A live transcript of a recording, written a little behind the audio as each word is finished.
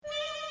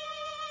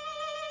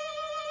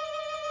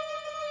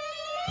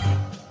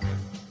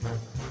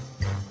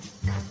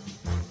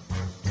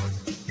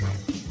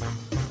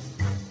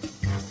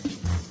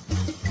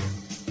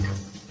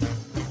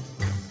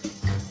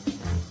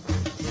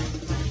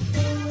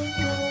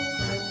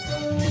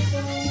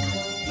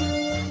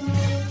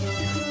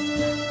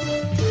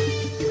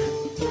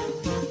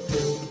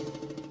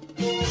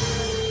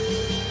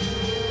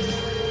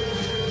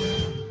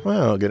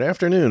Well, good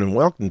afternoon and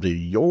welcome to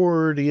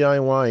Your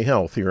DIY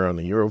Health here on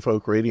the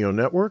Eurofolk Radio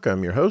Network.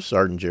 I'm your host,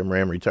 Sergeant Jim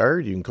Ram,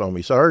 retired. You can call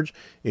me Sarge.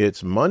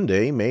 It's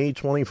Monday, May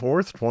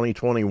 24th,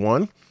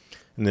 2021,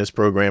 and this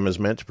program is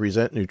meant to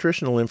present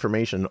nutritional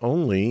information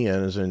only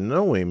and is in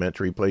no way meant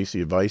to replace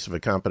the advice of a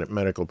competent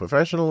medical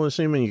professional,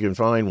 assuming you can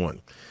find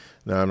one.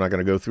 Now, I'm not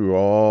going to go through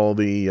all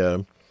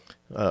the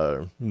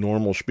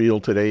normal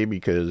spiel today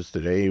because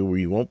today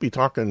we won't be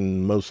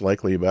talking most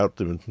likely about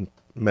the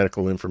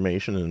medical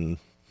information and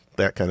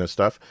that kind of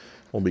stuff.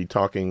 We'll be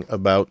talking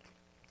about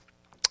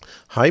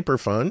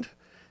hyperfund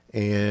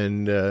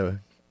and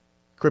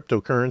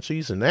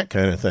cryptocurrencies and that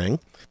kind of thing.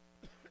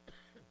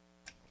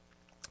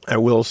 I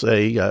will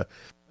say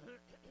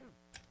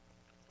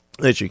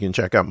that you can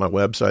check out my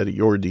website at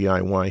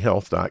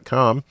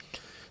yourdiyhealth.com.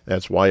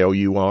 That's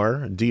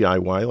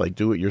YOUR-DIY, like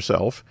do it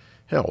yourself,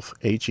 health,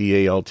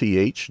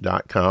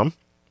 HEALTH.com.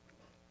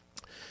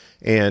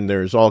 And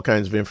there's all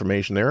kinds of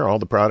information there. All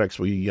the products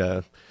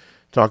we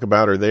talk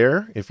about are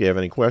there. If you have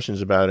any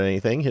questions about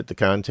anything, hit the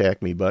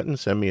contact me button,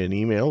 send me an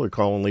email or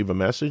call and leave a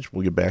message.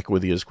 We'll get back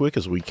with you as quick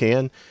as we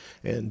can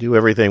and do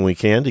everything we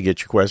can to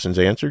get your questions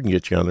answered and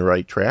get you on the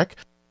right track.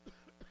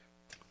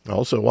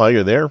 Also, while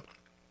you're there,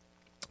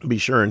 be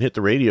sure and hit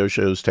the radio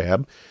shows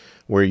tab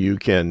where you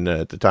can,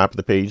 at the top of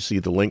the page, see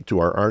the link to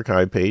our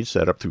archive page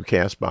set up through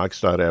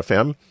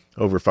castbox.fm.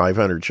 Over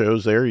 500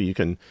 shows there. You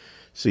can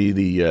see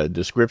the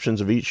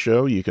descriptions of each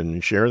show. You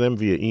can share them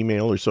via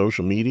email or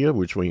social media,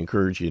 which we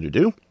encourage you to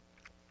do.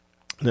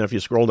 Now, if you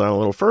scroll down a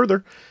little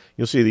further,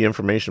 you'll see the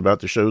information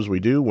about the shows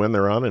we do, when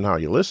they're on, and how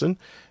you listen.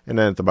 And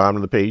then at the bottom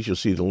of the page, you'll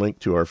see the link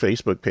to our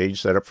Facebook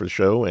page set up for the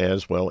show,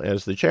 as well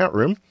as the chat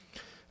room.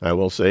 I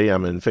will say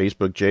I'm in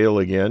Facebook jail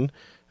again.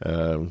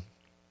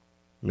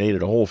 Made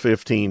it a whole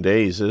 15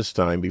 days this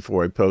time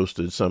before I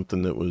posted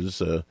something that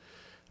was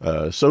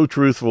so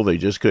truthful they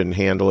just couldn't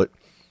handle it,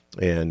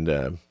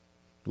 and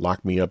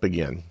locked me up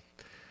again.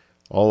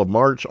 All of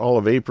March, all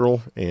of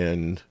April,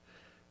 and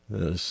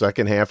the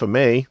second half of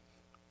May,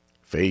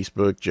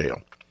 Facebook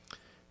jail.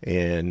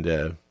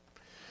 And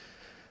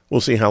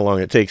we'll see how long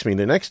it takes me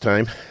the next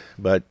time,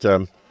 but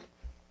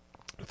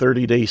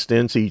 30-day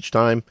stints each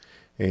time,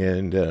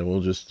 and we'll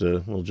just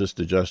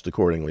adjust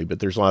accordingly. But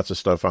there's lots of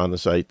stuff on the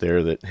site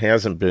there that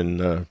hasn't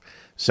been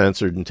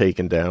censored and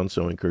taken down,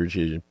 so I encourage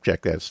you to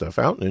check that stuff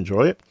out and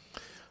enjoy it.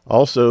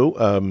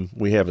 Also,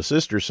 we have a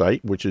sister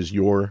site, which is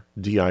Your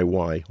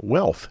DIY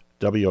Wealth,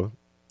 WEALTH,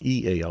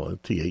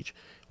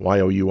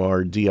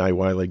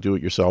 YOUR-DIY, like do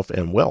it yourself,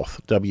 and Wealth,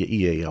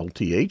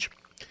 WEALTH.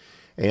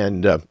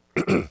 And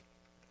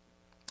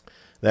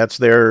that's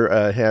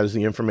there, has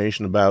the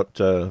information about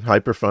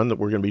Hyperfund that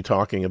we're going to be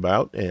talking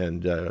about,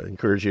 and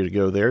encourage you to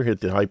go there,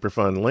 hit the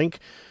Hyperfund link.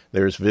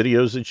 There's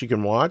videos that you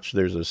can watch.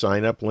 There's a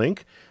sign-up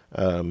link.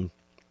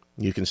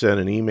 You can send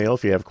an email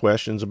if you have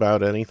questions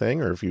about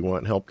anything or if you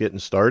want help getting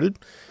started.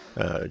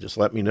 Just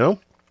let me know.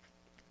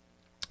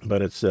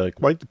 But it's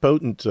quite the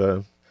potent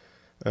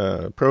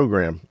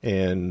program,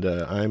 and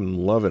I'm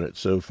loving it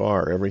so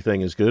far.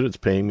 Everything is good. It's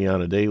paying me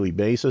on a daily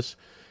basis,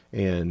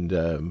 and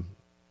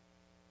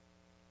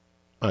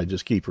I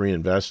just keep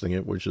reinvesting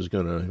it, which is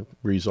going to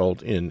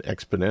result in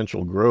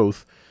exponential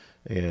growth,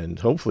 and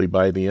hopefully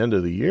by the end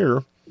of the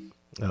year,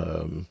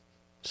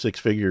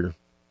 six-figure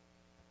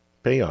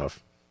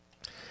payoff,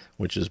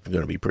 which is going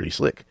to be pretty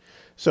slick.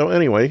 So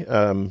anyway,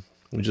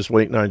 we're just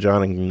waiting on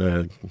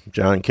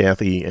John,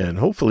 Cathie, and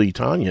hopefully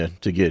Tonja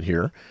to get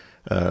here.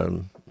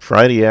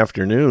 Friday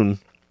afternoon,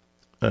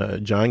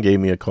 John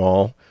gave me a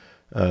call.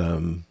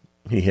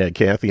 He had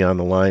Cathie on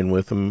the line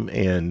with him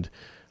and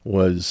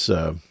was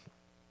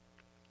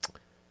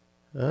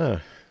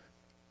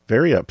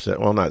very upset.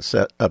 Well, not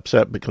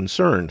upset, but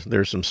concerned.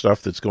 There's some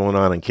stuff that's going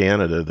on in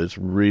Canada that's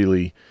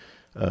really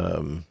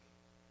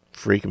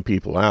freaking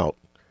people out.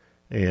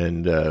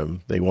 And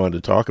they wanted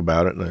to talk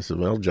about it. And I said,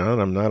 well, John,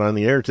 I'm not on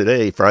the air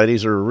today.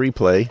 Fridays are a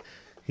replay.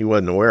 He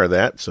wasn't aware of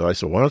that. So I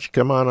said, why don't you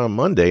come on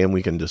Monday and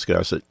we can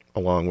discuss it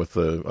along with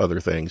the other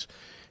things.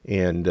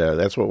 And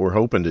that's what we're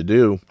hoping to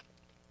do.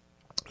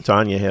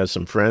 Tonja has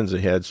some friends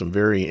that had some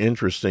very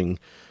interesting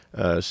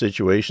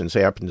situations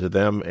happen to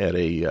them at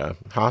a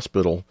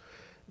hospital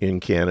in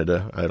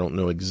Canada. I don't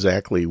know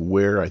exactly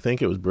where. I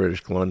think it was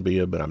British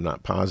Columbia, but I'm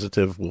not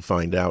positive. We'll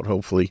find out,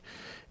 hopefully.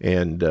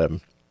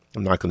 And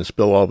I'm not going to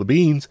spill all the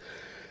beans,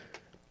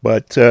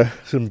 but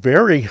some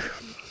very,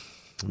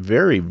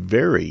 very,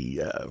 very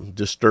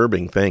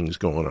disturbing things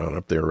going on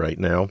up there right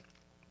now.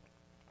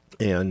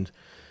 And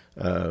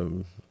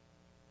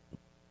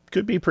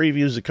could be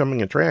previews of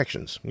coming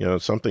attractions. You know,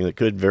 something that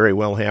could very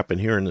well happen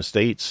here in the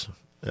States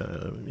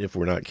if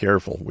we're not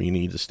careful. We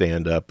need to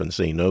stand up and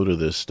say no to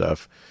this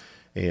stuff,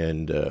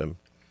 and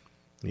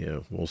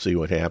we'll see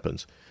what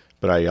happens.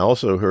 But I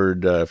also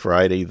heard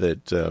Friday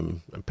that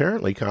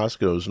apparently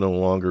Costco is no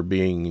longer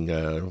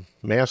being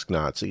mask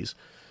Nazis.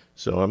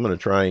 So I'm going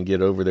to try and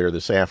get over there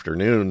this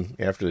afternoon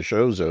after the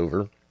show's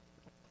over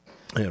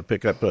and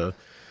pick up a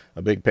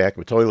big pack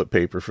of toilet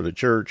paper for the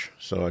church.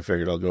 So I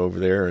figured I'll go over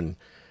there and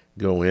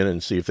go in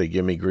and see if they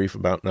give me grief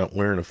about not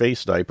wearing a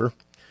face diaper.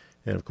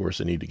 And of course,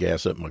 I need to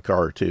gas up my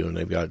car too, and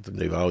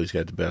they've always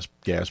got the best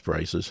gas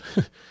prices.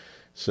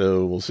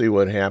 So we'll see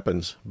what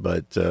happens.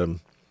 But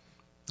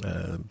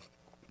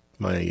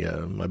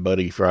my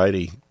buddy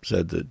Friday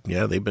said that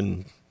they've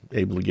been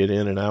able to get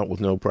in and out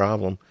with no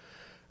problem.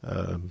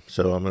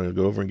 So I'm going to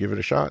go over and give it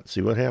a shot,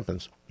 see what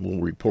happens.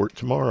 We'll report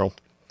tomorrow,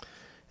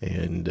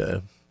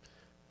 and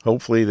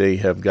hopefully they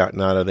have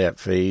gotten out of that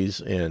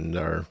phase and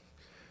are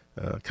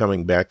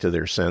coming back to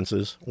their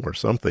senses or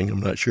something. I'm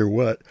not sure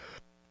what.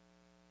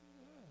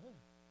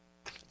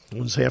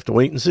 We'll just have to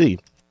wait and see.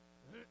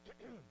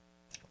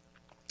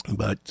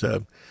 But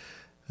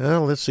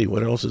let's see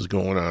what else is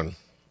going on.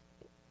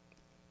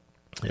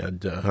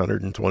 Had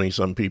 120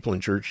 some people in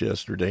church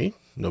yesterday.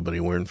 Nobody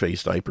wearing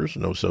face diapers.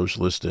 No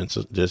social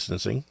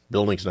distancing.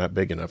 Building's not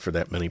big enough for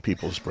that many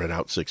people spread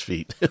out 6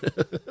 feet.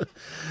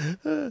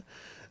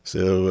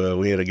 So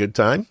we had a good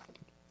time,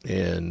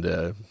 and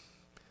I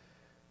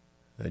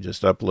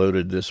just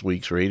uploaded this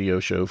week's radio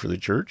show for the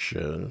church,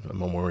 a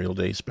Memorial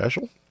Day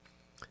special,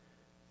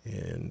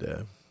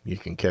 and you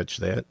can catch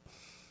that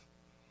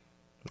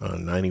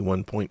on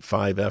 91.5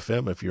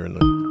 FM if you're in the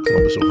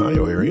Columbus,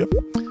 Ohio area.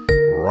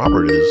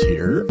 Robert is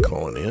here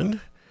calling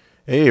in.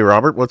 Hey,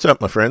 Robert, what's up,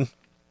 my friend?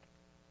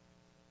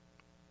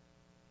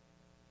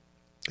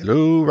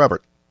 Hello,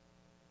 Robert.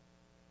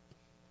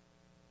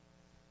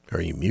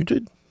 Are you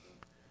muted?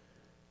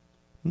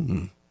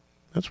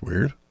 That's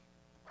weird.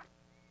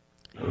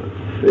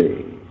 Let's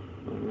see.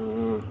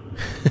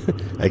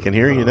 I can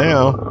hear you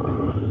now.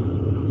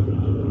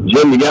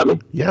 Jim, you got me?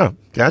 Yeah,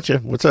 gotcha.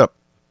 What's up?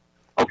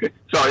 Okay.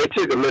 Sorry, it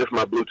took a minute for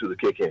my Bluetooth to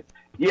kick in.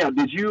 Yeah,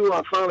 did you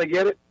finally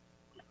get it?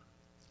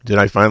 Did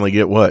I finally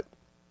get what?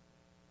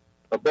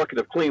 A bucket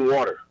of clean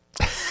water.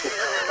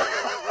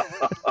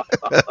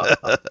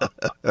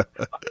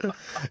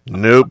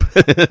 Nope.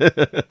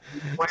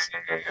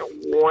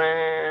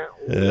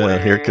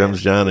 Here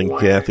comes John and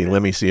Cathie.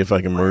 Let me see if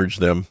I can merge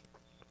them.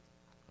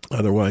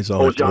 Otherwise,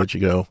 I'll have to let you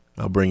go.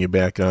 I'll bring you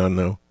back on,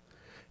 though.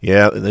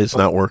 Yeah, it's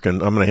not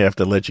working. I'm going to have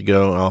to let you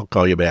go. I'll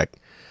call you back.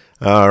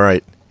 All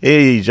right.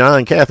 Hey,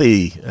 John,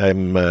 Cathie. I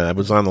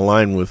was on the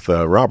line with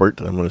Robert.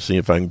 I'm going to see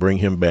if I can bring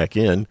him back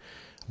in.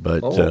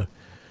 But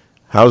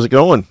how's it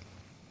going?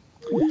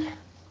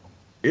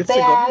 It's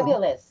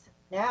fabulous.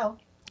 Now.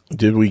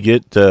 Did we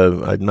get?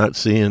 I'm not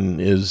seeing.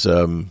 Is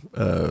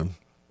Tonja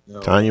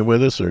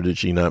with us, or did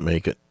she not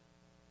make it?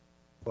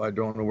 Well, I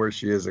don't know where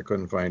she is. I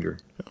couldn't find her.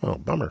 Oh,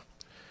 bummer.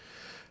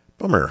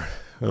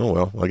 Oh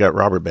well, I got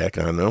Robert back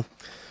on though.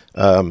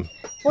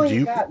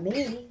 You got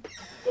me.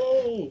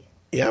 Yay.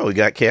 Yeah, we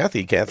got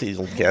Cathie.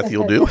 Cathie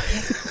will do.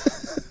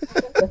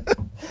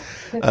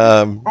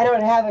 I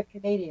don't have a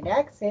Canadian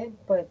accent,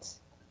 but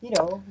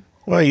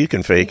Well, you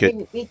can fake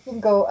it. We can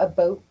go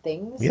about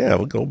things. Yeah,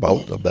 we'll go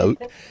about.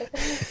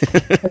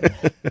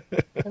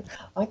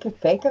 I could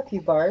fake a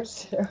few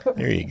bars.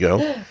 There you go.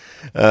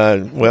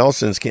 Well,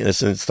 since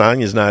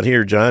Tonja's not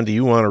here, John, do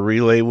you want to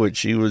relay what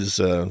she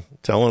was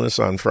telling us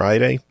on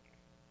Friday?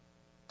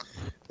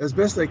 As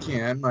best I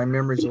can. My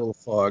memory's a little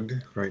fogged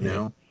right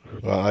now.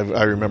 Well,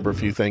 I remember a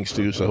few things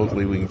too, so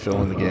hopefully we can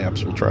fill in the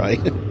gaps. We'll try.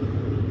 Did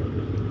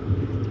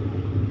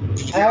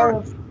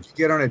you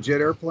get on a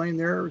jet airplane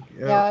there?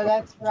 No,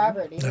 that's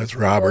Robert. That's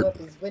Robert. Roll up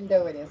his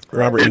window in his car.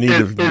 Robert, you need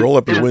to roll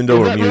up your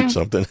window or mute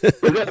something. Is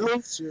that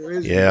me? Sure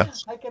is. Yeah.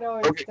 I can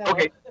always tell.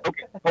 Okay.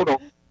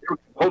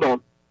 Hold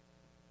on.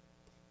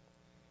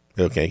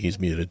 Okay, he's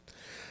muted.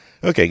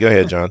 Okay, go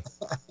ahead, John.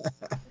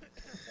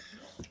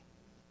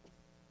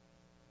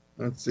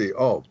 Let's see.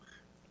 Oh,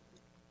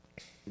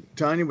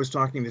 Tonja was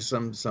talking to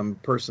some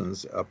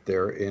persons up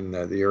there in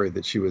the area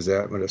that she was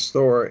at a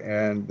store,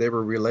 and they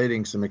were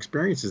relating some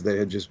experiences they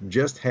had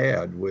just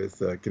had with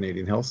the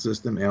Canadian health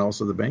system and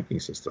also the banking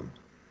system.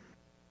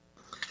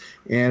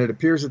 And it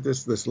appears that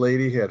this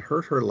lady had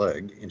hurt her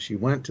leg, and she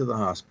went to the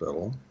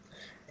hospital,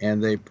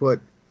 and they put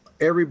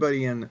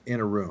everybody in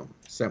a room,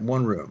 sent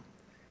one room,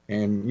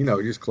 and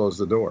just closed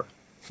the door.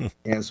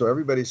 And so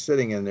everybody's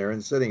sitting in there,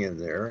 and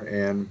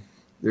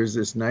there's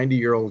this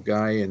 90-year-old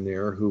guy in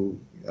there who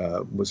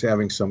was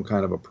having some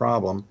kind of a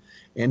problem,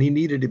 and he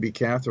needed to be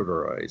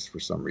catheterized for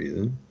some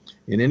reason.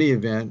 In any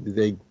event,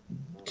 they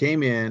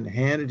came in,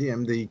 handed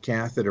him the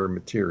catheter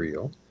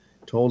material,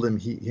 told him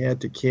he had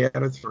to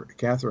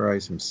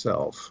catheterize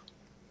himself,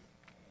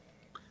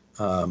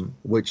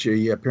 which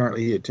he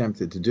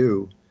attempted to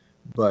do.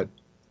 But,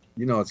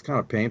 it's kind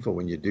of painful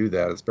when you do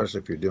that,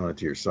 especially if you're doing it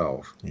to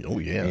yourself. Oh,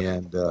 yeah.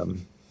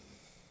 And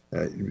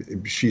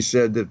she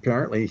said that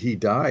apparently he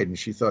died, and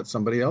she thought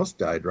somebody else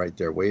died right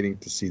there waiting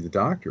to see the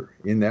doctor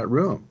in that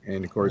room.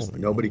 And, of course,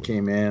 nobody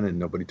came in and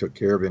nobody took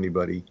care of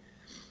anybody.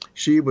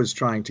 She was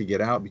trying to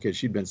get out because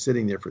she'd been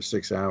sitting there for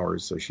 6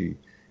 hours, so she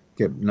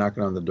kept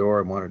knocking on the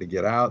door and wanted to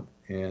get out.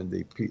 And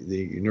the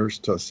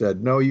nurse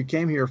said, no, you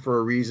came here for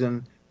a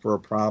reason, for a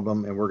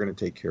problem, and we're going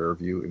to take care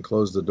of you, and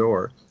closed the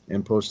door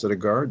and posted a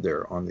guard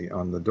there on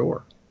the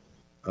door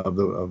of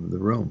the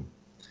room.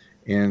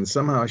 And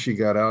somehow she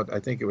got out.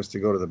 I think it was to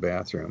go to the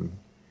bathroom.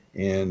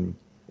 And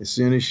as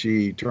soon as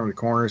she turned the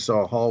corner,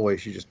 saw a hallway,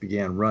 she just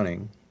began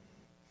running.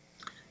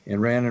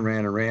 and ran and ran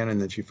and ran.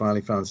 And then she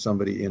finally found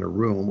somebody in a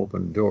room,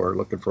 opened the door,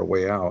 looking for a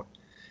way out,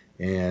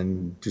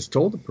 and just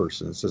told the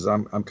person, says,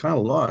 I'm kind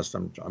of lost.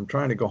 I'm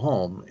trying to go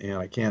home, and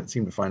I can't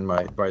seem to find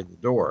by the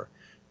door.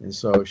 And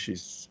so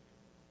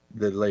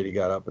the lady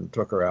got up and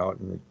took her out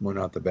and went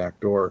out the back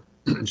door.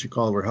 She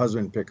called her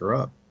husband to pick her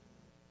up.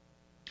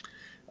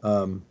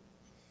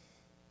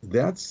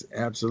 That's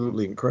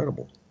absolutely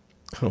incredible.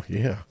 Oh,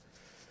 yeah.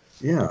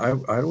 Yeah,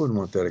 I wouldn't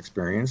want that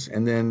experience.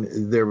 And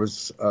then there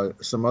was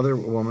some other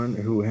woman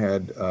who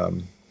had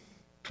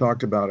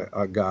talked about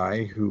a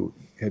guy who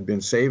had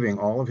been saving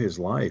all of his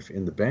life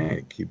in the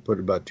bank. He put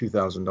about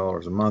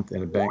 $2,000 a month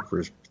in a bank for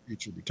his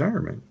future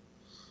retirement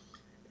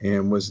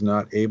and was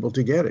not able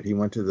to get it. He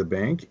went to the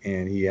bank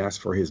and he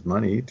asked for his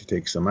money to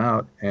take some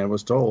out and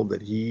was told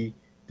that he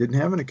didn't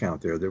have an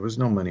account there. There was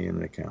no money in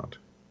an account.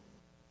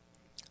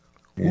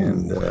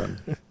 And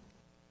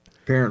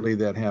apparently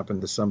that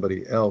happened to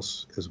somebody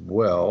else as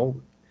well.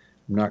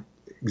 I'm not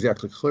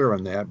exactly clear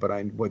on that, but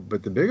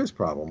the biggest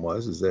problem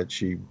is that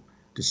she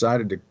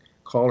decided to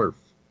call her,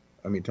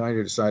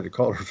 Tonja decided to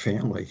call her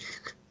family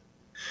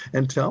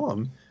and tell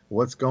them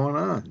what's going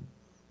on.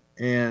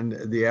 And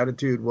the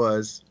attitude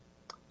was,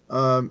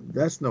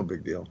 that's no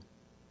big deal.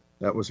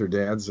 That was her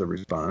dad's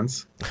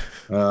response.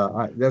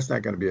 That's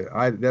not going to be,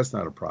 that's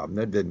not a problem.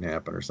 That didn't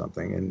happen or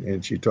something.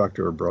 And she talked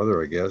to her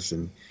brother, I guess,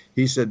 and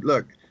he said,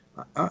 look,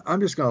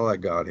 I'm just going to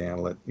let God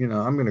handle it.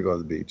 I'm going to go to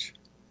the beach.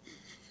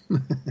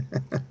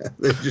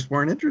 They just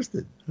weren't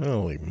interested.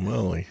 Holy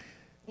moly.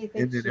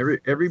 And then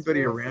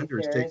everybody around her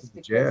is taking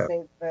the jab.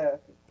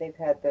 They've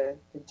had the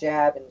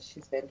jab, and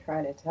she's been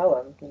trying to tell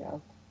them,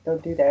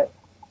 don't do that.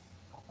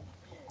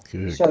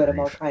 Good Showed grief. them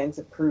all kinds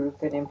of proof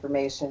and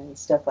information and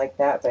stuff like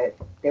that, but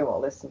they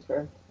won't listen to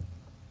her.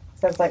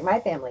 Sounds like my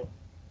family.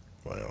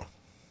 Wow.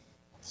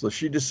 So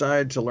she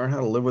decided to learn how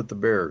to live with the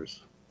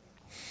bears.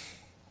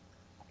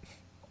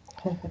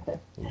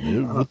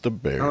 Live with the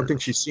bears. I don't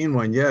think she's seen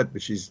one yet,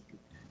 but she's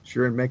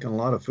sure making a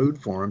lot of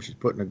food for them. She's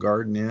putting a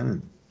garden in,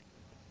 and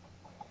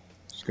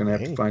she's going to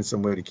have to find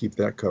some way to keep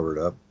that covered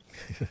up.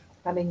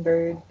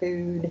 Hummingbird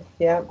food,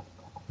 yep.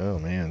 Oh,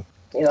 man.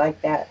 They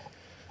like that.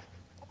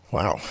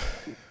 Wow.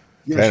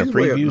 Yeah, Kind of she's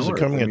way up previews of north.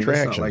 coming It's not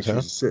attractions, like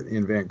huh? she's sitting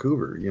in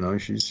Vancouver.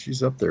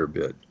 She's up there a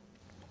bit.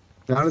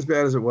 Not as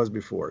bad as it was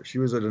before. She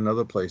was at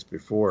another place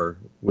before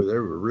where they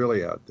were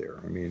really out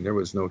there. There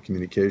was no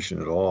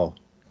communication at all.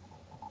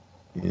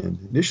 And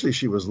initially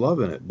she was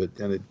loving it, but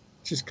then it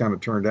just kind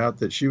of turned out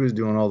that she was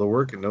doing all the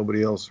work and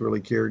nobody else really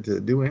cared to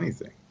do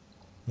anything.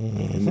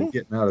 Mm-hmm. And then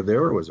getting out of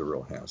there was a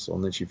real hassle.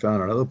 And then she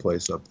found another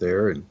place up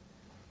there, and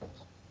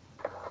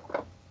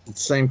it's the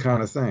same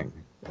kind of thing.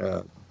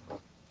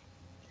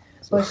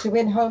 Well, she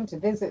went home to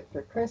visit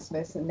for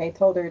Christmas, and they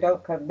told her,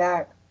 don't come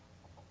back.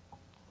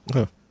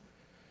 Huh.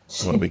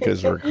 Well,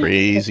 because of her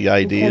crazy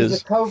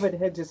ideas. Because the COVID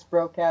had just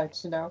broke out,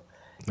 Oh,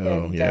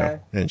 and, yeah.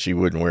 And she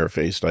wouldn't wear a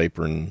face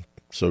diaper and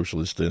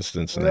socialist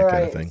distance and that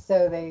kind of thing.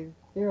 So they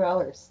threw all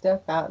her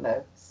stuff out in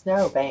a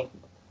snowbank.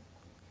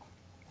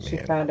 She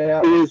Man. found it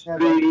out. Is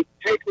the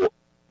takeaway,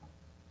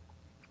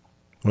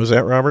 What was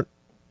that, Robert?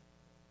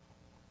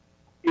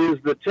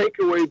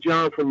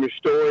 John, from your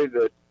story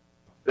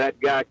that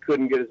guy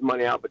couldn't get his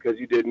money out because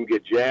he didn't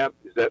get jabbed?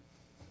 Is that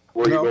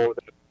where you're going with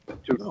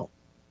that?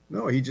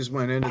 No, he just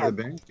went into the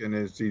bank, and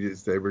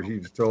he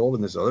was told,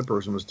 and this other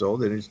person was told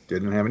that he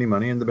didn't have any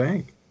money in the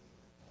bank.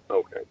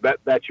 Okay,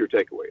 that's your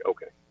takeaway.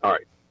 Okay, all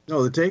right.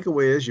 No, the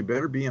takeaway is you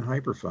better be in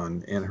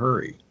hyperfund and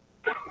hurry.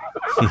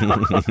 It's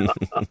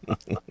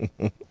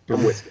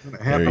going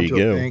to happen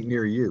to a bank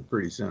near you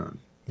pretty soon.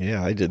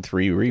 Yeah, I did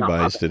 3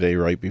 rebuys today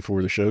right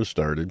before the show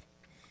started.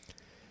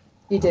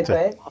 You did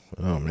what?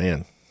 Oh,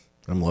 man.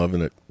 I'm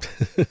loving it.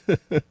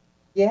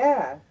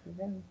 Yeah.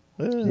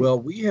 Well,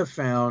 we have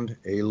found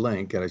a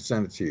link, and I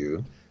sent it to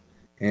you,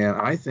 and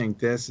I think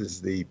this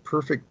is the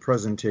perfect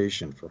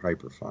presentation for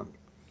hyperfund.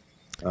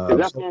 Is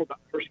that one with the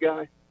first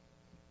guy?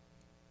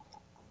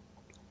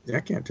 I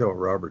can't tell what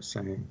Robert's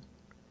saying.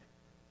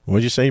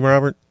 What'd you say,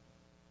 Robert?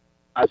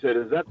 I said,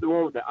 is that the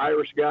one with the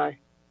Irish guy?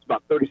 It's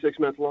about 36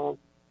 minutes long.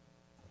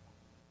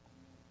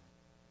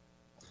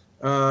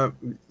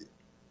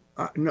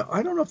 No,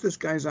 I don't know if this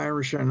guy's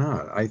Irish or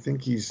not. I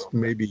think he's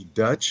maybe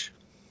Dutch.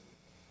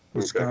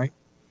 This guy.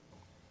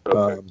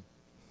 Okay.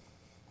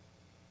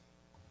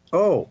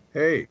 Oh,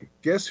 hey,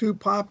 guess who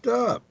popped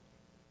up?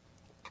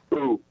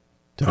 Who?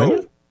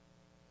 Tonja?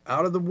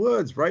 Out of the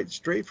woods, right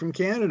straight from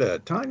Canada.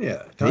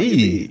 Tonja.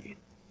 Hey.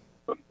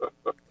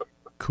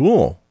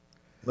 Cool.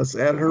 Let's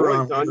add her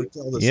on to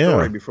tell the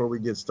story before we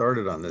get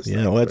started on this.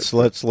 Yeah, let's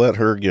let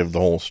her give the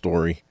whole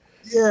story.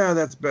 Yeah,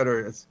 that's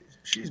better.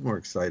 She's more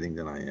exciting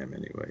than I am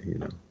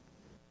anyway,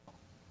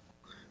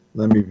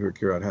 Let me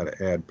figure out how to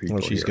add people.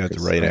 Well, she's here, got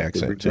the right I have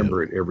accent, to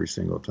remember it every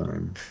single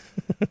time.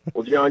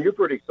 Well, John, you're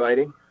pretty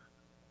exciting.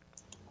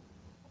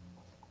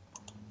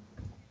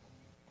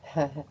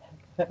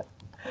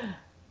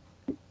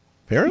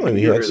 Apparently,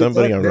 we had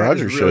somebody on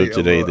Roger's show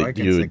today that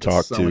you had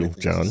talked to,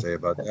 John.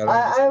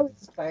 I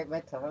always bite my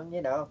tongue,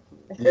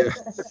 Yeah.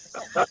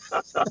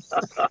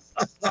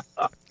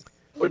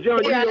 Well,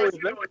 John, you know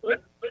exactly.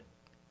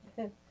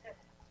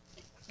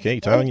 Okay,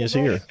 Tonja's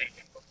here.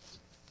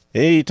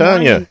 Hey,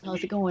 Tonja. Morning.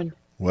 How's it going?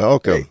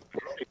 Welcome.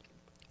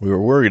 We were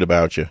worried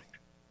about you.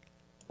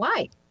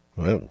 Why?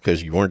 Well,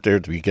 because you weren't there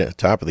at the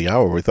top of the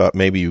hour. We thought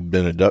maybe you'd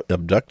been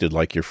abducted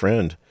like your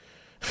friend.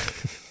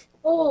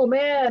 Oh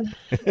man,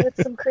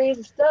 that's some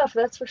crazy stuff.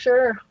 That's for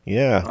sure.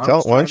 Yeah. I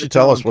was Why trying don't to you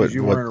tell him us what 'cause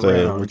you weren't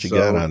around, you so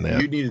got on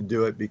that? You need to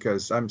do it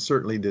because I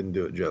certainly didn't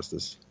do it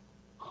justice.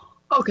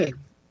 Okay.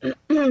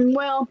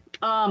 Well,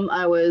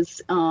 I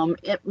was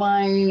at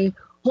my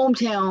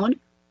hometown,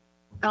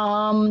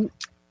 and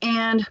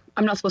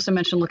I'm not supposed to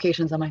mention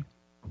locations, am I?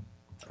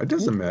 It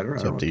doesn't matter.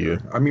 It's I up don't to you.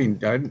 care. I mean,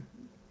 I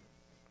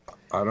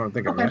don't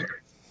think it Okay. matters.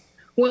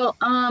 Well,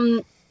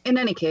 in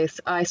any case,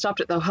 I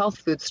stopped at the health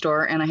food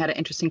store and I had an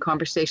interesting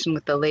conversation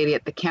with the lady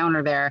at the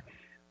counter there.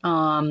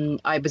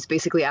 I was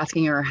basically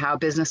asking her how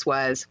business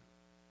was,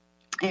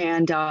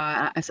 and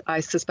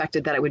I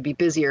suspected that it would be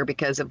busier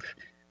because of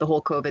the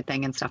whole COVID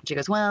thing and stuff. And she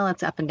goes, well,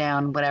 it's up and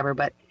down, whatever.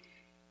 But,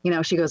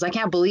 she goes, I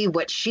can't believe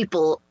what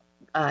sheeple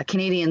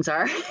Canadians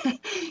are.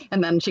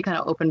 And then she kind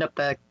of opened up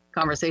the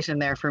conversation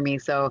there for me.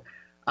 So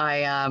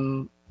I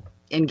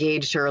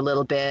engaged her a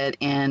little bit,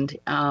 and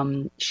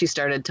she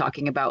started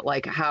talking about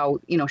like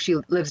how, she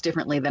lives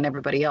differently than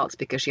everybody else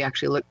because she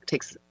actually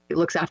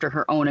looks after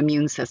her own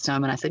immune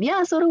system. And I said,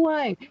 yeah, so do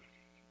I.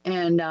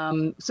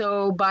 And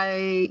so by,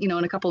 in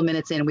a couple of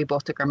minutes in, we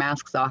both took our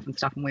masks off and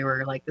stuff. And we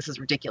were like, this is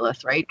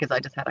ridiculous, right? Because I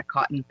just had a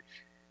cotton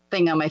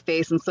thing on my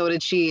face, and so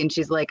did she. And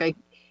she's like,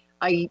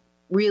 I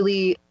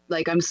really,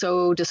 like, I'm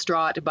so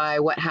distraught by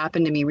what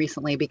happened to me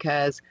recently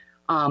because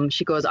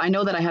she goes, I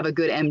know that I have a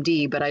good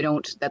MD, but I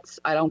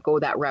don't go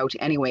that route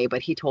anyway.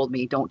 But he told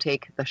me, don't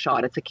take the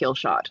shot. It's a kill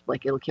shot.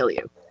 Like, it'll kill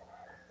you.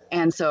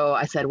 And so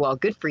I said, well,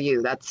 good for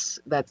you. That's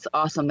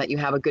awesome that you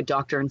have a good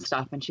doctor and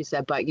stuff. And she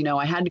said, but,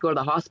 I had to go to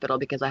the hospital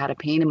because I had a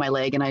pain in my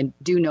leg, and I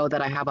do know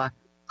that I have a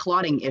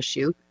clotting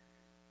issue.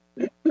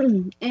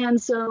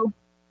 And so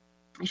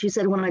she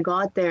said, when I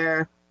got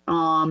there,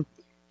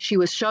 she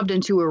was shoved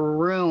into a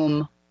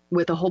room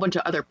with a whole bunch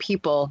of other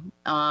people.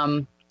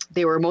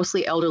 They were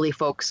mostly elderly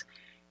folks.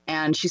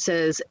 And she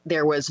says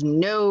there was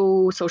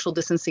no social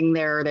distancing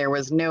there. There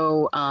was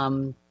no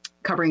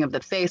covering of the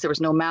face. There was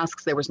no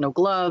masks. There was no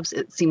gloves.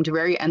 It seemed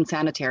very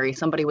unsanitary.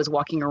 Somebody was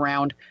walking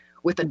around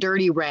with a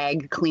dirty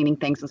rag cleaning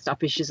things and stuff.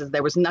 And she says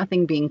there was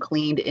nothing being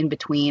cleaned in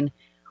between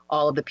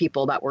all of the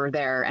people that were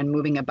there and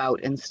moving about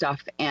and stuff.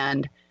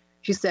 And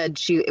she said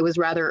it was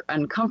rather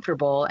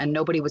uncomfortable, and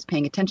nobody was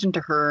paying attention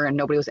to her, and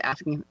nobody was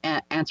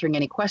answering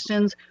any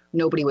questions.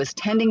 Nobody was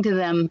tending to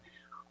them.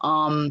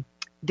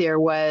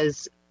 There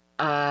was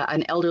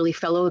an elderly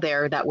fellow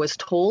there that was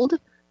told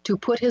to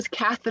put his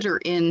catheter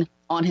in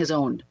on his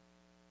own.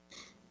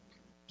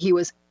 He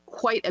was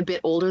quite a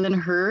bit older than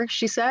her,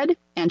 she said,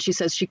 and she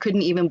says she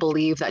couldn't even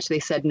believe that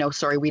they said, no,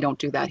 sorry, we don't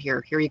do that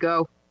here. Here you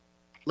go.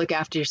 Look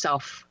after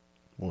yourself.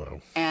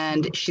 Wow.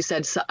 And she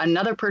said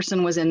another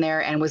person was in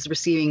there and was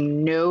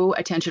receiving no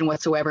attention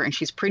whatsoever, and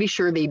she's pretty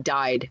sure they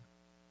died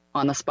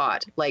on the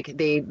spot. Like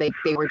they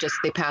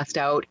passed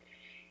out.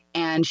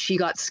 And she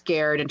got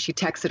scared, and she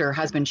texted her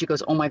husband. She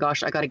goes, oh my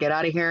gosh, I got to get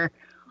out of here.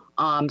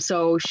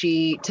 So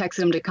she texted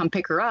him to come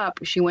pick her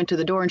up. She went to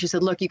the door and she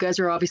said, look, you guys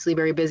are obviously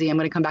very busy. I'm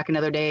going to come back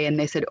another day. And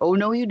they said, oh,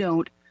 no, you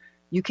don't.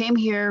 You came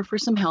here for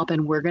some help,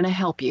 and we're going to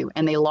help you.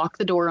 And they locked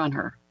the door on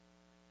her.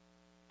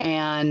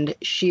 And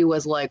she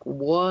was like,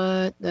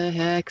 what the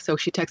heck? So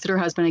she texted her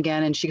husband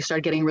again, and she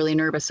started getting really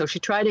nervous. So she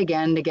tried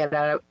again to get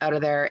out of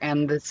there.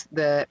 And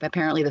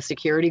apparently the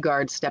security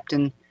guard stepped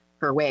in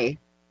her way.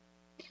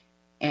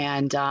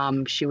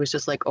 And she was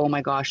just like, oh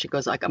my gosh, she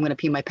goes like, I'm going to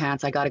pee my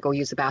pants. I got to go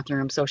use the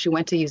bathroom. So she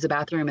went to use the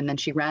bathroom, and then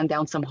she ran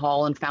down some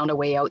hall and found a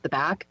way out the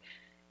back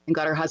and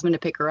got her husband to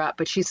pick her up.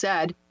 But she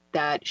said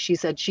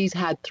she's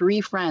had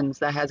 3 friends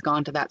that has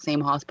gone to that same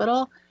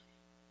hospital,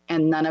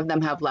 and none of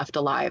them have left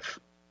alive.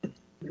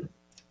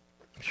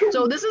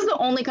 So this is the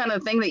only kind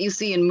of thing that you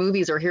see in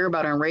movies or hear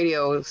about on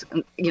radios,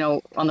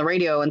 on the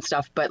radio and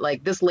stuff. But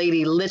like, this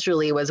lady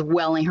literally was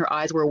her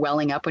eyes were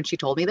welling up when she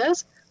told me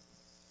this.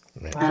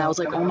 And I was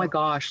like, oh my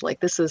gosh, like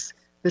this is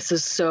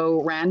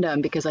so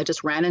random, because I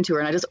just ran into her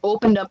and I just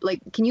opened up. Like,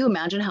 can you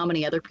imagine how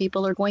many other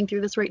people are going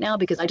through this right now?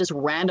 Because I just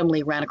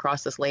randomly ran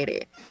across this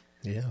lady.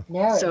 Yeah.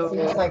 No, it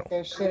seems like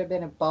there should have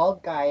been a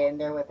bald guy in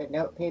there with a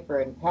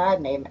notepaper and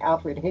pad named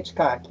Alfred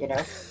Hitchcock,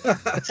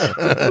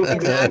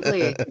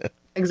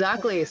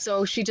 Exactly.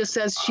 So she just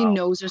says she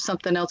knows there's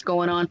something else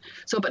going on.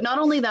 So, but not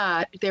only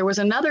that, there was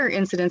another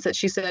incident that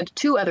she said,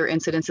 2 other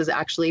incidences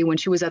actually, when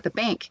she was at the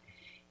bank.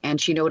 And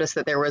she noticed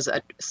that there was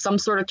some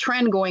sort of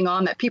trend going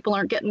on that people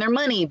aren't getting their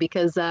money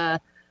because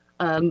an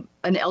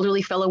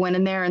elderly fellow went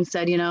in there and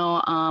said,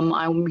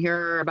 I'm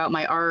here about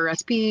my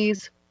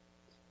RRSPs.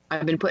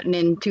 I've been putting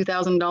in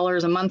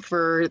 $2,000 a month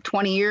for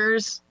 20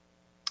 years.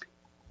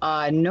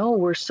 No,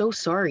 we're so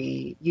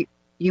sorry.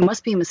 You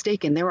must be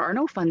mistaken. There are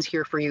no funds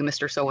here for you,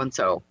 Mr.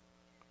 So-and-so.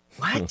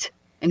 What?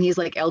 And he's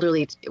like,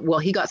 elderly. Well,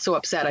 he got so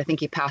upset, I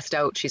think he passed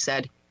out, she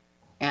said.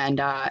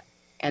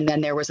 And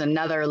then there was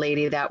another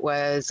lady that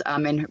was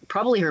in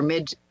probably her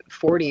mid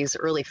 40s,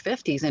 early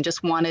 50s, and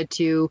just wanted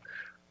to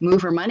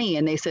move her money.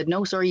 And they said,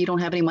 no, sorry, you don't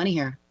have any money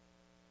here.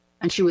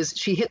 And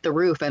she hit the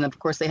roof. And of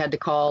course they had to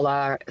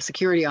call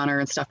security on her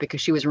and stuff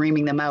because she was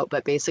reaming them out.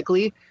 But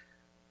basically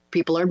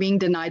people are being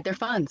denied their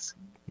funds.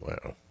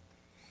 Wow.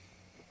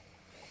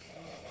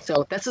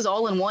 So this is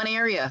all in one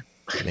area.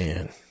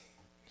 Man.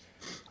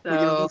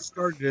 Well, it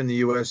started in the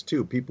U.S.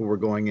 too. People were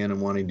going in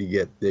and wanting to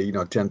get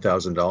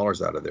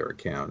 $10,000 out of their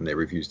account, and they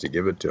refused to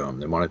give it to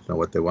them. They wanted to know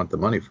what they want the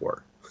money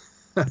for.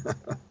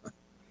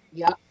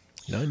 Yeah.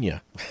 None, yeah.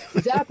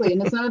 Exactly,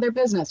 and it's none of their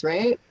business,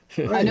 right?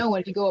 I know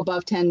when you go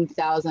above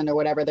 10,000 or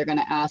whatever, they're going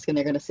to ask, and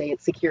they're going to say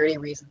it's security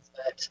reasons,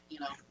 but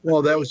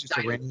Well, that was just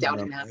a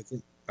random.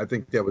 I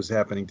think that was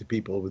happening to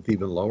people with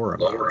even lower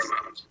amounts.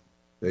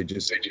 They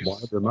just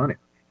wanted their money.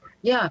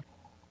 Yeah.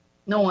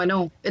 No, I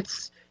know.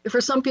 It's for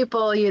some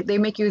people, they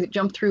make you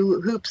jump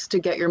through hoops to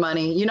get your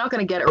money. You're not going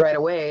to get it right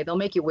away. They'll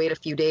make you wait a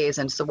few days,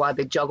 and so why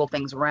they juggle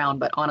things around.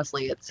 But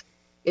honestly,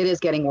 it is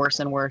getting worse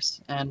and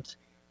worse. And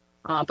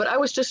but I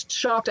was just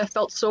shocked. I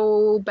felt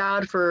so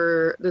bad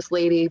for this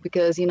lady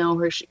because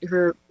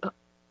her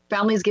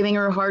family's giving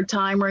her a hard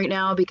time right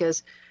now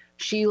because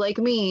she, like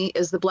me,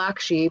 is the black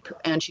sheep,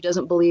 and she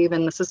doesn't believe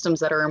in the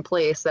systems that are in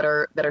place that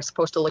are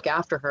supposed to look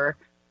after her.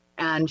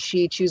 And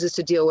she chooses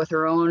to deal with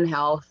her own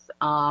health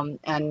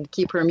and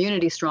keep her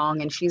immunity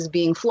strong, and she's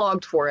being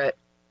flogged for it.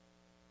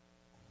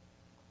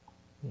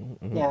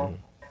 Yeah.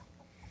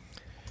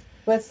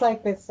 Well, it's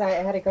like this. I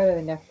had to go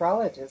to the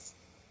nephrologist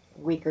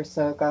a week or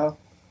so ago,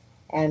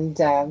 and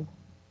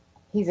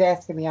he's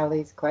asking me all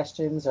these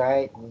questions,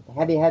 right? And,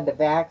 have you had the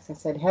vax? I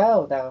said,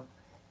 hell no.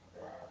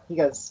 He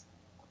goes,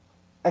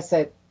 I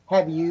said,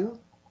 have you?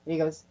 And he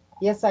goes,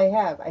 yes, I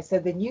have. I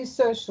said, then you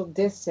social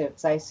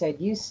distance. I said,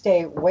 you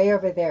stay way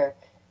over there.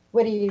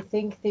 What do you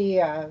think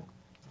the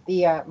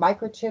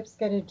microchip's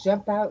going to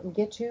jump out and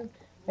get you?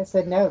 I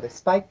said, no, the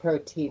spike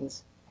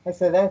proteins. I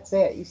said, that's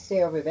it. You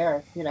stay over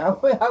there.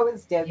 I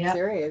was dead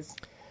serious.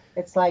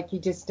 It's like you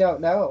just don't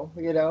know,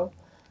 We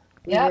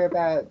hear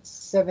about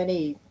so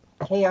many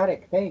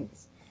chaotic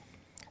things.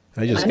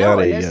 I just got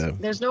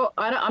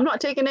I'm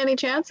not taking any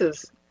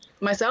chances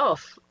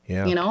myself.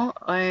 Yeah.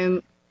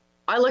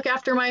 I look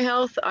after my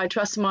health. I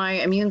trust my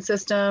immune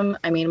system.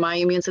 I mean, my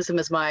immune system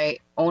is my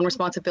own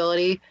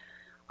responsibility.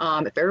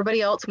 If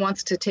everybody else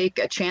wants to take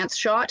a chance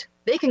shot,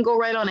 they can go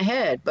right on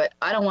ahead, but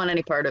I don't want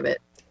any part of it.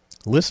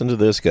 Listen to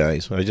this,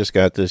 guys. I just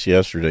got this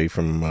yesterday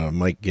from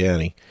Mike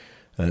Cathie.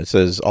 It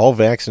says, all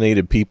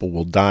vaccinated people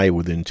will die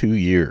within 2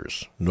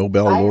 years.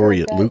 Nobel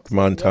laureate Luc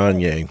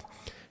Montagnier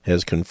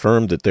has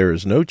confirmed that there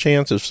is no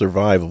chance of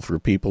survival for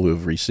people who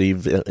have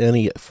received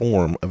any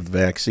form of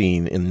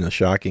vaccine. In a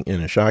shocking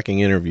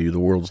interview, the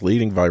world's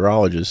leading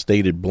virologist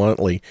stated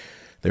bluntly,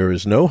 there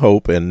is no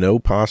hope and no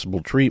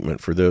possible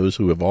treatment for those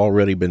who have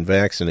already been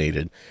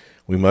vaccinated.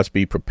 We must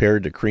be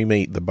prepared to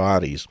cremate the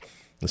bodies.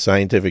 The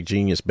scientific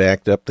genius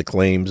backed up the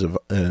claims of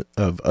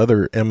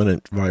other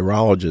eminent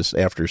virologists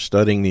after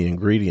studying the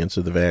ingredients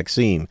of the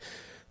vaccine.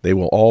 They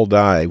will all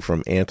die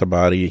from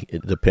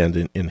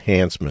antibody-dependent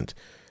enhancement.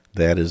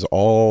 That is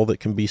all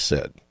that can be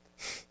said.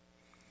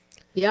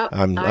 Yep,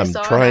 I'm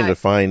trying to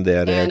find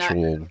that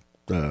actual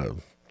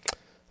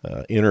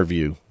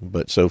interview,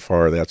 but so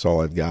far that's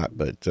all I've got.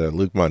 But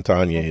Luc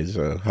Montagnier is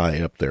high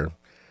up there.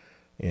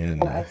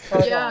 And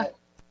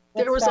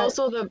there was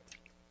also the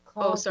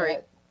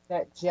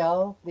that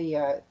gel,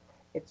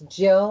 it's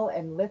gel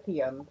and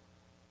lithium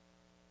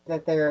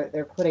that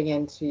they're putting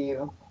into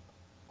you.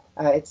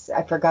 I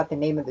forgot the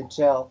name of the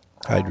gel.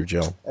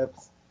 Hydrogel.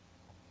 Oops.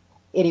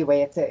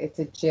 Anyway, it's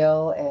a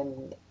gel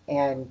and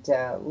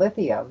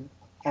lithium,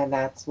 and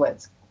that's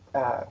what's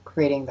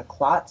creating the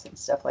clots and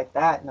stuff like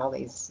that, and all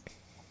the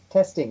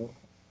tests,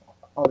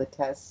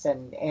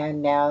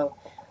 and now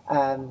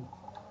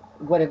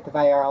one of the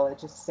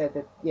virologists said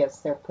that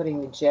yes, they're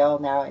putting the gel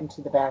now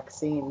into the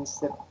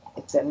vaccines, that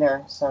it's in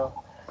there. So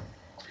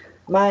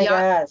my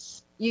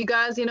gosh. You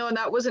guys, and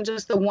that wasn't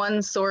just the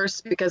one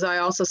source, because I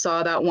also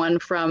saw that one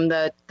from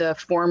the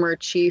former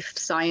chief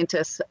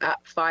scientist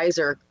at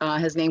Pfizer.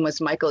 His name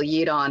was Michael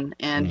Yeadon,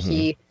 and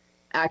he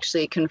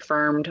actually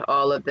confirmed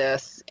all of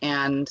this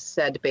and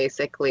said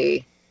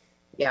basically,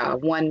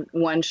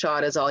 one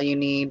shot is all you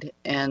need,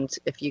 and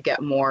if you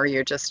get more,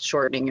 you're just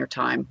shortening your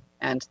time.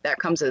 And that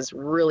comes as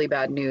really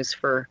bad news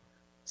for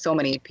so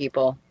many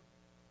people.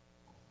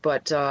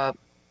 But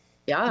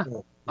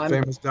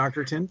famous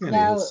Dr. Tinpenny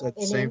has said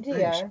the same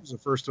thing. She was the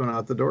first one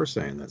out the door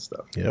saying that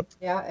stuff. Yep.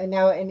 Yeah, and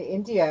now in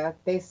India,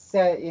 they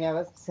said,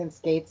 since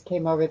Gates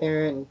came over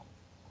there and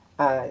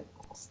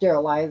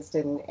sterilized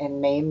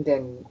and maimed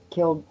and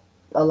killed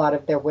a lot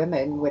of their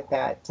women with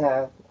that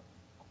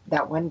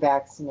one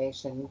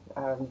vaccination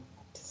to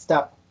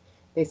stop.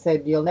 They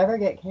said, you'll never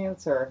get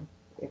cancer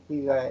if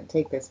you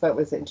take this. What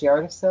was it,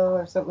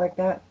 Gardasil or something like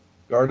that?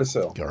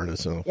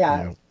 Gardasil.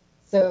 Yeah.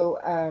 So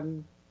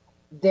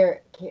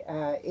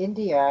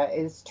India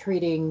is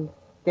treating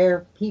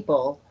their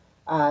people.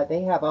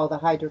 They have all the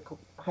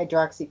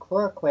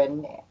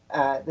hydroxychloroquine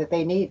that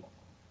they need,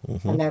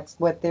 and that's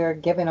what they're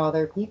giving all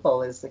their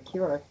people is the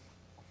cure.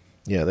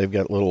 Yeah, they've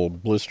got little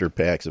blister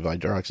packs of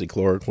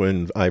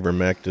hydroxychloroquine,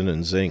 ivermectin,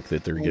 and zinc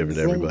that they're giving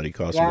to everybody,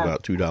 costing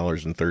about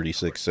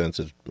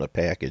 $2.36 a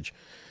package.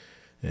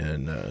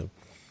 And, of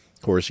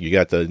course, you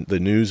got the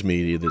news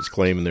media that's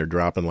claiming they're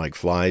dropping like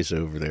flies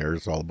over there.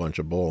 It's all a bunch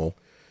of bull.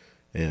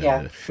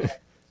 And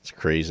it's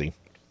crazy.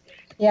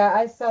 Yeah,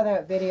 I saw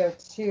that video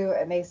too,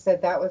 and they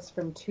said that was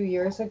from 2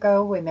 years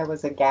ago when there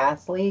was a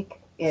gas leak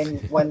in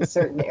one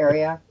certain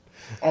area.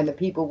 And the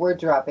people were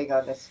dropping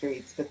on the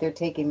streets, but they're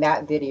taking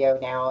that video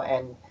now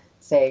and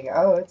saying,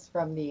 "Oh, it's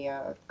from the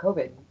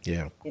COVID."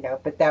 Yeah,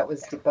 but that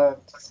was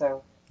debunked.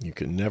 So you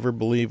can never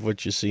believe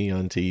what you see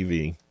on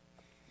TV.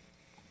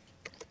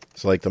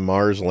 It's like the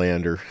Mars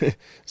lander.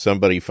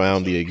 Somebody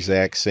found the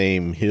exact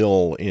same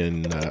hill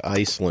in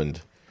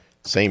Iceland,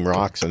 same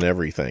rocks and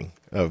everything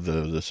of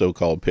the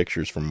so-called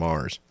pictures from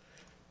Mars.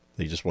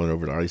 They just went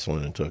over to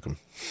Iceland and took them.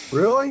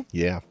 Really?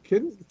 Yeah.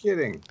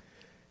 Kidding.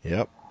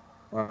 Yep.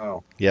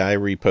 Wow. Yeah, I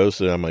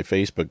reposted on my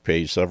Facebook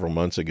page several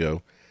months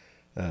ago.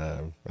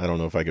 I don't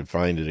know if I could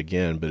find it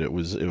again, but it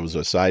was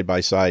a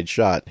side-by-side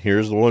shot.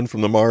 Here's the one from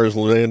the Mars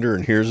lander,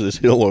 and here's this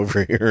hill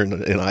over here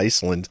in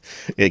Iceland.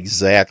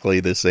 Exactly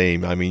the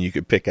same. I mean, you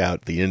could pick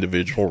out the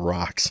individual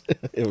rocks.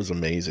 It was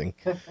amazing.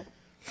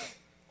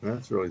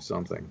 That's really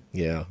something.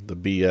 Yeah, the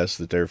BS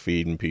that they're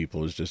feeding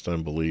people is just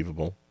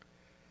unbelievable.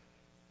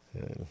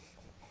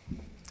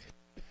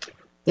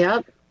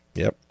 Yep.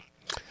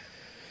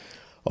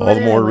 All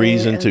the more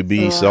reason to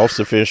be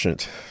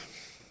self-sufficient.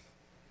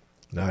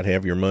 Not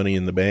have your money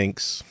in the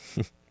banks.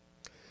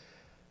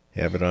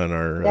 Have it on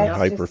our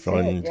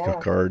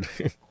HyperFund card.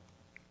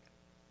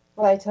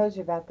 Well, I told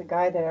you about the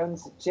guy that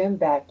owns a gym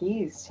back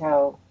east,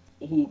 how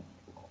he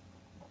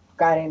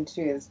got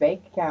into his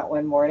bank account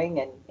one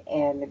morning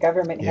and the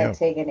government had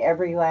taken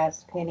every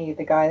last penny.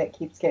 The guy that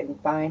keeps getting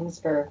fines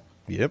for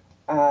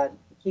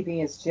keeping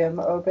his gym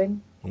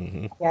open.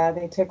 Mm-hmm. Yeah,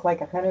 they took like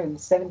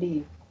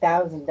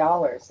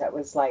 $170,000. That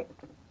was like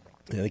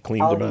they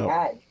cleaned all him he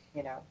out.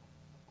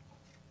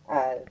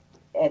 had,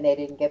 and they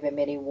didn't give him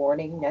any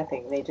warning,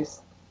 nothing. They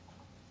just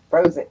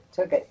froze it,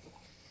 took it.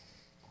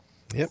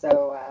 Yep.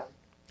 So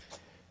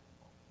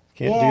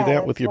can't do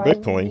that with your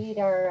Bitcoin. We need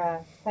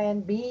our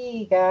Plan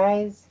B,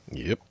 guys.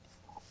 Yep.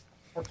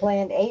 Or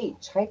Plan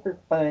H,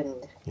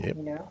 HyperFund. Yep.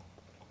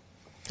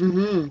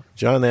 Mm-hmm.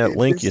 John, that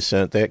link you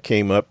sent, that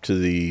came up to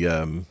the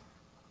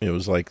it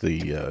was like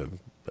the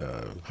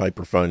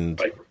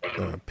HyperFund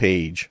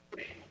page.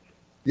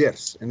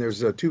 Yes, and there's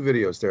 2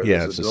 videos there. Yeah,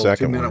 there's it's the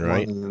second one,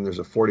 right? And then there's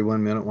a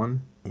 41-minute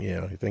one.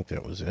 Yeah, I think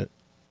that was it.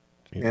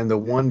 Yeah. And the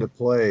one to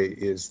play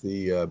is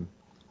the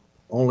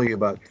only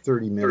about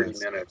 30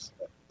 minutes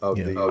of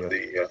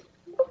the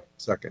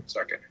second.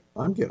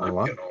 I'm getting a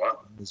lot.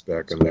 It's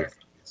back in there.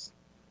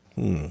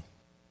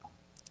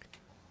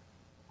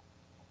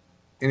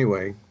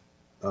 Anyway,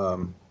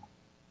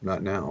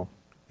 not now.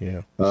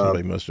 Yeah,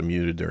 somebody must have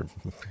muted their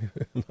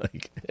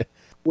mic.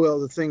 Well,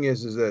 the thing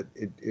is that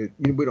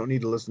we don't need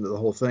to listen to the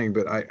whole thing,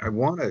 but I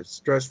want to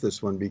stress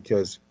this one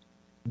because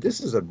this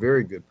is a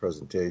very good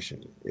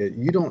presentation.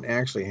 You don't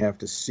actually have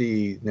to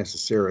see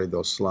necessarily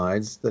those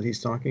slides that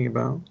he's talking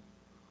about,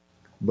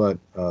 but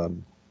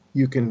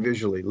you can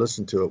visually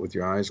listen to it with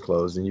your eyes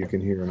closed and you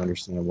can hear and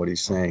understand what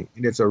he's saying.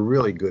 And it's a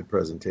really good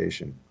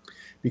presentation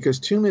because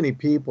too many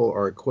people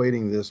are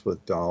equating this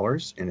with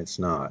dollars, and it's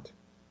not.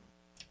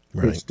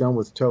 Right. It's done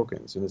with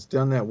tokens, and it's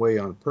done that way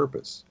on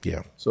purpose.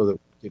 Yeah. So that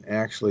we can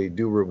actually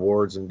do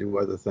rewards and do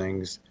other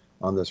things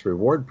on this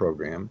reward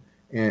program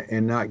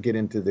and not get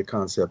into the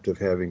concept of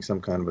having some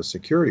kind of a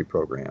security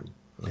program.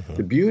 Mm-hmm.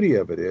 The beauty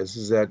of it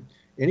is that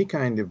any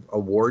kind of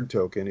award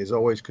token is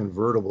always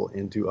convertible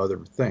into other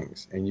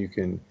things, and you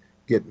can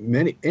get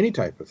any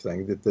type of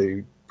thing that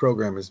the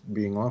program is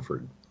being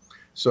offered.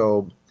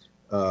 So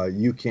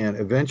you can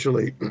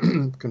eventually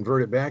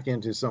convert it back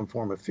into some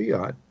form of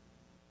fiat.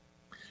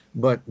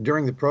 But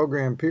during the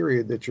program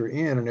period that you're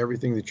in and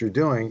everything that you're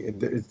doing,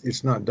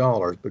 it's not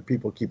dollars, but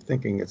people keep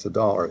thinking it's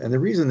 $1. And the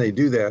reason they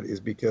do that is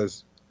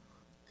because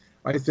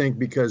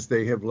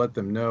they have let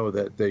them know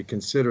that they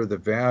consider the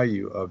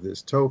value of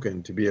this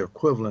token to be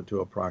equivalent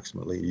to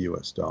approximately a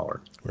US dollar.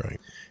 Right.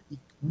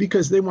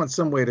 Because they want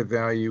some way to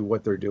value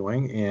what they're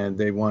doing, and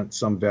they want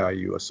some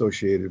value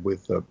associated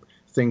with the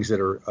things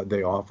that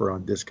they offer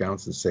on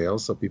discounts and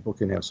sales, so people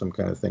can have some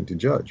kind of thing to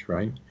judge,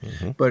 right?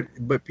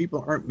 Mm-hmm. But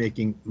people aren't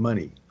making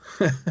money.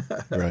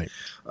 Right.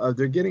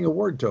 They're getting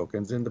award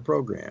tokens in the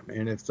program,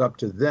 and it's up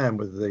to them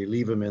whether they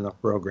leave them in the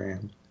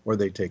program or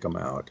they take them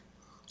out.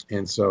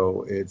 And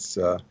so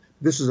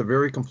this is a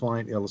very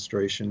compliant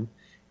illustration,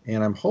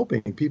 and I'm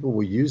hoping people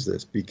will use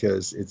this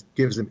because it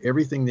gives them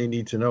everything they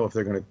need to know if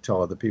they're going to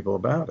tell other people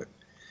about it.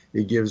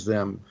 It gives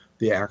them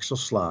the actual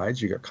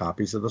slides. You got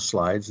copies of the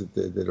slides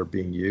that are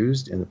being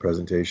used in the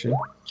presentation.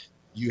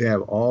 You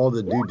have all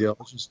the due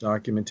diligence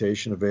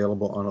documentation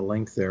available on a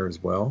link there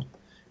as well.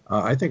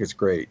 I think it's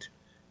great.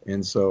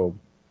 And so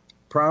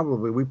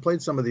probably we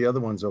played some of the other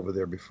ones over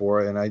there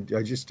before, and I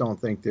just don't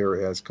think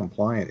they're as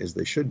compliant as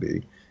they should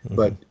be. Mm-hmm.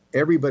 But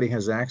everybody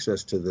has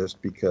access to this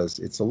because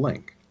it's a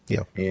link.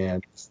 Yeah.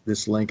 And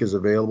this link is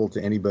available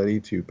to anybody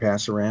to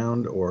pass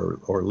around or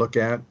look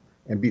at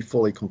and be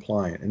fully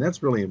compliant. And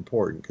that's really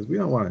important because we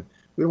don't want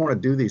to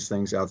do these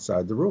things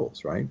outside the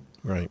rules, right?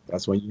 Right.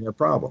 That's when you have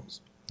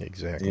problems.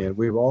 Exactly. And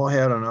we've all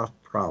had enough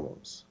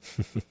problems.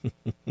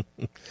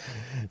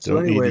 So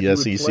Don't anyway, need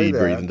if the you would SEC play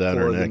breathing that down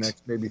our for the necks.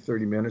 next maybe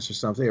 30 minutes or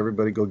something,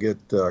 everybody go get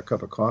a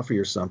cup of coffee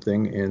or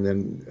something, and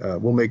then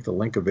we'll make the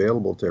link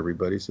available to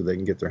everybody so they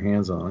can get their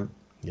hands on it.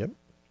 Yep.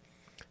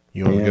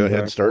 You want to go ahead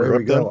and start her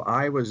up then?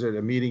 I was at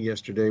a meeting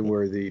yesterday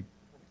where the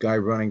guy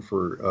running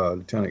for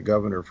lieutenant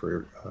governor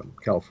for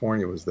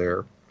California was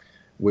there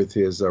with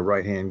his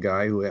right-hand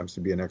guy, who happens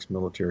to be an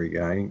ex-military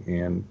guy,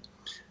 and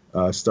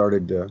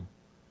started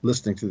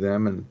listening to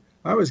them. And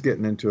I was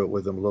getting into it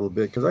with him a little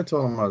bit because I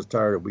told him I was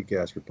tired of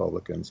weak-ass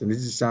Republicans, and he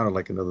just sounded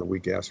like another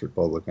weak-ass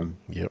Republican.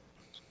 Yep.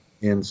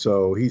 And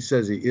so he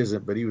says he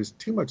isn't, but he was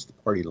too much the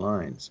party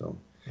line. So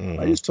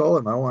I just told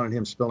him I wanted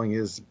him spilling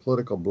his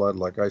political blood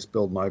like I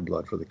spilled my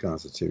blood for the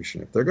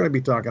Constitution. If they're going to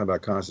be talking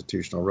about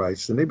constitutional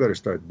rights, then they better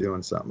start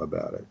doing something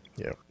about it.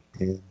 Yeah.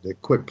 And they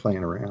quit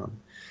playing around.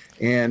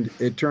 And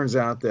it turns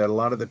out that a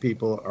lot of the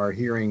people are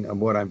hearing of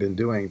what I've been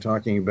doing,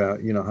 talking about,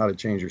 how to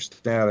change your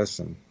status.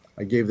 And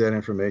I gave that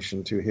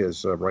information to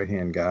his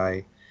right-hand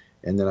guy.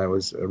 And then I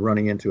was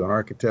running into an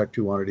architect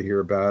who wanted to hear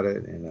about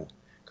it and a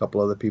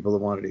couple other people that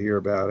wanted to hear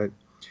about it.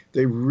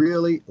 They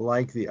really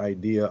like the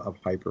idea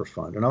of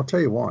hyperfund. And I'll tell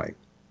you why.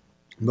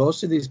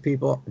 Most of these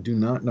people do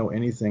not know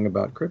anything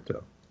about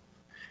crypto.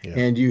 Yeah.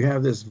 And you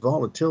have this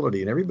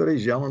volatility, and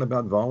everybody's yelling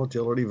about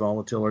volatility.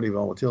 Well,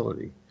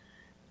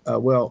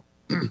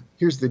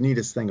 here's the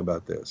neatest thing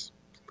about this.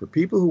 For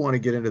people who want to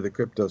get into the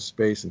crypto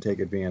space and take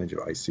advantage of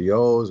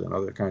ICOs and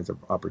other kinds of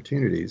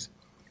opportunities,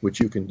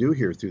 which you can do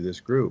here through this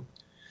group,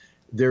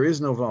 there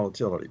is no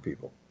volatility,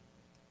 people.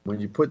 When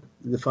you put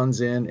the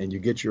funds in and you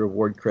get your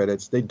reward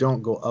credits, they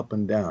don't go up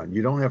and down.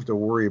 You don't have to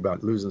worry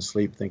about losing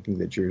sleep thinking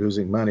that you're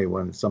losing money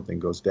when something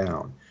goes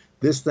down.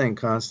 This thing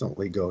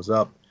constantly goes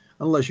up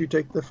unless you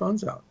take the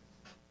funds out.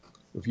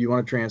 If you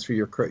want to transfer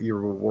your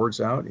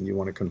rewards out and you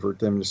want to convert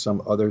them to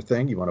some other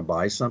thing, you want to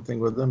buy something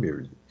with them,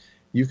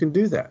 you can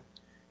do that.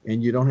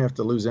 And you don't have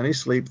to lose any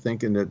sleep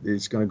thinking that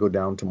it's going to go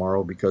down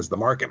tomorrow because the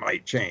market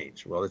might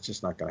change. Well, it's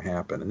just not going to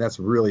happen. And that's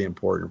really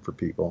important for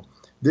people.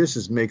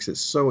 This makes it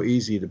so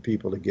easy to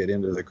people to get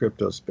into the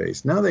crypto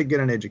space. Now they get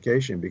an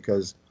education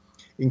because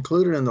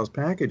included in those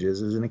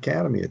packages is an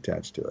academy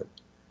attached to it.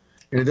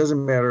 And it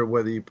doesn't matter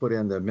whether you put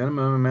in the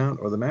minimum amount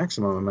or the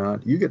maximum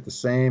amount, you get the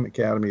same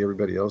academy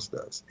everybody else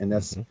does. And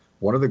that's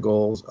one of the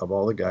goals of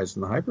all the guys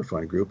in the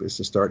Hyperfund group is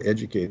to start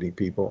educating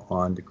people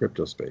on the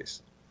crypto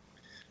space.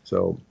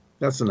 So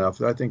that's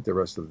enough. I think the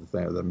rest of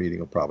the meeting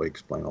will probably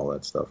explain all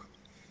that stuff.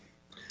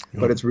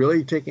 But it's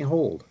really taking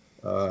hold.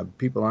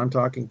 People I'm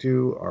talking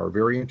to are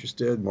very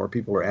interested. More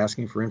people are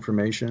asking for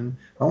information.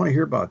 I want to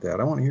hear about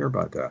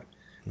that.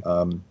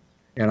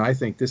 And I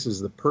think this is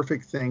the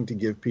perfect thing to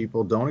give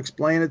people. Don't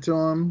explain it to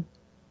them.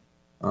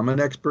 I'm an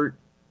expert.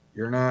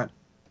 You're not.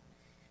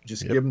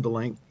 Just give them the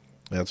link.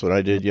 That's what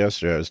I did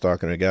yesterday. I was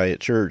talking to a guy at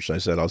church. I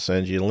said, I'll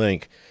send you a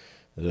link.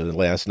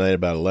 Last night,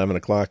 about 11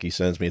 o'clock, he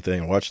sends me a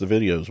thing. Watch the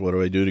videos. What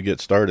do I do to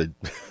get started?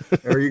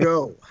 There you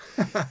go.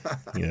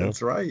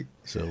 That's right.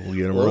 So we'll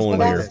get them rolling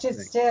here. here. That's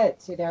just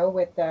it,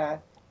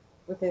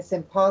 with this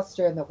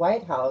imposter in the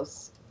White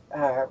House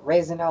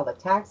raising all the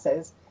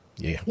taxes.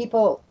 Yeah.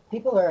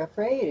 People are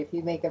afraid if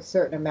you make a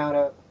certain amount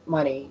of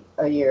money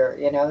a year,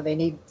 they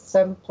need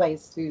some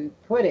place to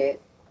put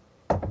it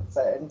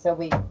until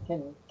we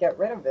can get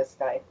rid of this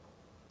guy.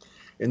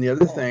 And the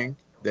other thing,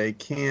 they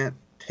can't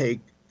take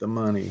the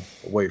money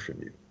away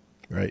from you.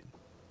 Right.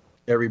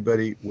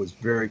 Everybody was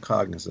very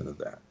cognizant of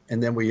that.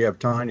 And then we have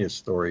Tonja's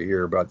story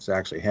here about what's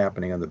actually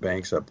happening on the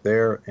banks up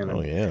there.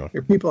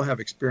 And people have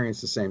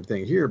experienced the same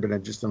thing here,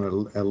 but just in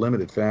a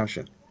limited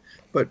fashion.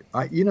 But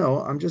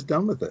I'm just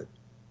done with it.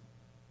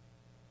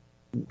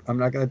 I'm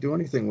not going to do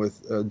anything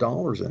with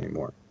dollars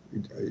anymore.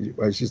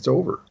 It's just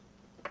over.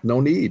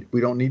 No need.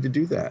 We don't need to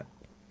do that.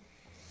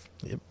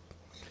 Yep.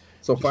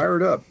 So fire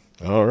it up.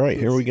 All right,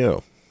 here we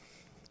go.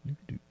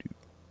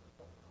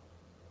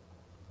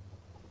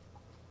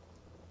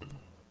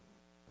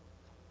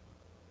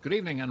 Good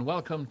evening and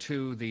welcome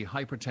to the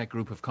Hypertech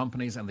group of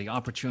companies and the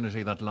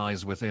opportunity that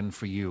lies within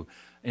for you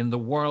in the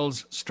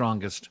world's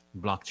strongest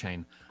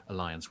blockchain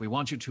alliance. We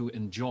want you to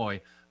enjoy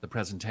the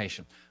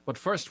presentation. But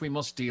first we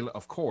must deal,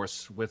 of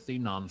course, with the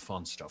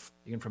non-fun stuff.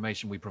 The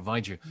information we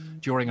provide you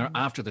during or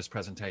after this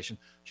presentation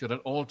should at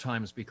all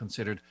times be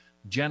considered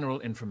general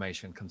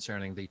information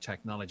concerning the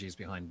technologies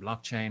behind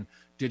blockchain,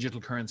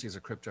 digital currencies or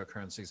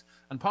cryptocurrencies,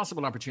 and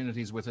possible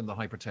opportunities within the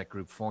Hypertech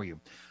group for you.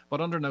 But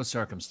under no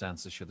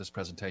circumstances should this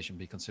presentation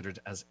be considered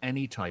as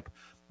any type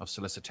of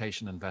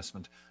solicitation,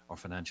 investment, or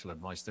financial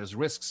advice. There's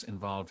risks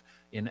involved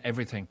in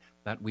everything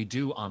that we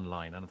do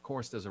online. And of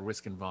course, there's a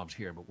risk involved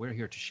here, but we're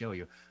here to show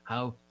you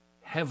how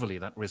heavily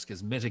that risk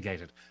is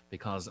mitigated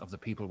because of the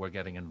people we're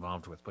getting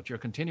involved with. But your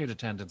continued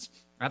attendance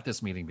at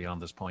this meeting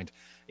beyond this point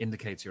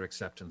indicates your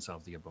acceptance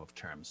of the above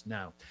terms.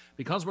 Now,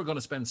 because we're going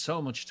to spend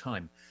so much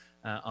time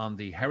on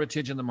the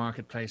heritage in the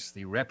marketplace,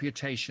 the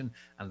reputation,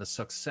 and the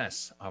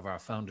success of our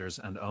founders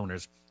and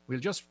owners. We'll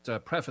just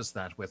preface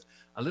that with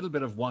a little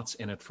bit of what's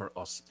in it for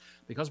us,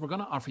 because we're going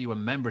to offer you a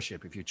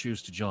membership if you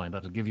choose to join.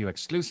 That'll give you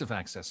exclusive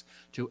access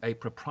to a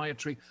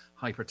proprietary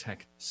hypertech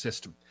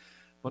system.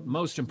 But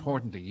most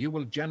importantly, you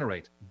will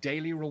generate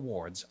daily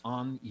rewards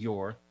on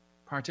your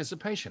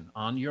participation,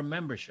 on your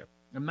membership.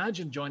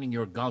 Imagine joining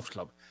your golf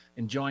club,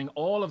 enjoying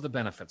all of the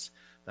benefits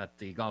that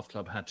the golf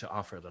club had to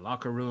offer, the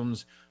locker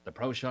rooms, the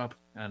pro shop,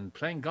 and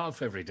playing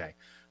golf every day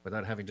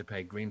without having to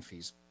pay green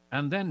fees.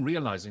 And then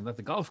realizing that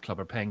the golf club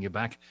are paying you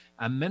back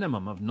a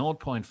minimum of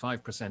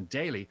 0.5%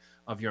 daily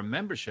of your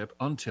membership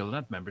until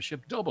that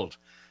membership doubled.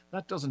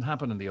 That doesn't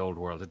happen in the old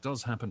world. It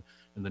does happen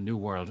in the new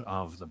world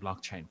of the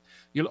blockchain.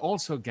 You'll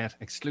also get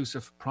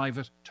exclusive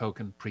private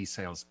token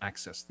pre-sales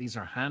access. These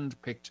are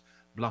hand-picked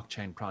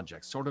blockchain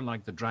projects, sort of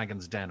like the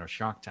Dragon's Den or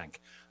Shark Tank.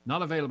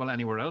 Not available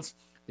anywhere else.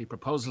 The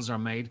proposals are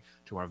made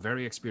to our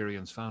very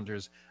experienced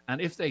founders,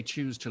 and if they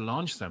choose to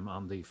launch them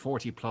on the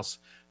 40-plus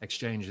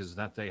exchanges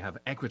that they have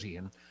equity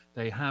in,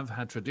 they have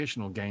had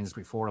traditional gains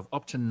before of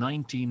up to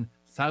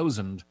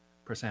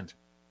 19,000%.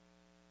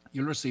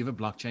 You'll receive a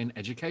blockchain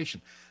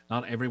education.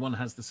 Not everyone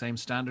has the same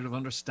standard of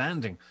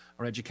understanding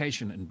or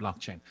education in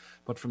blockchain,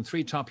 but from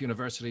 3 top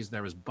universities,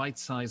 there is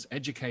bite-sized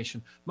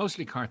education,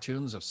 mostly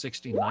cartoons of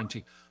 60,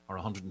 90, or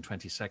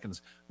 120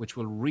 seconds, which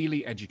will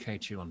really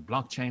educate you on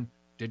blockchain,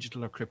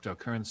 digital or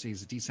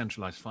cryptocurrencies,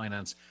 decentralized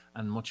finance,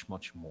 and much,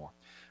 much more.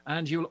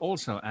 And you'll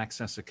also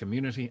access a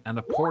community and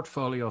a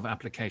portfolio of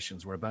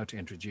applications we're about to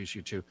introduce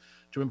you to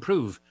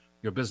improve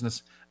your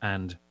business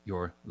and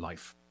your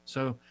life.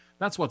 So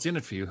that's what's in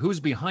it for you.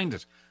 Who's behind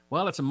it?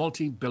 Well, it's a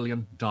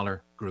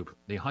multi-billion-dollar group.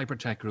 The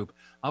Hypertech group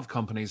of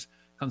companies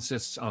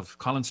consists of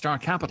Colin Star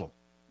Capital,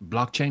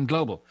 Blockchain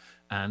Global,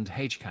 and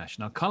Hcash.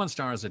 Now, Colin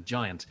Star is a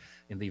giant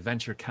in the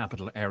venture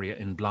capital area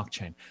in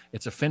blockchain.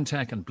 It's a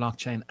fintech and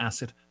blockchain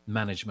asset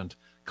management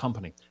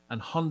company,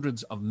 and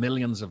hundreds of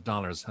millions of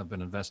dollars have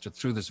been invested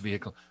through this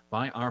vehicle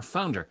by our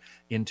founder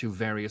into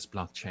various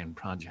blockchain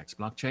projects.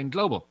 Blockchain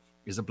Global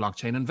is a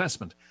blockchain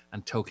investment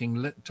and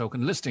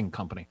token listing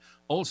company,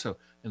 also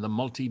in the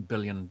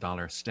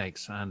multi-billion-dollar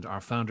stakes. And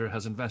our founder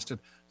has invested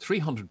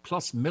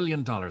 $300+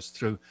 million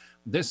through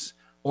this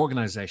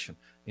organization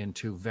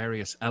into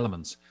various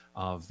elements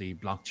of the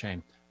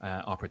blockchain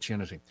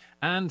opportunity.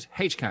 And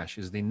Hcash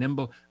is the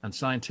nimble and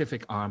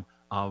scientific arm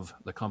of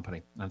the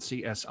company. And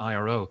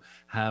CSIRO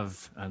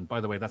have, and by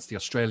the way, that's the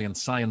Australian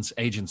Science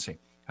Agency,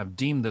 have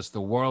deemed this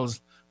the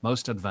world's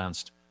most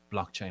advanced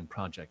blockchain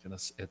project. And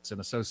it's in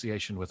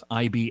association with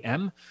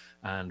IBM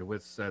and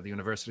with the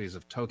universities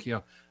of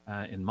Tokyo,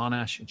 in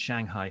Monash, in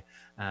Shanghai,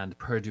 and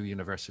Purdue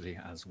University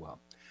as well.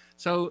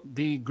 So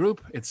the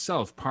group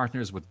itself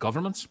partners with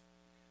governments,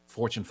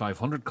 Fortune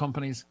 500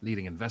 companies,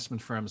 leading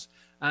investment firms,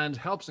 and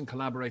helps and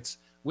collaborates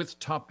with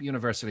top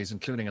universities,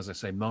 including, as I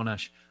say,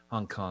 Monash,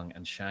 Hong Kong,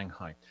 and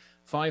Shanghai.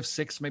 5,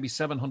 6, maybe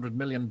 $700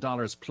 million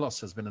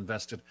plus has been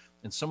invested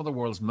in some of the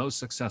world's most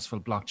successful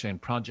blockchain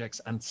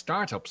projects and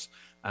startups,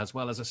 as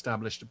well as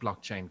established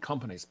blockchain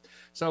companies.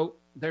 So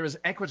there is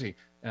equity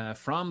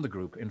from the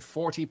group in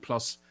 40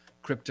 plus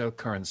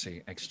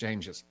cryptocurrency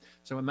exchanges.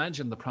 So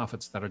imagine the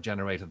profits that are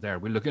generated there.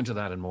 We'll look into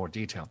that in more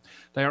detail.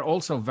 They are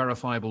also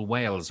verifiable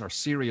whales or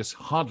serious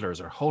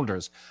hodlers or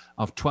holders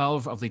of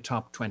 12 of the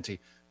top 20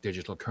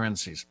 digital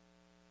currencies,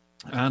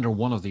 and are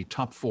one of the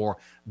top 4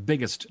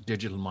 biggest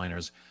digital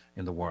miners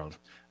in the world.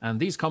 And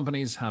these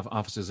companies have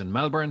offices in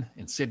Melbourne,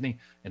 in Sydney,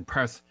 in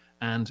Perth,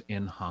 and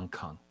in Hong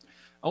Kong.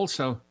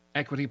 Also,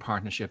 equity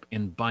partnership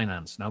in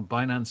Binance. Now,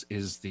 Binance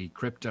is the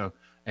crypto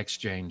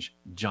exchange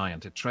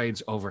giant. It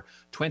trades over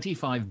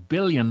 $25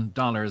 billion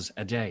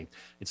a day.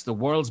 It's the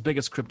world's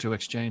biggest crypto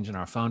exchange, and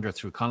our founder,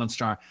 through Colin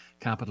Star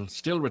Capital,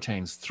 still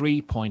retains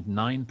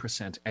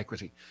 3.9%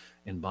 equity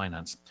in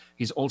Binance.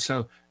 He's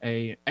also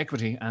a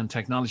equity and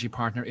technology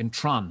partner in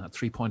Tron, a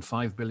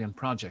 $3.5 billion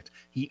project.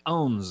 He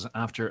owns,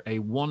 after a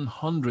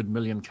 $100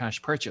 million cash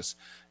purchase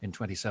in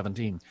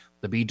 2017,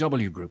 the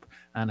BW Group,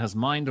 and has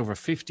mined over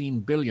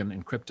 $15 billion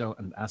in crypto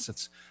and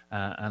assets.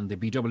 And the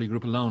BW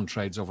Group alone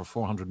trades over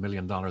 $400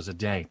 million a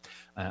day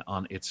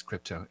on its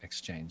crypto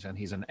exchange. And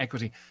he's an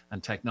equity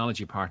and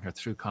technology partner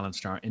through Colin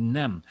Star in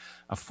NEM,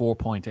 a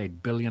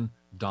 $4.8 billion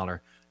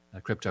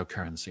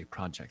cryptocurrency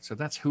project. So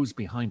that's who's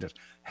behind it.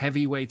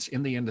 Heavyweights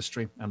in the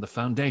industry and the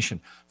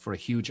foundation for a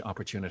huge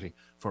opportunity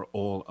for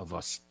all of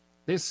us.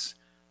 This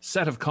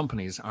set of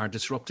companies are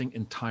disrupting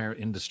entire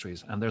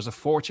industries, and there's a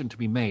fortune to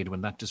be made when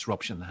that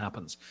disruption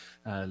happens.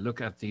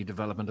 Look at the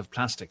development of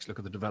plastics, look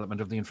at the development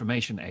of the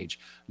information age,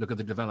 look at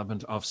the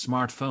development of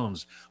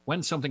smartphones.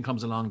 When something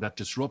comes along that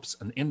disrupts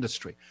an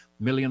industry,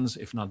 millions,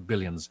 if not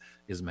billions,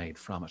 is made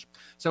from it.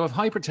 So if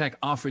Hypertech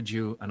offered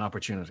you an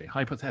opportunity,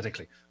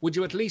 hypothetically, would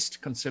you at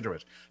least consider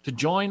it to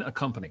join a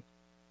company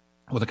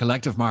with a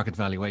collective market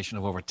valuation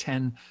of over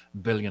 $10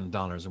 billion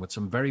and with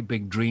some very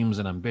big dreams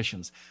and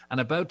ambitions, and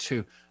about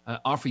to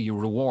offer you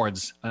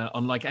rewards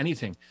unlike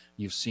anything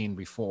you've seen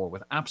before,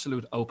 with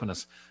absolute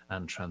openness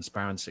and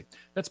transparency?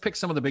 Let's pick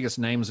some of the biggest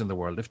names in the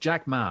world. If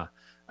Jack Ma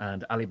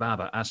and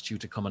Alibaba asked you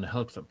to come and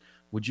help them,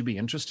 would you be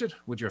interested?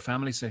 Would your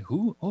family say,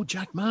 who? Oh,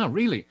 Jack Ma,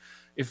 really?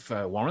 If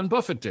Warren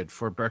Buffett did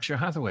for Berkshire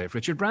Hathaway, if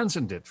Richard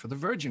Branson did for the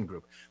Virgin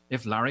Group,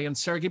 if Larry and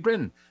Sergey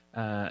Brin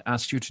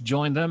asked you to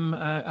join them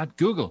at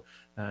Google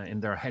in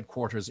their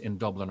headquarters in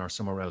Dublin or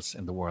somewhere else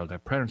in the world, they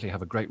apparently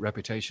have a great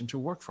reputation to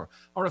work for.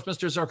 Or if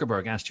Mr.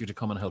 Zuckerberg asked you to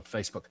come and help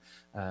Facebook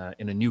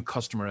in a new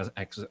customer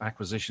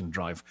acquisition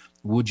drive,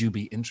 would you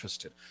be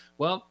interested?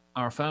 Well,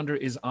 our founder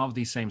is of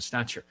the same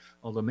stature,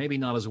 although maybe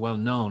not as well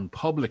known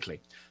publicly.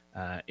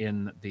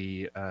 In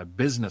the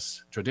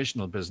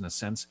traditional business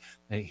sense,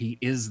 he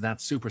is that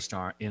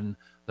superstar in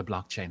the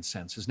blockchain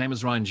sense. His name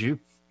is Ryan Dew.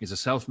 He's a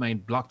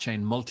self-made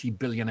blockchain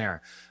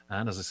multi-billionaire.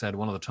 And as I said,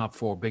 one of the top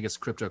 4 biggest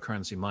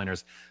cryptocurrency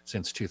miners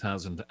since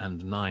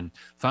 2009.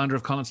 Founder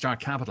of Collinstar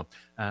Capital,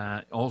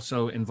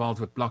 also involved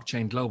with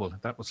Blockchain Global.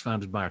 That was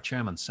founded by our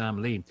chairman,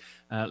 Sam Lee.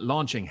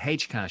 Launching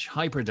Hcash,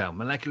 HyperDAO,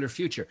 Molecular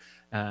Future.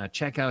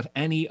 Check out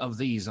any of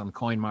these on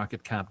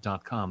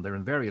coinmarketcap.com. They're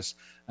in various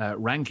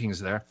rankings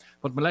there.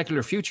 But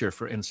Molecular Future,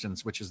 for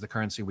instance, which is the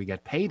currency we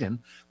get paid in,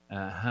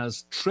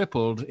 has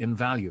tripled in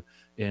value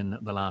in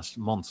the last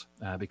month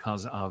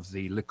because of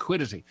the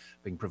liquidity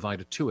being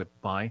provided to it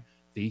by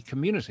the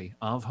community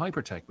of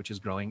hypertech, which is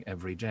growing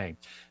every day.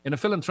 In a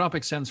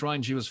philanthropic sense,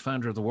 Ryan Dew is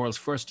founder of the world's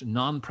first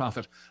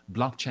non-profit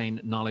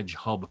blockchain knowledge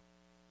hub.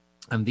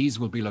 And these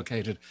will be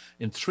located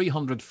in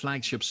 300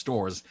 flagship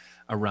stores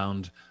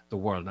around the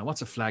world. Now,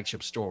 what's a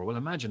flagship store? Well,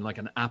 imagine like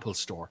an Apple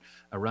store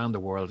around the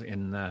world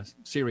in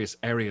serious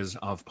areas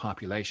of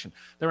population.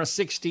 There are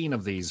 16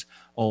 of these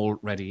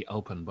already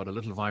open, but a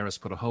little virus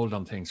put a hold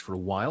on things for a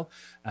while.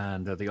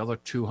 And the other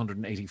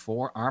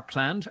 284 are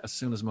planned as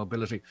soon as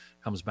mobility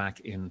comes back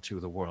into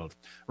the world.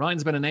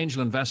 Ryan's been an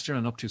angel investor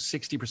and up to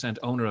 60%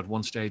 owner at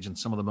one stage in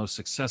some of the most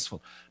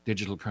successful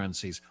digital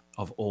currencies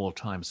of all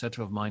time, said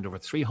to have mined over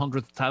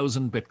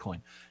 300,000 Bitcoin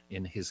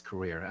in his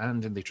career.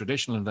 And in the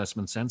traditional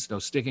investment sense, though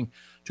sticking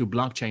to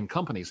blockchain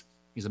companies,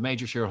 he's a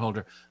major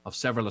shareholder of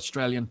several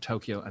Australian,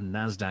 Tokyo and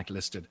NASDAQ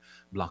listed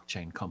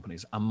blockchain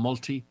companies, a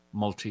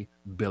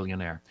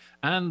multi-billionaire,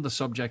 and the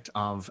subject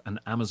of an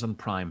Amazon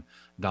Prime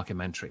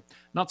documentary.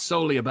 Not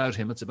solely about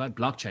him, it's about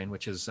blockchain,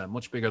 which is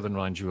much bigger than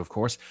Ryan Dew, of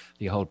course,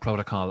 the whole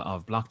protocol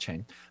of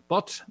blockchain.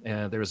 But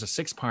there is a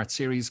 6-part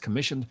series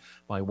commissioned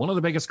by one of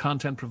the biggest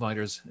content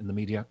providers in the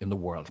media in the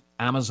world,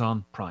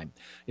 Amazon Prime.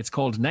 It's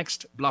called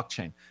Next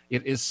Blockchain.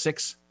 It is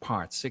 6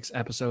 parts, 6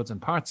 episodes, and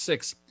part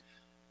 6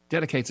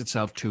 dedicates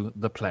itself to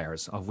the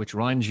players, of which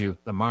Ryan Dew,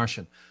 the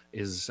Martian,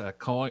 is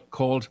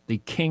called the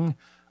king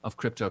of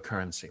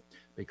cryptocurrency,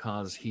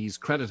 because he's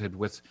credited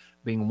with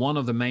being one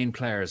of the main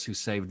players who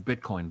saved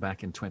Bitcoin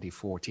back in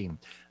 2014.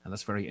 And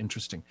that's very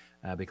interesting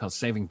because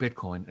saving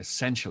Bitcoin,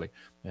 essentially,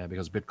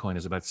 because Bitcoin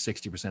is about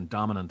 60%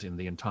 dominant in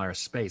the entire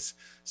space,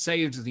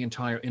 saved the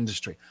entire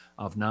industry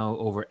of now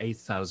over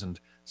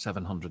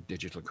 8,700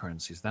 digital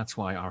currencies. That's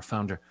why our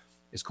founder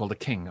is called the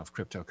king of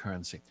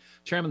cryptocurrency.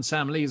 Chairman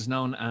Sam Lee is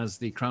known as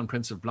the crown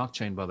prince of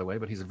blockchain, by the way,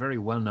 but he's a very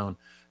well-known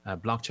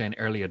blockchain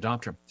early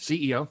adopter,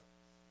 CEO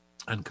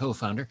and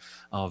co-founder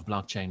of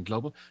Blockchain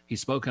Global. He's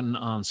spoken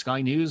on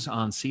Sky News,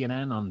 on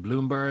CNN, on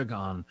Bloomberg,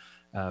 on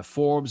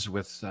Forbes,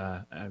 with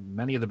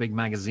many of the big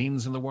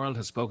magazines in the world,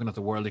 has spoken at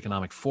the World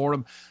Economic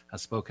Forum,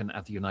 has spoken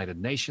at the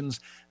United Nations.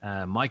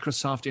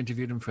 Microsoft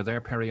interviewed him for their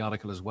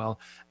periodical as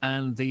well.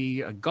 And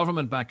the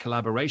government-backed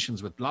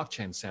collaborations with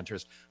blockchain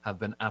centers have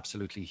been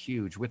absolutely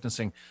huge,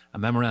 witnessing a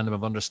memorandum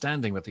of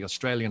understanding with the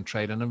Australian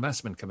Trade and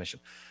Investment Commission,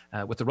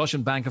 with the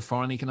Russian Bank of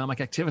Foreign Economic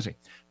Activity,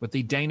 with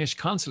the Danish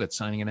consulate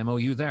signing an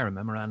MOU there, a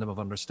memorandum of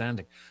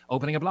understanding,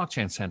 opening a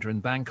blockchain center in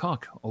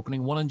Bangkok,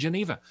 opening one in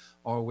Geneva,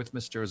 or with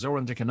Mr.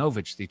 Zoran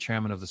Dikanovic, the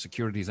chairman of the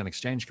Securities and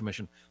Exchange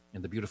Commission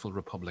in the beautiful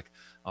Republic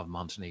of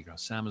Montenegro.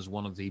 Sam is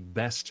one of the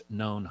best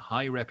known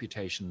high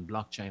reputation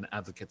blockchain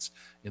advocates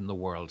in the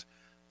world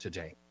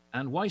today.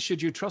 And why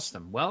should you trust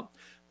them? Well,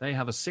 they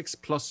have a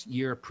 6+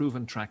 year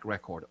proven track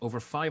record, over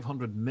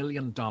 $500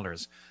 million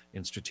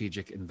in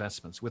strategic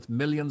investments with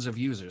millions of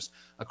users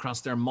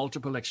across their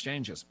multiple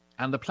exchanges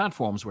and the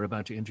platforms we're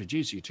about to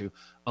introduce you to,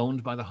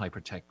 owned by the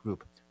Hypertech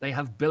Group. They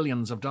have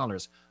billions of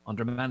dollars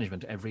under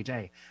management every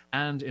day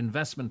and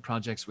investment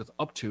projects with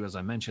up to, as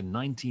I mentioned,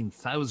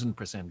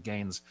 19,000%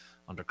 gains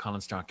under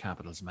Collinstar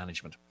Capital's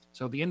management.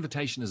 So the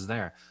invitation is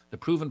there. The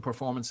proven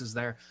performance is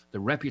there. The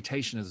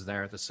reputation is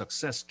there. The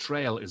success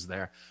trail is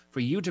there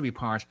for you to be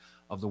part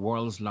of the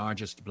world's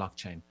largest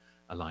blockchain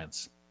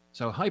alliance.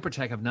 So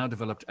Hypertech have now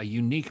developed a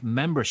unique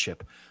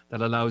membership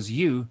that allows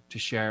you to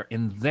share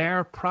in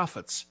their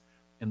profits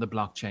in the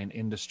blockchain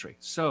industry.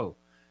 So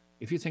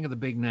if you think of the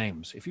big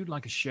names, if you'd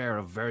like a share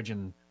of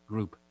Virgin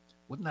Group,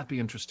 wouldn't that be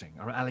interesting?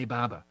 Or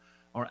Alibaba,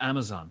 or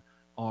Amazon,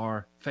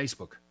 or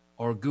Facebook,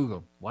 or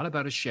Google? What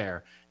about a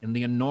share in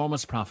the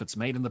enormous profits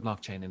made in the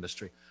blockchain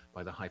industry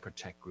by the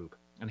Hypertech Group?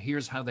 And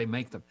here's how they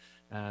make them.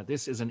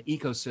 This is an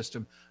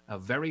ecosystem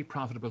of very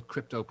profitable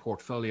crypto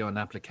portfolio and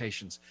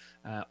applications,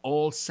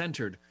 all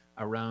centered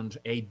around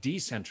a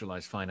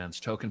decentralized finance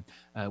token,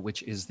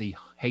 which is the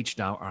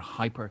HDAO or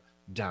Hyper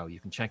DAO. You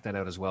can check that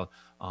out as well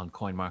on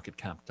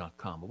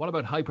coinmarketcap.com. But what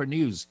about Hyper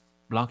News?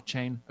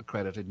 Blockchain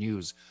accredited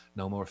news.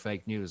 No more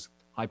fake news.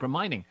 Hyper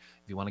Mining,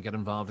 if you want to get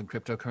involved in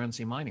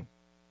cryptocurrency mining.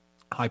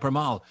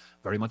 Hypermall,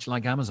 very much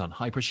like Amazon.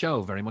 Hyper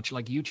Show, very much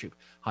like YouTube.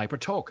 Hyper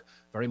Talk,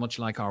 very much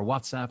like our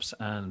WhatsApps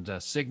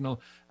and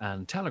Signal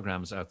and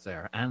Telegrams out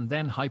there. And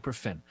then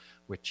Hyperfin,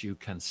 which you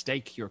can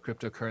stake your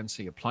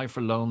cryptocurrency, apply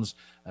for loans,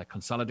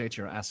 consolidate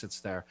your assets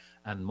there,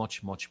 and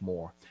much, much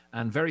more.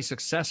 And very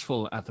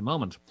successful at the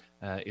moment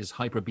is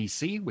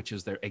HyperBC, which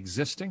is their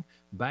existing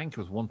bank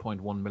with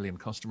 1.1 million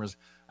customers,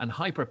 and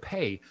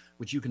HyperPay,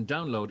 which you can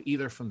download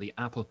either from the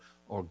Apple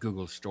or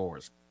Google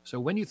stores. So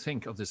when you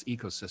think of this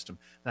ecosystem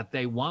that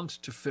they want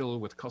to fill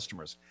with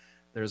customers,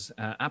 there's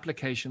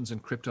applications in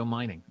crypto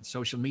mining,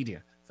 social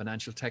media,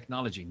 financial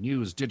technology,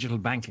 news, digital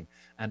banking,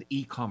 and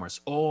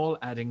e-commerce, all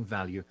adding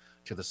value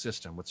to the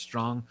system with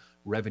strong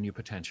revenue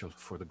potential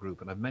for the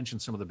group. And I've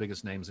mentioned some of the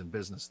biggest names in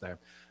business there.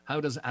 How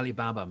does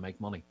Alibaba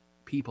make money?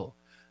 People.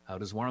 How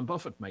does Warren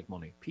Buffett make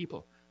money?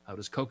 People. How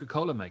does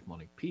Coca-Cola make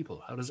money?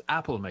 People. How does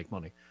Apple make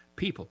money?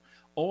 People.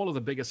 All of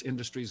the biggest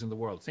industries in the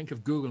world. Think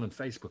of Google and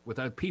Facebook.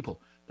 Without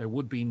people, there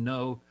would be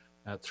no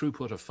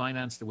throughput of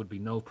finance. There would be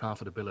no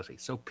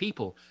profitability. So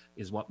people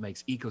is what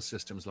makes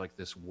ecosystems like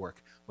this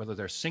work, whether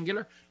they're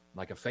singular,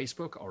 like a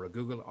Facebook or a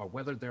Google, or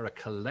whether they're a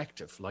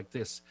collective like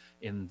this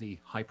in the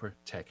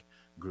Hypertech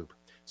group.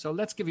 So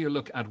let's give you a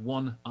look at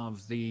one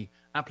of the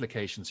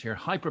applications here.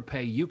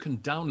 HyperPay, you can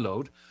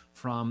download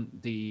from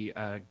the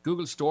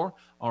Google Store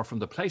or from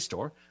the Play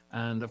Store.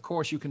 And of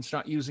course, you can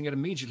start using it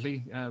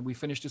immediately. We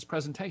finish this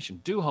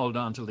presentation. Do hold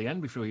on till the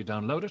end before you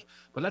download it.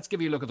 But let's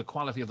give you a look at the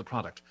quality of the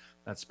product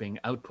that's being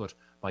output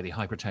by the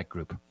Hypertech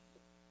group.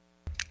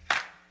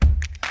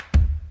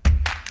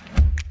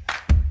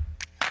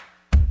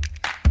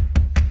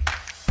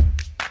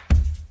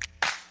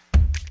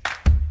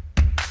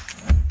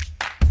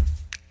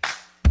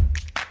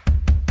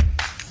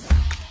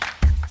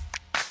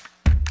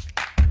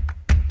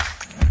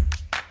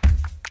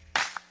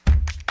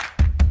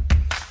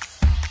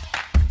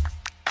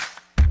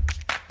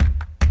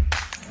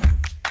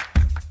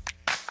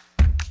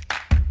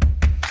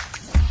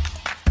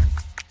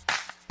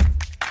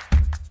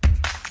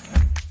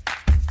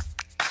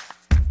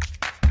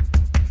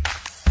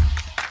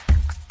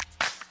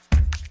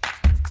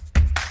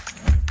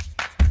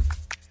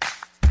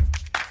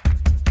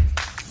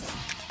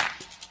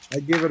 I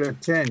give it a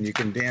 10. You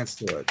can dance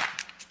to it.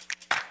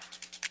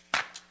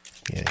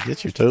 Yeah,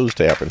 get your toes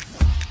tapping.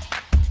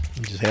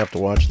 You just have to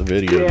watch the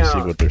video to see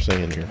what they're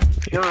saying here.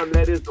 John,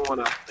 that is the one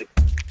I think.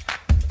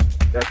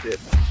 That's it.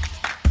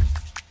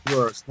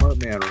 You're a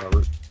smart man,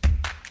 Robert.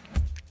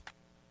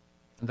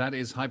 That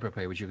is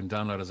HyperPay, which you can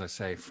download, as I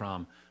say,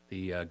 from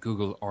the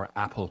Google or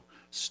Apple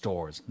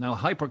stores. Now,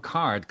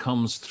 HyperCard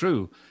comes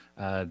through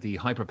the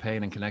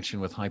HyperPay in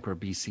connection with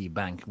HyperBC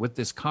Bank. With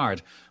this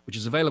card, which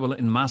is available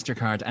in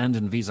MasterCard and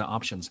in Visa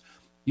options,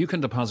 you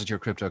can deposit your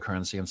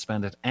cryptocurrency and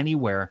spend it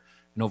anywhere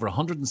in over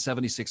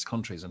 176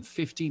 countries and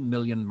 50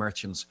 million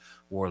merchants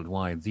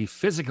worldwide. The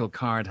physical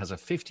card has a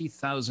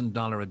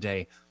 $50,000 a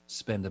day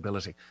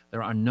spendability.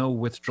 There are no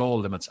withdrawal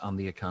limits on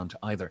the account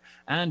either.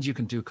 And you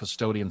can do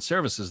custodian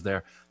services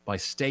there by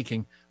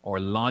staking or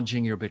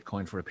lodging your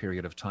Bitcoin for a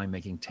period of time,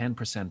 making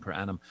 10% per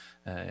annum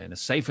in a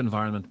safe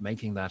environment,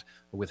 making that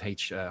with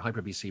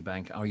HyperBC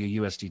Bank or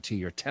your USDT,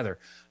 your Tether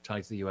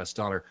tied to the US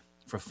dollar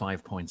for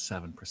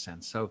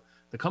 5.7%. So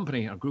the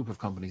company, a group of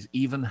companies,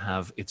 even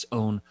have its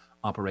own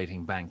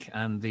operating bank.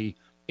 And the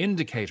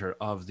indicator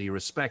of the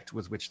respect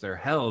with which they're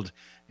held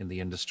in the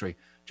industry,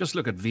 just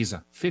look at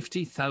Visa,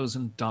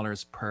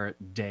 $50,000 per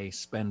day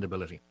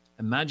spendability.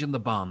 Imagine the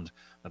bond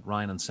that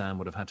Ryan and Sam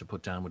would have had to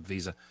put down with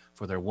Visa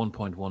for their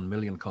 1.1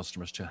 million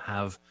customers to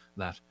have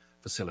that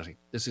facility.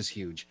 This is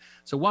huge.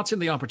 So what's in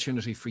the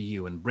opportunity for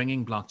you in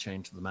bringing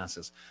blockchain to the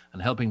masses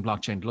and helping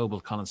Blockchain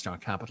Global, Colin Star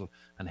Capital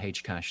and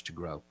Hcash to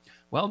grow?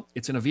 Well,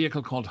 it's in a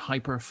vehicle called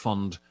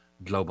Hyperfund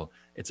Global.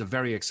 It's a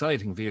very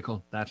exciting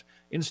vehicle that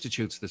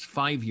institutes this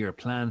 5-year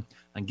plan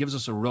and gives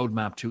us a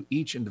roadmap to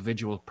each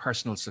individual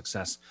personal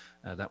success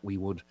that we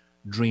would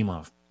dream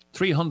of.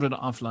 300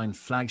 offline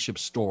flagship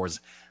stores,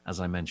 as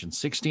I mentioned,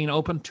 16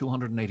 open,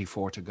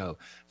 284 to go.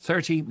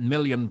 30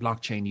 million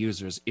blockchain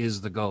users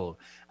is the goal.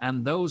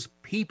 And those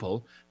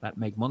people that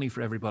make money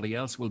for everybody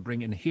else will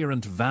bring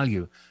inherent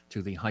value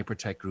to the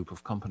Hypertech group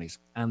of companies.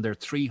 And there are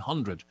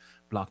 300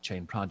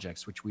 blockchain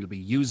projects, which we'll be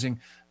using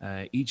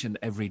each and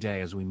every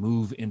day as we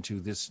move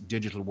into this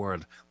digital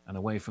world and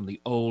away from the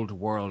old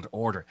world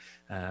order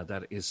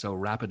that is so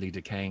rapidly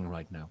decaying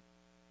right now.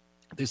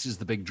 This is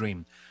the big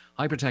dream.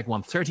 Hypertech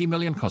want 30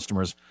 million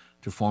customers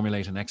to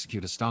formulate and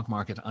execute a stock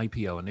market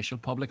IPO, initial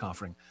public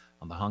offering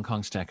on the Hong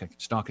Kong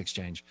Stock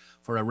Exchange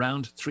for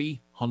around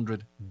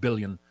 $300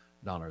 billion.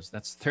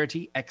 That's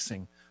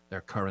 30xing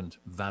their current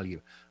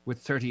value.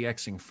 With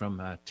 30xing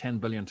from 10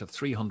 billion to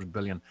 300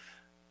 billion,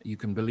 you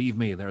can believe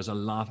me, there's a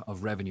lot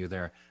of revenue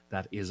there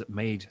that is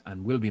made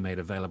and will be made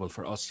available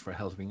for us for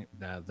helping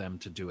them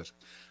to do it.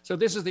 So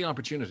this is the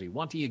opportunity.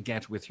 What do you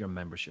get with your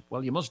membership?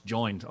 Well, you must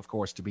join, of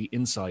course, to be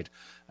inside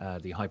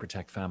the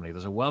Hypertech family.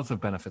 There's a wealth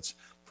of benefits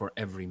for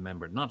every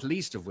member, not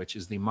least of which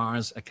is the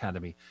Mars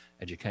Academy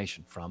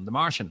education from the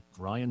Martian,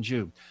 Ryan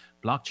Jew,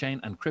 blockchain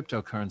and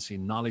cryptocurrency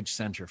knowledge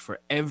center for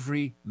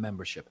every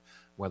membership,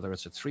 whether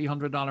it's a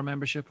 $300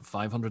 membership, a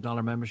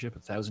 $500 membership, a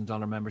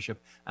 $1,000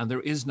 membership, and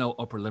there is no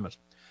upper limit.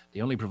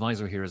 The only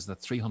proviso here is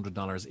that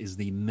 $300 is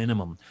the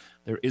minimum.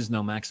 There is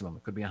no maximum.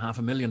 It could be a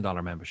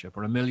 $500,000 membership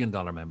or $1 million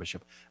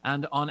membership.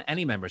 And on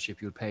any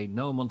membership, you'll pay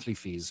no monthly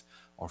fees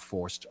or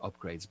forced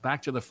upgrades.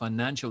 Back to the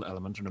financial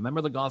element. And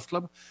remember the golf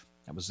club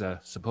that was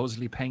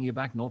supposedly paying you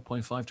back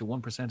 0.5 to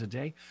 1% a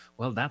day?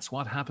 Well, that's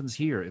what happens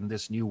here in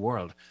this new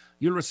world.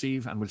 You'll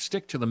receive, and we'll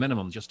stick to the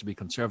minimum just to be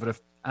conservative,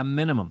 a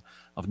minimum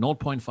of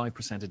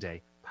 0.5% a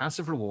day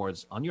passive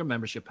rewards on your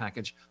membership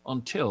package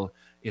until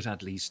it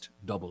at least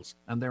doubles.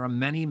 And there are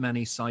many,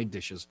 many side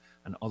dishes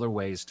and other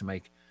ways to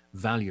make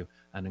value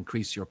and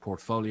increase your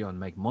portfolio and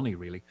make money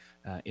really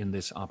in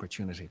this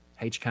opportunity.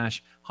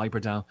 Hcash,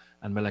 HyperDAO,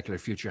 and Molecular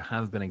Future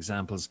have been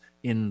examples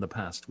in the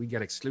past. We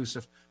get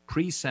exclusive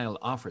pre-sale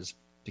offers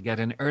to get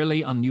in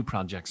early on new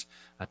projects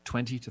at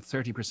 20 to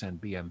 30%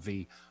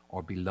 BMV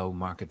or below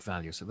market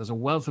value. So there's a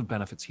wealth of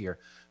benefits here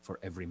for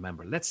every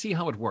member. Let's see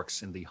how it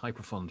works in the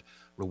Hyperfund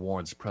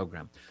Rewards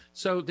Program.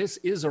 So this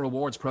is a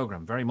rewards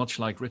program, very much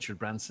like Richard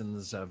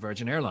Branson's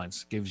Virgin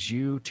Airlines, gives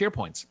you tier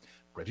points.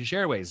 British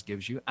Airways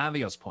gives you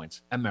Avios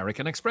points.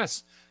 American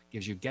Express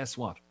gives you, guess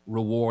what?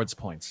 Rewards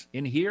points.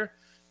 In here,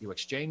 you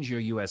exchange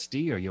your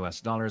USD or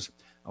US dollars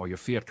or your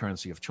fiat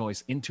currency of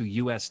choice into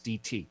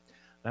USDT.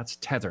 That's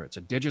Tether. It's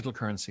a digital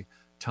currency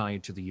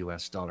tied to the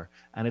US dollar.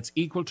 And it's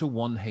equal to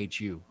 1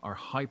 HU, or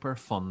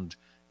Hyperfund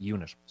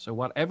unit. So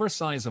whatever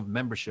size of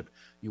membership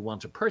you want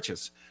to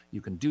purchase,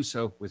 you can do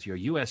so with your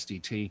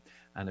USDT,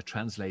 and it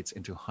translates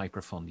into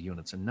Hyperfund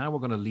units. And now we're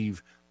going to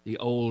leave the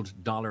old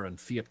dollar and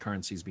fiat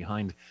currencies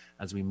behind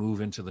as we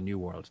move into the new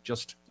world.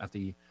 Just at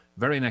the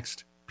very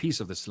next piece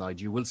of the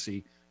slide, you will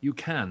see you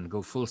can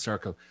go full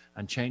circle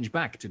and change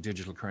back to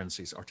digital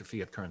currencies or to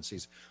fiat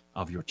currencies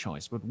of your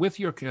choice. But with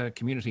your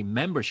community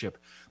membership,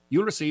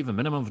 you'll receive a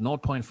minimum of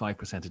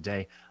 0.5% a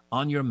day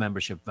on your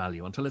membership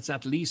value until it's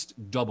at least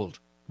doubled.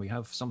 We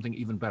have something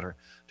even better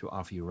to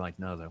offer you right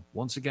now, though.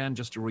 Once again,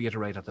 just to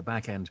reiterate at the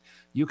back end,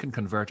 you can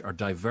convert or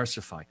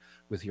diversify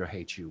with your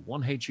HU.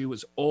 1 HU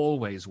is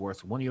always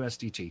worth 1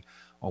 USDT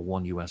or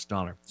 1 US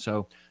dollar.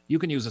 So you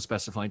can use a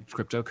specified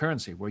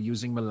cryptocurrency. We're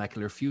using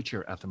Molecular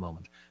Future at the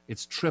moment.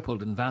 It's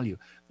tripled in value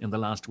in the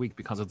last week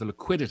because of the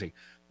liquidity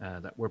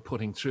that we're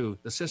putting through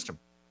the system.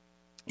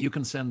 You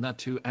can send that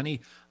to any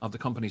of the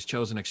company's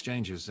chosen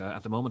exchanges.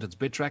 At the moment, it's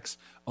Bittrex,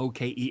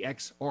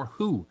 OKEX, or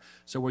Who.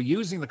 So we're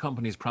using the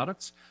company's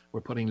products.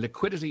 We're putting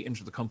liquidity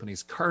into the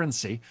company's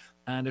currency,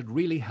 and it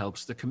really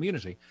helps the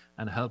community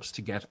and helps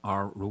to get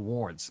our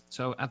rewards.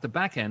 So at the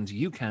back end,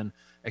 you can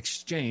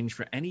exchange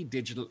for any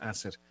digital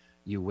asset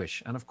you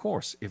wish. And of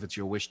course, if it's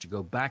your wish to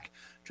go back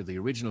to the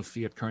original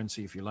fiat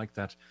currency, if you like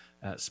that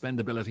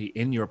spendability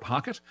in your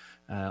pocket,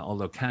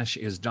 although cash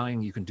is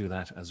dying, you can do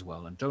that as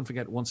well. And don't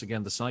forget, once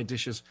again, the side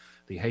dishes,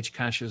 the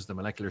Hcaches, the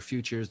Molecular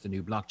Futures, the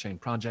new blockchain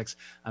projects,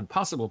 and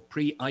possible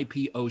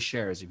pre-IPO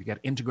shares. If you get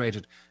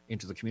integrated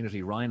into the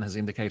community, Ryan has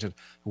indicated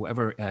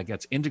whoever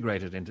gets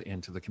integrated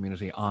into the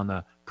community on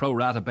a pro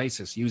rata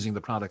basis using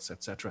the products,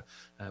 etc.,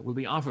 will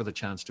be offered the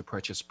chance to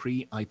purchase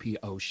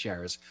pre-IPO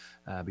shares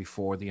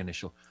before the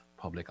initial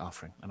public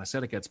offering. And I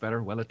said it gets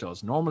better. Well, it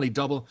does. Normally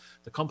double.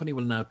 The company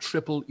will now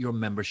triple your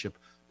membership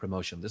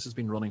promotion. This has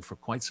been running for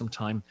quite some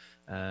time.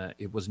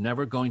 It was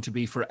never going to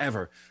be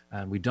forever,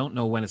 and we don't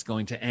know when it's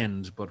going to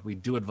end, but we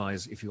do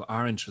advise, if you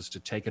are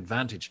interested, take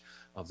advantage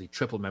of the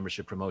triple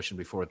membership promotion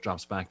before it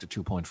drops back to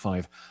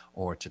 2.5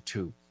 or to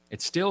 2.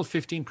 It's still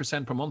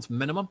 15% per month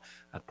minimum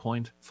at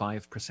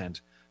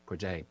 0.5% per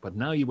day. But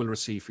now you will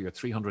receive for your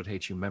 300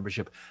 HU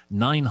membership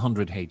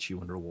 900 HU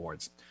in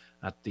rewards.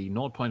 At the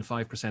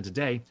 0.5% a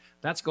day,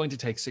 that's going to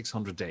take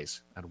 600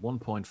 days at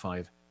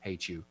 1.5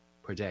 HU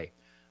per day.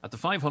 At the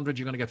 500,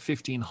 you're going to get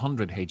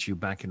 1,500 HU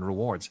back in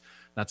rewards.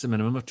 That's a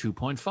minimum of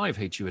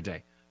 2.5 HU a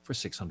day for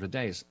 600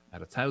 days.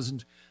 At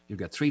 1,000, you'll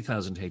get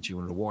 3,000 HU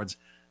in rewards,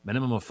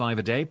 minimum of 5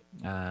 a day.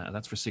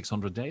 That's for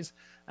 600 days.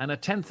 And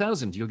at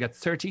 10,000, you'll get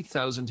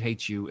 30,000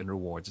 HU in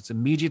rewards. It's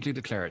immediately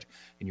declared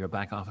in your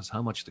back office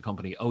how much the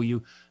company owe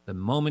you the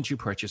moment you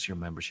purchase your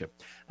membership.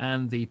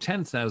 And the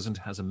 10,000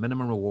 has a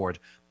minimum reward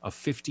of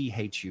 50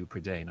 HU per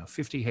day. Now,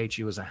 50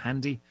 HU is a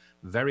handy,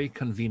 very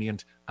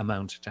convenient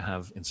amount to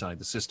have inside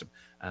the system,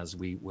 as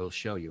we will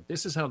show you.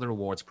 This is how the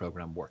rewards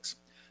program works.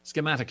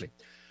 Schematically,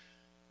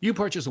 you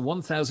purchase a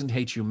 1,000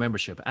 HU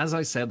membership. As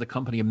I said, the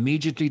company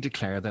immediately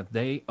declare that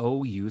they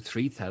owe you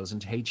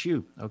 3,000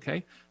 HU,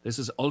 okay? This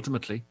is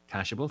ultimately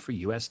cashable for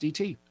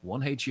USDT.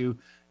 1 HU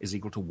is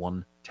equal to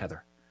 1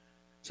 Tether.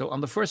 So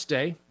on the first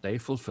day, they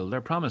fulfill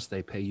their promise.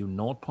 They pay you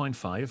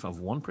 0.5 of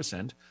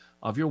 1%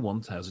 of your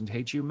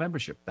 1000 HU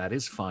membership. That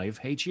is 5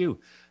 HU.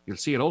 You'll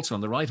see it also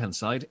on the right-hand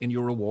side in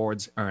your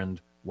rewards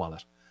earned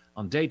wallet.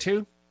 On day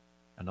 2,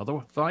 another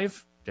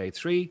 5. Day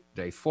 3,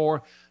 day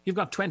 4, you've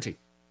got 20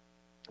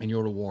 in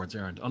your rewards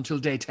earned until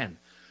day 10,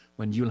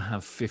 when you'll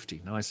have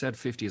 50. Now, I said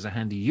 50 is a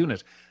handy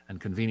unit and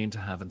convenient to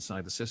have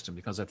inside the system,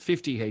 because at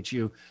 50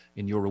 HU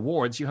in your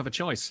rewards, you have a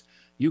choice.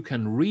 You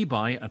can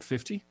rebuy at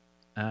 50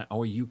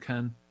 or you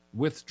can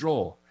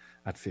withdraw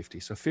at 50.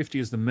 So 50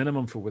 is the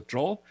minimum for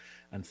withdrawal,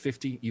 and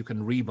 50 you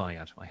can rebuy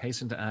at. I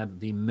hasten to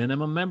add, the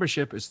minimum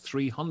membership is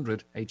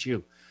 300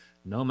 HU,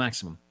 no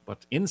maximum.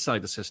 But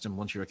inside the system,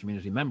 once you're a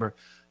community member,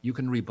 you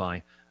can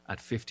rebuy at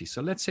 50.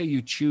 So let's say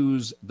you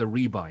choose the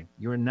rebuy.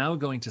 You're now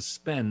going to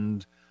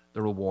spend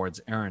the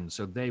rewards earned.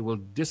 So they will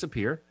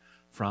disappear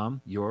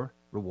from your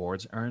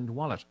rewards earned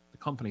wallet. The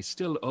company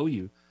still owe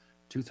you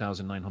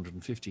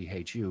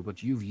 2,950 HU,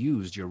 but you've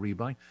used your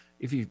rebuy.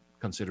 If you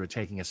consider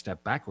taking a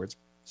step backwards,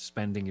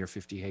 spending your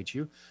 50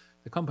 HU,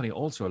 the company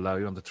also allow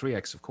you on the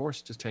 3X, of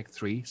course, to take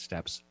 3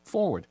 steps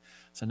forward.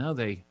 So now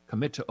they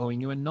commit to owing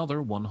you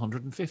another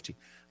 150.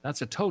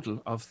 That's a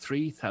total of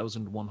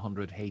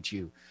 3,100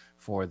 HU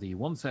for the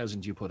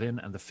 1,000 you put in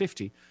and the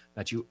 50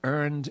 that you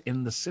earned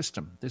in the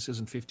system. This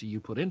isn't 50 you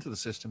put into the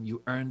system,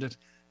 you earned it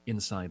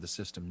inside the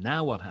system.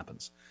 Now what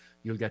happens?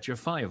 You'll get your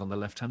 5 on the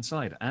left-hand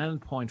side and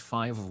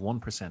 0.5 of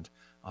 1%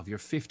 of your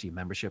 50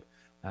 membership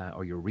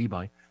or your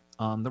rebuy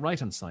on the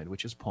right-hand side,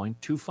 which is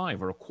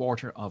 0.25 or a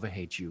quarter of a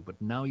HU. But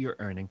now you're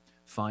earning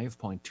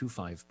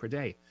 5.25 per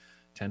day.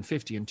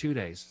 10.50 in 2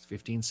 days,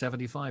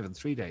 15.75 in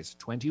 3 days,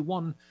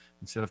 21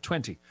 instead of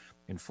 20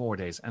 in 4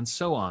 days, and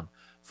so on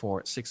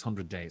for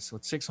 600 days. So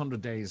it's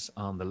 600 days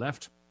on the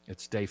left,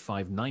 it's day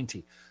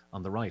 590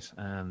 on the right,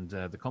 and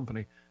the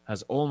company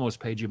has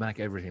almost paid you back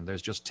everything.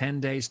 There's just 10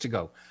 days to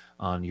go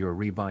on your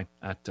rebuy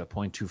at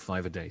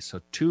 0.25 a day. So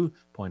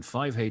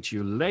 2.5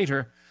 HU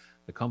later,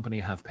 the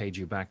company have paid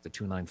you back the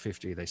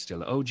 2,950 they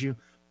still owed you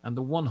and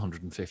the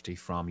 150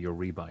 from your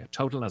rebuy. A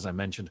total, as I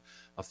mentioned,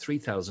 of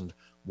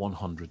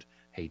 3,100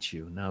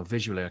 HU. Now,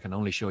 visually, I can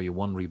only show you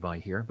one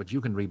rebuy here, but you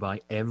can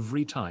rebuy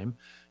every time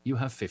you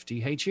have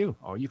 50 HU,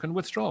 or you can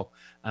withdraw.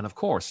 And of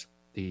course,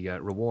 the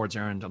rewards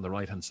earned on the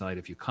right-hand side,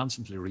 if you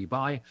constantly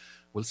rebuy,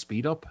 will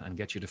speed up and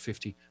get you to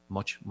 50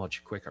 much,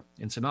 much quicker.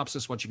 In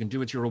synopsis, what you can do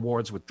with your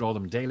rewards, withdraw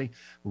them daily,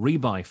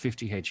 rebuy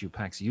 50 HU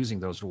packs using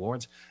those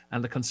rewards,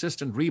 and the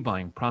consistent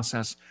rebuying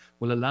process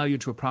will allow you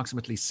to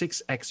approximately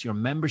 6x your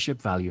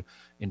membership value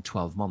in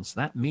 12 months.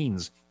 That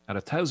means at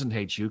 1,000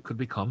 HU could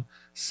become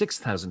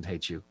 6,000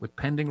 HU with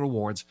pending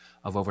rewards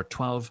of over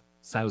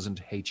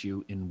 12,000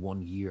 HU in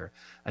 1 year.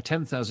 At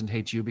 10,000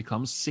 HU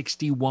becomes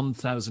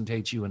 61,000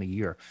 HU in a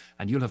year,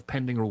 and you'll have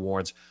pending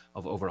rewards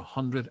of over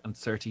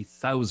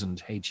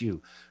 130,000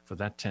 HU for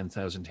that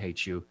 10,000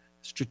 HU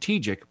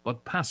strategic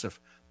but passive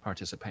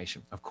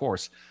participation. Of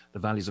course, the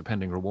values of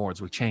pending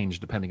rewards will change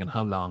depending on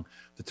how long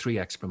the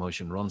 3X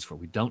promotion runs for.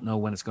 We don't know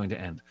when it's going to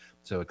end.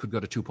 So it could go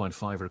to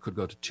 2.5 or it could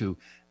go to 2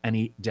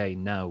 any day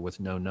now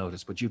with no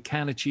notice. But you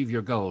can achieve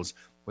your goals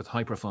with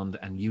Hyperfund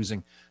and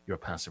using your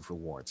passive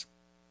rewards.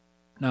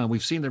 Now,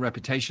 we've seen their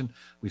reputation,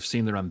 we've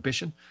seen their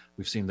ambition,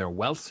 we've seen their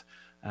wealth,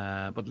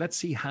 but let's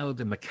see how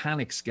the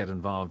mechanics get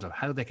involved, of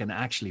how they can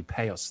actually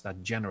pay us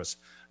that generous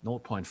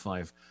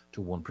 0.5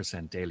 to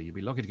 1% daily. You'd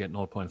be lucky to get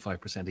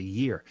 0.5% a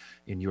year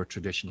in your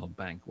traditional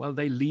bank. Well,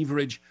 they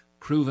leverage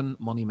proven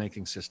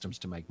money-making systems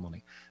to make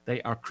money.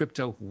 They are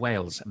crypto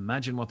whales.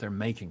 Imagine what they're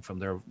making from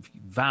their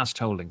vast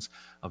holdings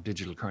of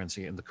digital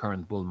currency in the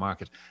current bull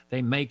market.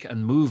 They make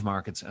and move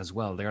markets as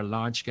well. They are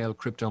large-scale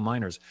crypto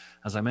miners.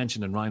 As I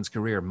mentioned in Ryan's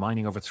career,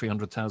 mining over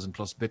 300,000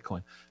 plus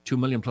Bitcoin, 2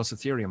 million plus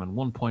Ethereum, and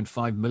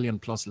 1.5 million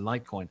plus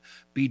Litecoin.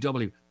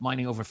 BW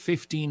mining over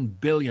 $15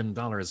 billion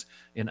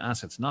in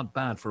assets. Not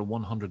bad for a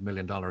 $100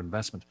 million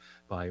investment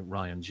by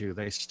Ryan Jew.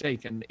 They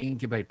stake and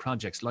incubate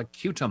projects like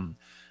Qtum.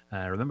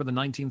 Remember the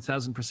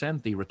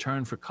 19,000%? The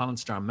return for Colin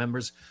Star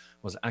members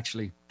was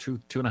actually two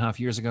and a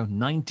half years ago,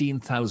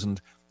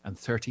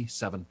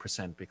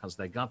 19,037%, because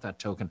they got that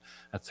token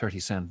at 30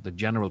 cents. The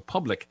general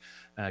public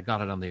got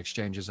it on the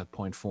exchanges at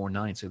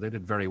 0.49, so they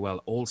did very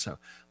well also.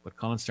 But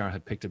Colin Star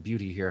had picked a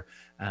beauty here,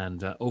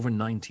 and over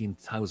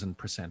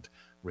 19,000%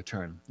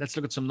 return. Let's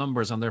look at some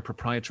numbers on their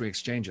proprietary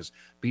exchanges.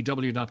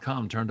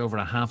 BW.com turned over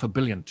 $500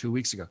 million 2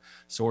 weeks ago.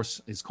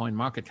 Source is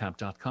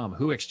CoinMarketCap.com.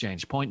 Who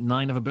Exchange,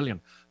 0.9 of a billion.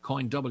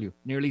 CoinW,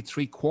 nearly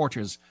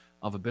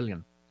 750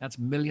 million. That's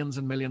millions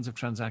and millions of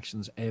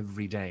transactions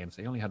every day. And if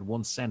they only had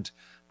 1 cent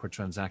per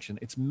transaction,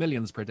 it's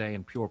millions per day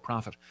in pure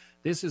profit.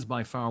 This is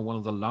by far one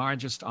of the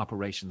largest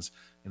operations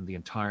in the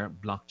entire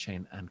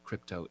blockchain and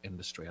crypto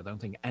industry. I don't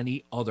think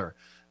any other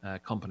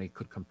company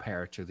could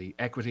compare to the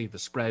equity, the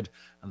spread,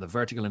 and the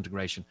vertical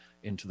integration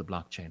into the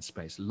blockchain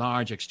space.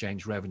 Large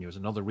exchange revenue is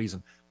another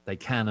reason they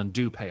can and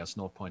do pay us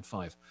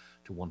 0.5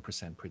 to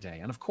 1% per day.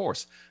 And of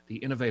course, the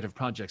innovative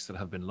projects that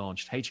have been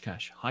launched,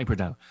 Hcash,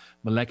 HyperDAO,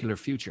 Molecular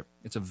Future.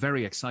 It's a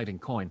very exciting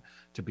coin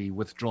to be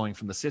withdrawing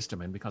from the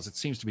system in, because it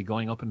seems to be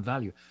going up in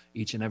value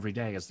each and every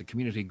day as the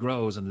community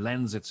grows and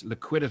lends its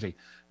liquidity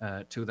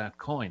to that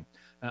coin.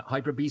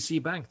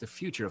 HyperBC Bank, the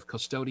future of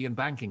custodian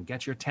banking.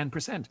 Get your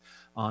 10%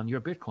 on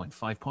your Bitcoin,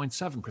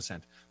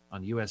 5.7%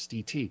 on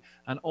USDT,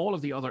 and all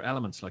of the other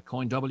elements like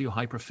CoinW,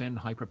 HyperFin,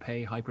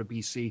 HyperPay,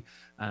 HyperBC,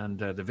 and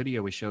the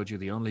video we showed you,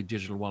 the only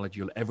digital wallet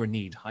you'll ever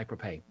need,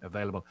 HyperPay,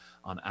 available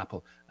on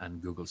Apple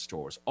and Google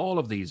stores. All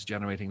of these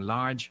generating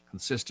large,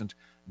 consistent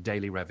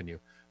daily revenue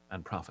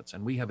and profits.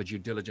 And we have a due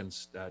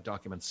diligence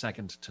document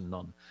second to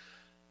none.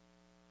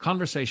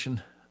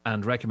 Conversation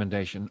and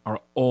recommendation are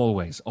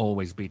always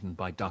beaten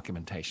by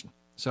documentation.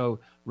 So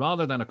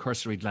rather than a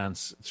cursory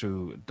glance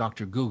through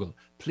Dr. Google,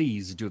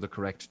 please do the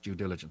correct due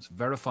diligence.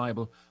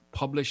 Verifiable,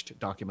 published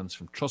documents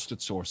from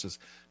trusted sources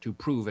to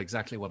prove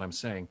exactly what I'm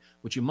saying,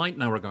 which you might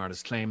now regard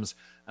as claims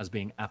as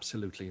being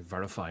absolutely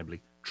verifiably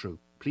true.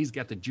 Please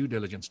get the due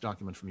diligence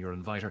document from your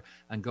inviter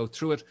and go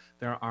through it.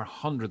 There are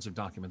hundreds of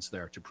documents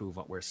there to prove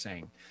what we're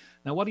saying.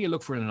 Now, what do you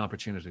look for in an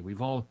opportunity?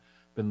 We've all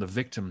been the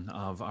victim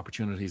of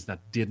opportunities that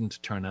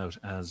didn't turn out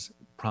as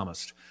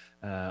promised,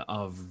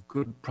 of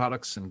good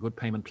products and good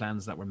payment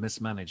plans that were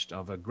mismanaged,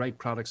 of great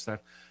products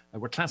that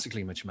were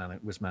classically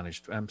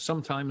mismanaged,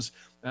 sometimes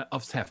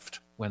of theft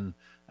when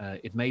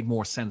it made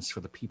more sense for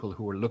the people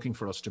who were looking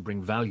for us to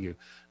bring value.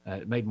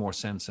 It made more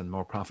sense and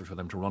more profit for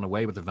them to run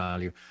away with the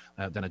value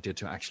than it did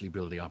to actually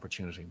build the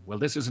opportunity. Well,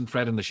 this isn't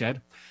Fred in the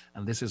shed,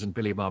 and this isn't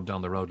Billy Bob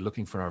down the road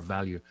looking for our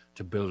value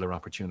to build our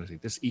opportunity.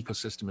 This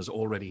ecosystem is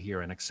already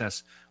here in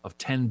excess of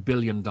 $10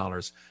 billion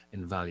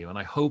in value. And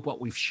I hope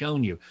what we've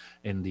shown you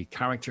in the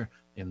character,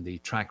 in the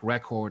track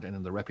record, and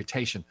in the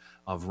reputation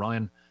of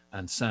Ryan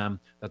and Sam,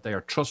 that they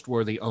are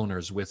trustworthy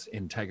owners with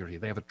integrity.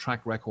 They have a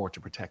track record to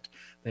protect.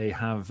 They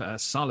have a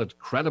solid,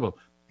 credible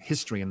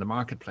history in the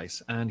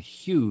marketplace and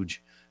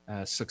huge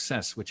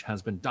success, which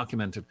has been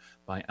documented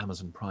by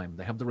Amazon Prime.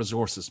 They have the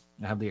resources,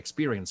 they have the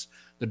experience,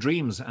 the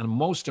dreams, and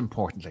most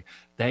importantly,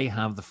 they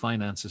have the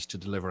finances to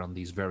deliver on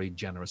these very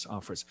generous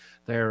offers.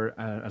 There,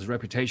 as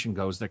reputation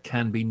goes, there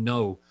can be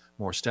no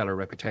more stellar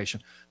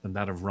reputation than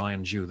that of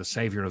Ryan Zhu, the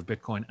savior of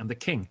Bitcoin and the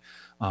king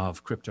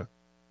of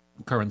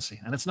cryptocurrency.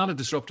 And it's not a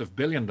disruptive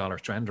billion-dollar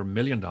trend or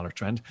million-dollar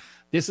trend.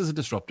 This is a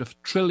disruptive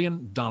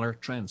trillion-dollar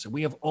trend. So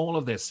we have all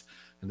of this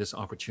in this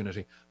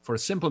opportunity. For a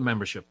simple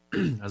membership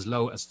as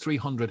low as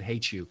 300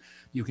 HU,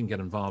 you can get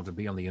involved and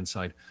be on the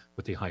inside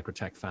with the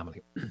Hypertech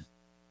family.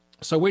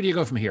 So where do you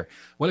go from here?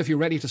 Well, if you're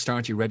ready to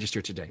start, you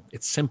register today.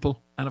 It's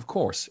simple, and of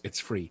course, it's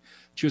free.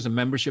 Choose a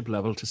membership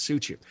level to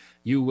suit you.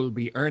 You will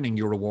be earning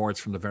your rewards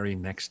from the very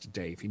next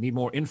day. If you need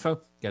more info,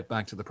 get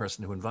back to the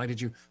person who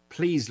invited you.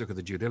 Please look at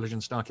the due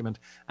diligence document,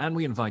 and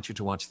we invite you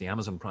to watch the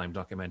Amazon Prime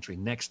documentary,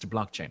 Next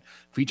Blockchain,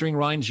 featuring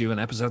Ryan Zhu in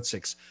episode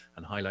 6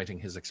 and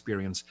highlighting his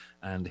experience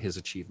and his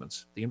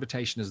achievements. The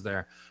invitation is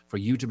there for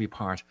you to be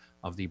part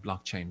of the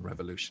blockchain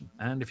revolution.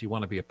 And if you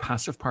want to be a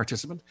passive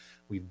participant,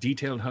 we've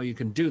detailed how you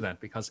can do that,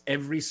 because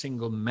every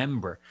single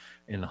member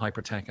in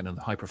Hypertech and in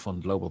the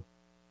Hyperfund Global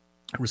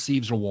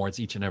receives rewards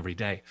each and every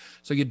day.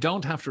 So you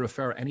don't have to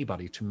refer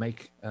anybody to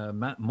make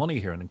money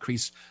here and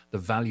increase the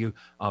value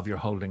of your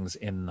holdings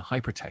in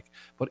Hypertech.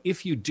 But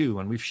if you do,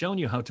 and we've shown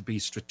you how to be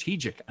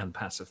strategic and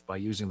passive by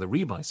using the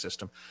rebuy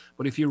system,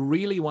 but if you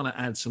really want to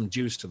add some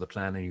juice to the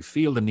plan and you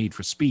feel the need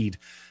for speed,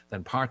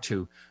 then part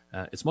 2,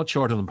 it's much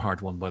shorter than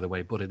part 1, by the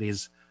way, but it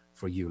is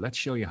for you. Let's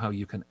show you how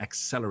you can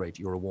accelerate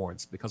your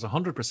rewards, because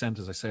 100%,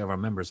 as I say, of our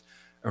members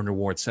earn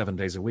rewards 7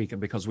 days a week. And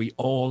because we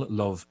all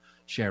love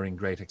sharing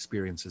great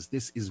experiences,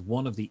 this is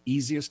one of the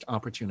easiest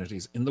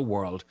opportunities in the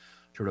world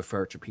to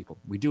refer to people.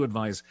 We do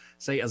advise,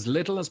 say as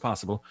little as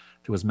possible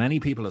to as many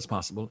people as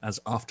possible, as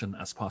often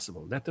as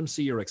possible. Let them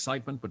see your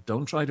excitement, but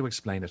don't try to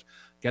explain it.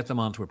 Get them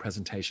onto a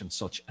presentation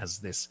such as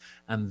this.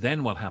 And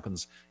then what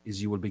happens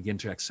is you will begin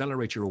to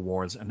accelerate your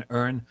rewards and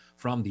earn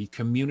from the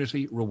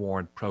Community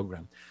Reward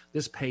Program.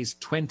 This pays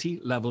 20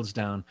 levels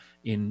down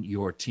in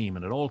your team,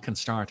 and it all can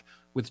start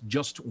with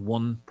just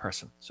one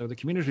person. So the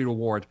Community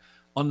Reward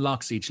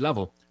unlocks each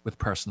level with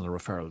personal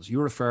referrals.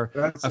 You refer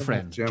a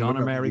friend, John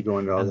or Mary,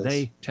 and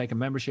they take a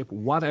membership,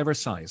 whatever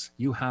size.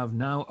 You have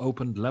now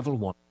opened level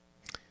 1.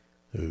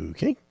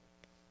 Okay.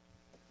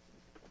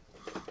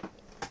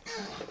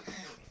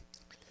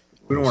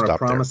 We don't want to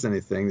promise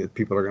anything that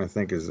people are going to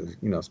think is,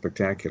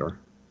 spectacular.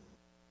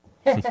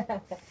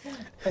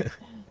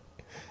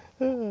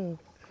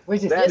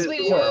 Which is That is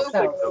the one I was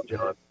thinking of,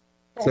 John.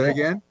 Say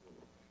again?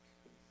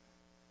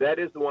 That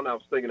is the one I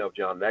was thinking of,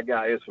 John. That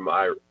guy is from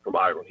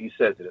Ireland. He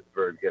says it at the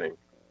very beginning.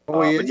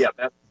 Oh, he is?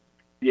 But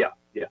yeah,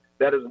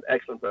 that is an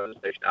excellent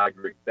presentation. I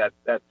agree. That's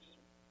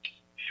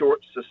short,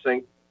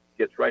 succinct,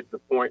 gets right to the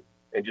point,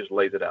 and just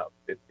lays it out.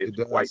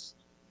 It's quite.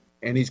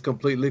 And he's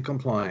completely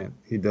compliant.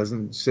 He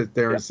doesn't sit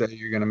there and say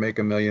you're going to make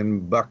 $1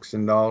 million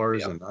in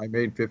dollars, and I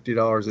made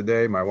 $50 a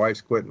day. My wife's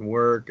quitting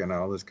work, and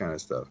all this kind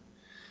of stuff.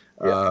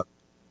 Yeah.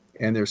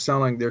 And they're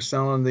selling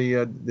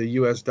the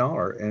U.S.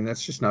 dollar, and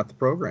that's just not the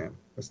program.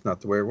 That's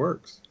not the way it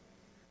works.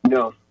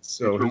 No.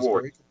 So he's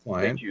very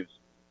compliant.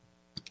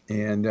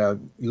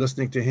 And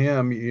listening to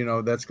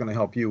him, that's going to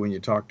help you when you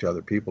talk to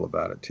other people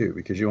about it too,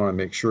 because you want to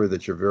make sure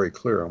that you're very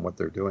clear on what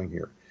they're doing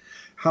here.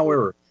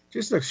 However,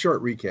 just a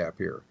short recap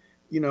here.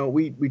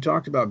 we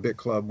talked about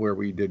BitClub where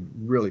we did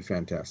really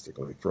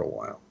fantastically for a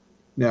while.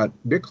 Now,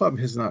 BitClub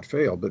has not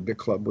failed, but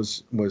BitClub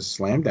was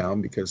slammed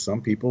down because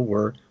some people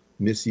were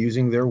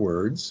misusing their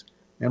words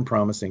and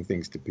promising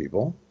things to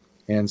people.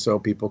 And so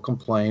people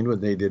complained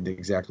when they didn't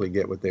exactly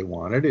get what they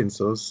wanted. And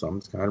so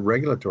some kind of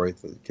regulatory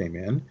came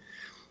in.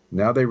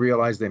 Now they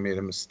realize they made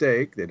a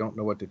mistake. They don't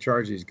know what to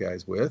charge these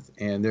guys with,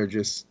 and they're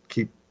just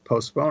keep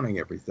postponing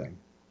everything.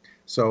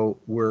 So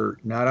we're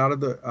not out of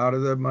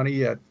the money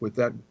yet with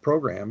that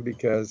program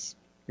because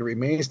it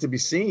remains to be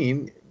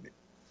seen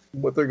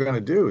what they're going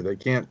to do. They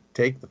can't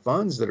take the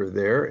funds that are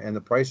there, and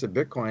the price of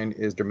Bitcoin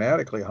is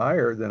dramatically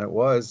higher than it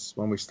was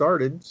when we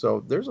started.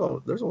 So there's a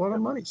lot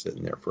of money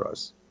sitting there for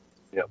us.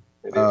 Yep,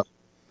 it is.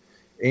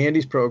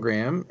 Andy's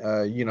program,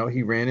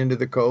 he ran into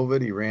the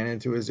COVID, he ran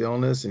into his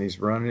illness, and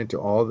he's running into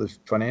all the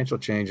financial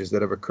changes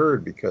that have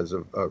occurred because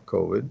of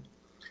COVID.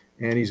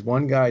 And he's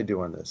one guy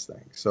doing this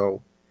thing.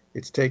 So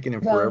it's taken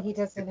him forever. Well, he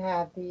doesn't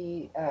have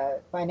the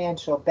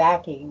financial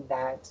backing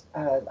that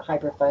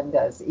Hyperfund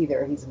does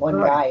either. He's one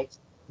guy.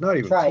 Not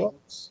even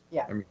close.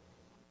 Yeah. I mean,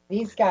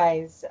 these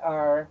guys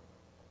are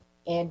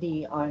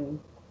Andy on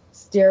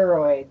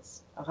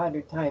steroids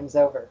 100 times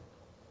over.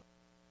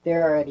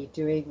 They're already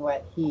doing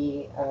what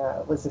he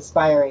was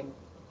aspiring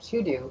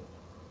to do,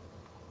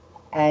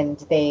 and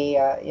they,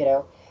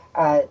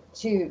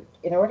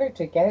 in order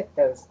to get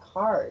those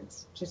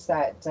cards, just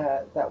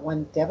that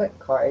one debit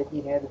card,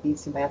 the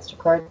Visa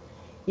Mastercard,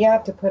 you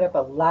have to put up a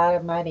lot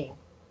of money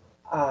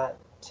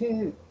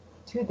to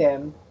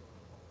them,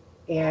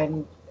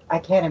 and I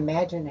can't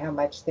imagine how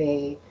much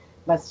they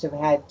must have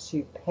had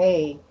to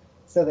pay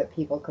so that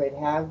people could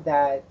have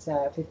that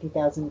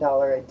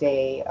 $50,000 a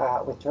day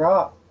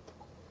withdrawal.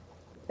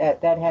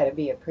 That had to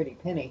be a pretty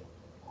penny,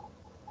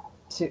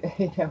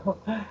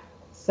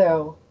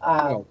 So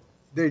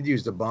they'd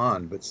used a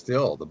bond, but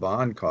still, the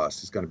bond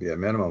cost is going to be a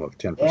minimum of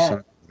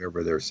 10%,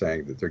 whatever they're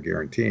saying that they're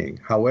guaranteeing.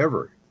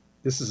 However,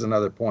 this is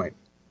another point,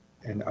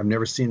 and I've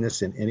never seen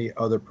this in any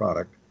other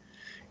product.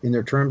 In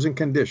their terms and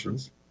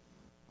conditions,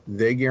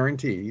 they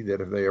guarantee that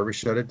if they ever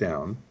shut it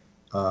down,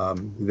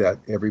 that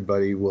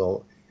everybody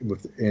will,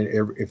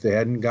 if they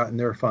hadn't gotten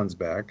their funds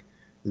back,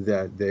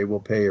 that they will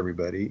pay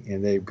everybody,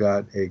 and they've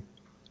got a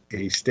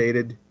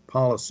stated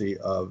policy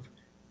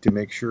to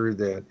make sure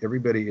that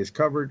everybody is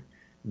covered.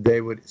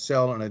 They would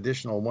sell an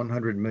additional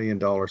 $100 million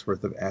worth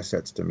of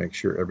assets to make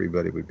sure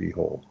everybody would be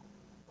whole.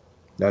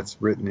 That's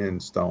written in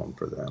stone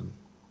for them.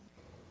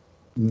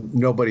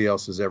 Nobody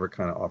else has ever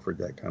kind of offered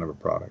that kind of a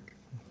product.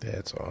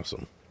 That's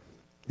awesome.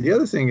 The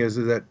other thing is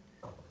that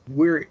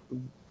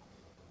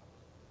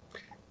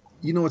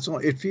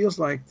it feels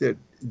like that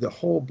the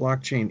whole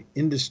blockchain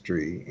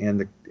industry and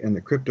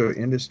the crypto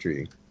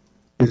industry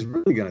is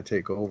really going to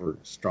take over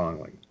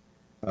strongly.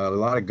 A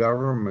lot of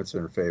governments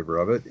are in favor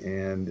of it,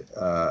 and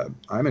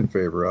I'm in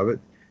favor of it.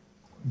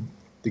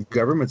 The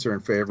governments are in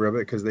favor of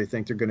it because they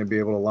think they're going to be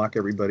able to lock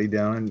everybody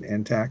down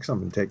and tax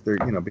them and take their,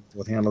 be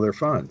able to handle their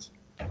funds.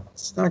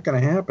 It's not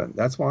going to happen.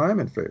 That's why I'm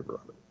in favor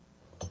of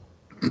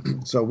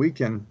it. So we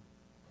can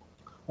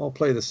all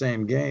play the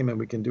same game, and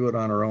we can do it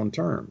on our own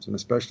terms. And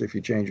especially if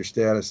you change your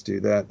status to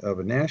that of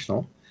a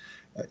national,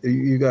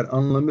 you got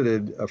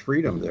unlimited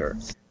freedom there.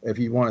 If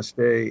you want to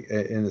stay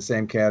in the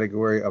same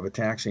category of a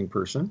taxing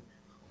person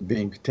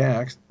being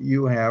taxed,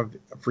 you have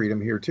freedom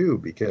here too,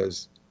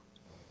 because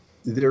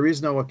there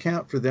is no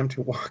account for them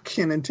to walk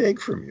in and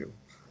take from you.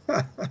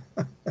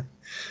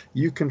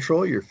 You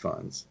control your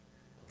funds.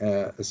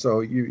 So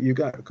you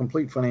got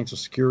complete financial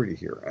security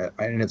here,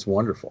 and it's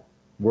wonderful.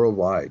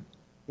 Worldwide.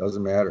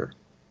 Doesn't matter.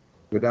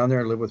 Go down there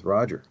and live with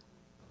Roger.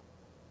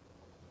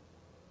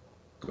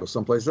 Go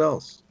someplace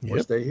else. Or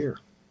stay here.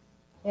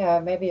 Yeah,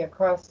 maybe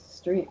across the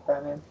street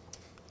from him.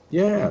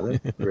 Yeah,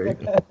 that's great.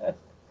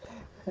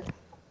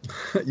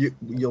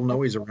 You'll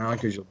know he's around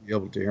because you'll be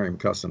able to hear him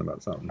cussing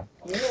about something.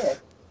 Yeah.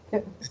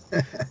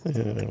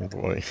 Oh,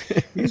 boy.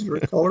 He's very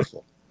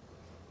colorful.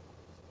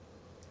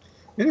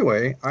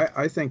 Anyway,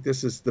 I think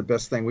this is the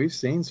best thing we've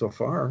seen so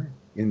far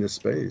in this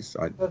space.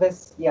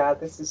 This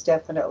is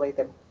definitely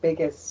the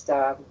biggest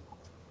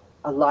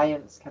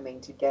alliance coming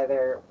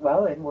together,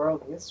 in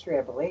world history,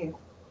 I believe.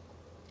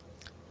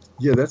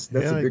 Yeah, that's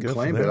a big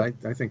claim, but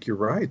I think you're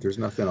right. There's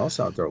nothing else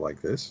out there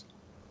like this.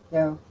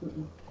 No.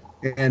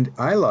 And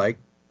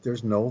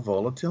there's no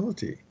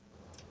volatility.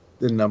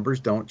 The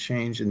numbers don't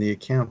change in the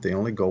account. They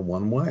only go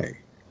one way.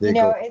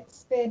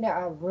 It's been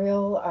a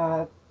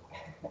real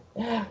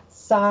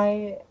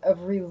sigh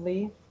of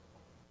relief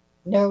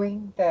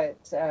knowing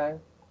that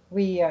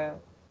we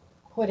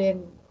put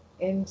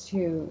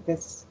into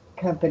this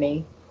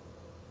company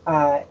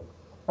right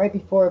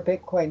before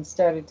Bitcoin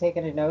started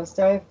taking a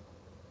nosedive.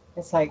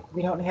 It's like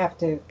we don't have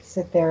to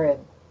sit there and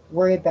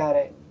worry about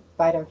it, and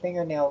bite our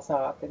fingernails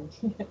off, and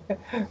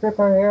rip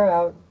our hair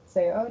out, and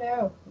say, "Oh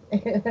no,"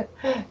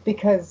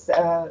 because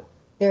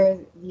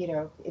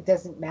it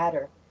doesn't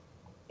matter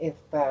if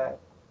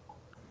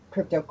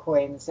crypto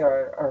coins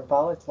are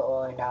volatile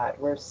or not.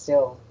 We're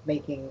still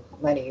making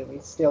money. We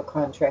still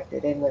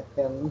contracted in with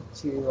them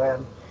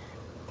to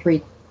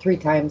 3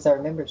 times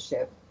our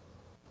membership.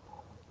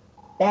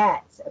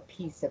 That's a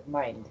peace of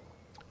mind.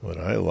 What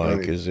I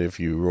like is if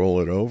you roll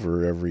it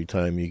over every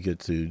time you get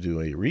to do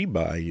a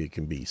rebuy, it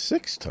can be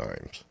 6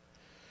 times.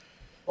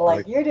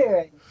 Like you're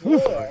doing.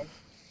 Yeah.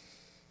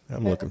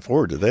 I'm looking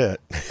forward to that.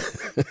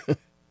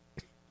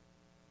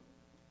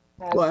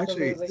 Well,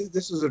 actually,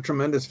 this is a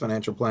tremendous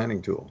financial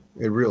planning tool.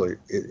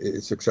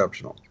 It's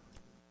exceptional.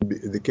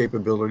 The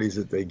capabilities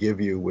that they give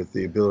you with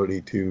the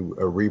ability to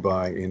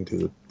rebuy into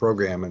the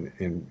program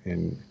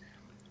and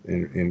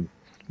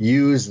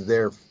use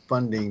their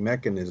funding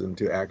mechanism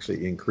to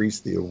actually increase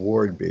the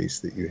award base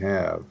that you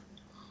have.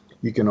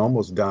 You can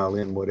almost dial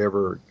in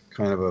whatever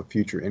kind of a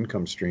future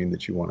income stream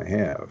that you want to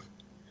have.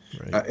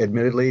 Right.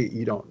 Admittedly,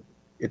 you don't.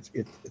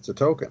 It's a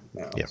token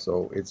now,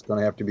 so it's going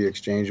to have to be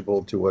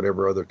exchangeable to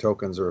whatever other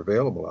tokens are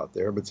available out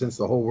there. But since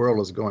the whole world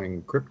is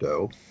going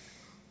crypto,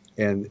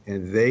 and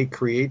they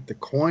create the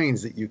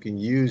coins that you can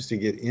use to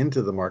get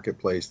into the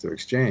marketplace to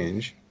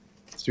exchange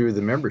through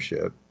the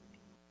membership,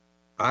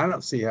 I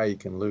don't see how you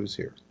can lose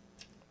here.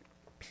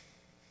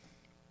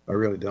 I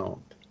really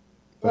don't.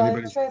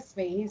 Well, trust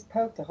me, he's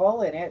poked a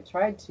hole in it,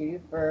 tried to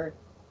for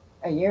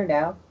a year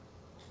now.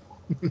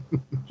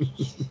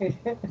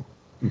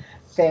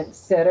 Fence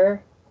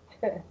sitter.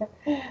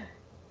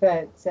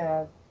 But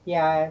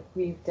yeah,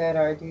 we've done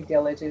our due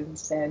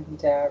diligence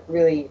and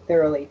really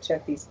thoroughly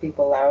checked these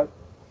people out.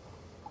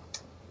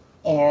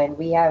 And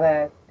we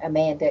have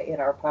Amanda in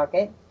our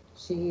pocket.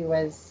 She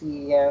and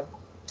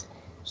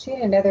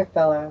another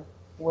fella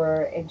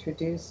were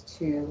introduced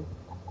to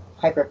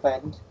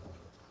Hyperfund,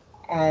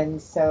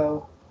 and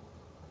so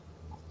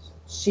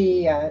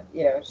she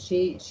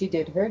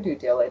did her due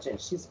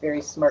diligence. She's a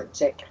very smart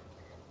chick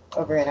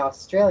over in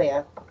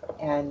Australia,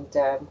 and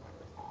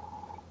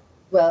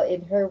well,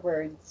 in her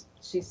words,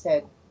 she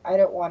said, "I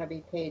don't want to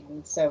be paid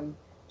in some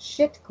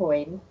shit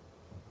coin.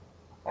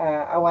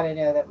 I want to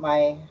know that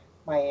my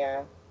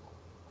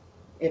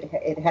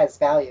it has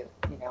value,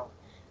 you know."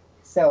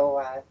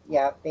 So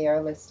yeah, they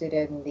are listed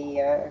in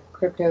the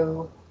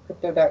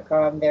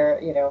crypto.com. They're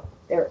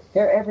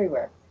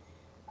everywhere.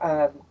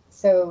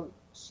 So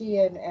she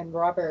and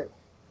Robert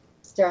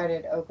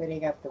started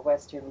opening up the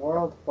Western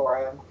world for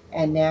him,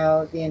 and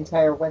now the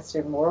entire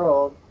Western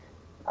world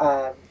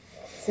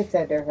sits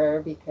under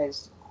her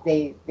because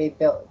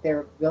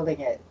they're building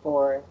it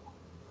for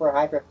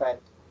Hyperfund.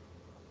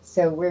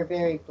 So we're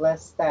very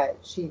blessed that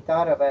she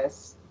thought of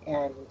us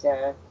and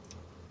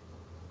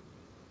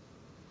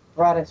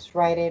brought us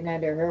right in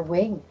under her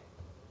wing,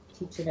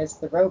 teaching us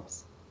the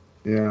ropes.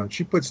 Yeah,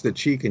 she puts the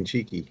cheek in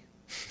cheeky.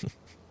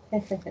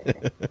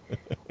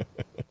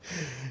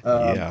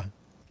 Yeah,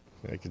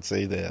 I could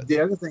say that. The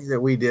other thing that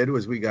we did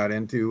was we got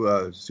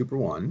into Super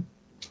One,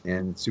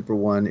 and Super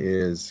One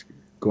is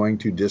going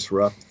to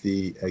disrupt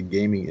the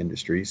gaming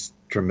industries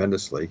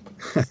tremendously.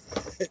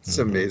 It's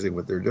amazing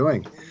what they're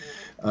doing.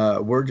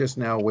 We're just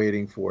now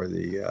waiting for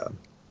the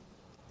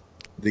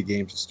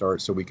game to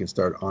start so we can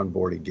start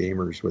onboarding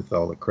gamers with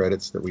all the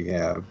credits that we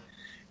have,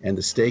 and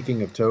the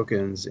staking of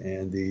tokens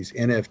and these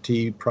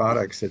NFT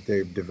products that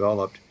they've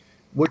developed,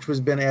 which was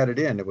been added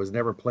in. It was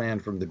never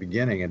planned from the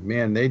beginning. And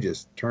man, they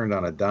just turned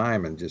on a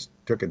dime and just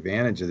took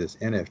advantage of this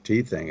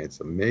NFT thing.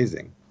 It's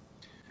amazing.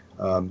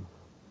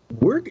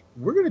 We're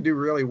going to do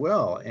really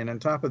well. And on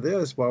top of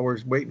this, while we're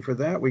waiting for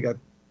that,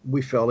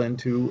 we fell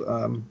into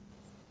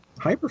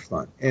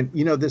Hyperfund. And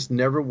you know, this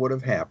never would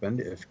have happened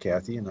if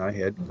Cathie and I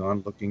had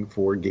gone looking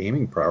for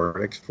gaming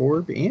products for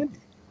Andy,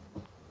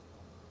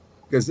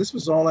 because this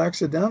was all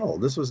accidental.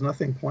 This was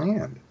nothing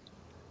planned.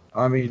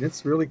 I mean,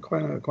 it's really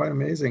quite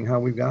amazing how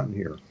we've gotten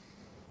here.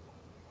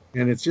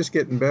 And it's just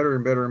getting better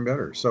and better and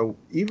better. So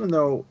even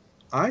though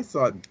I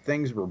thought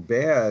things were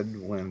bad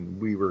when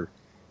we were,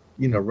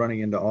 running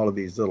into all of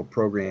these little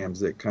programs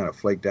that kind of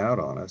flaked out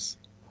on us,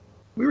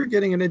 we were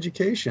getting an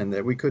education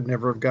that we could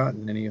never have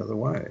gotten any other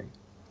way.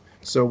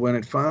 So when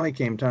it finally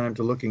came time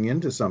to looking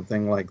into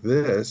something like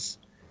this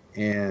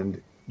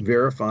and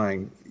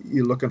verifying,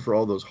 you're looking for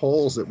all those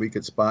holes that we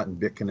could spot in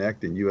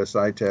BitConnect and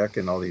USI Tech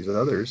and all these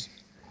others,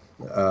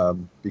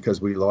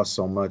 because we lost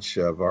so much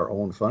of our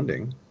own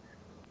funding,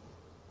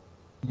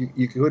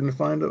 you couldn't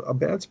find a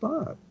bad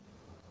spot.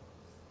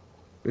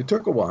 It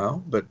took a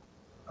while, but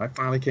I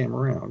finally came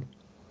around.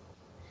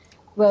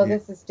 Well,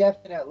 this is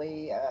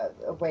definitely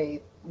a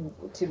way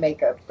to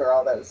make up for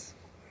all those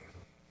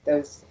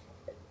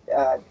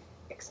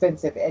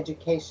expensive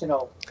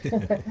educational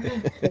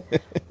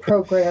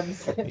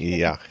programs.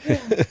 Yeah,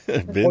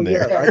 been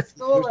there. The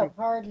School of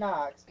Hard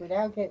Knocks. We're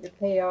now getting to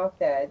pay off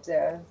that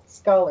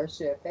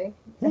scholarship, eh?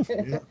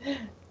 Yeah.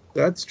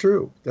 That's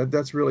true.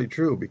 That's really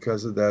true,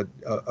 because of that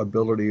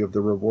ability of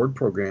the reward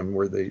program,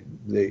 where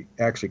they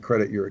actually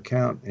credit your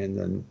account and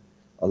then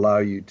allow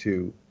you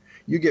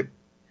get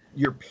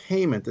your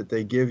payment that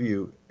they give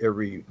you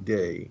every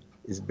day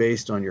is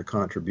based on your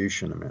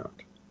contribution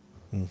amount.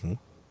 Mm-hmm.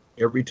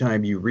 Every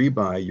time you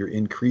rebuy, you're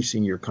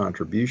increasing your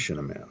contribution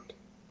amount.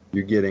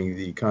 You're getting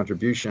the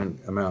contribution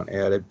amount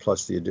added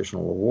plus the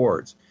additional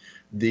awards.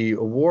 The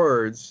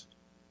awards,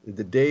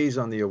 the days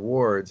on the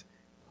awards,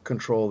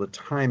 control the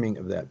timing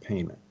of that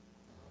payment.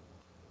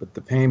 But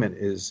the payment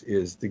is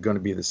going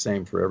to be the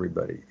same for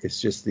everybody.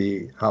 It's just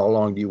how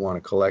long do you want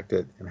to collect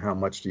it and how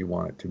much do you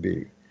want it to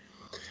be.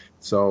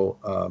 So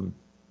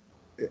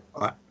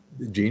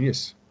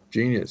genius,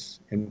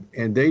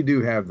 and they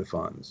do have the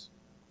funds.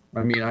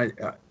 I mean,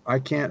 I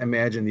can't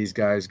imagine these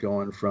guys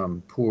going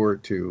from poor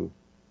to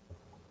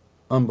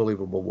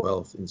unbelievable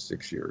wealth in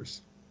 6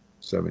 years,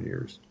 7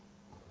 years.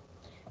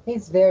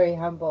 He's very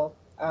humble,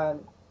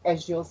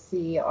 as you'll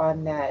see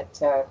on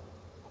that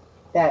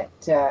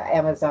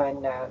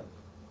Amazon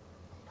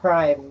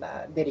Prime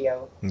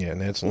video. Yeah,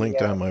 and that's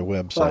linked on my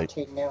website.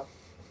 Blockchain now.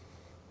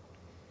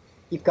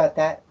 You've got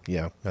that?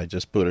 Yeah, I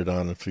just put it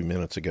on a few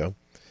minutes ago.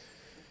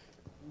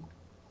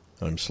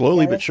 I'm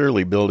slowly but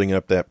surely building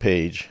up that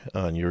page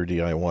on Your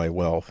DIY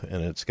Wealth,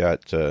 and it's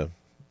got the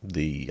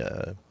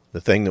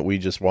thing that we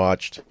just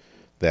watched.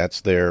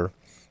 That's there.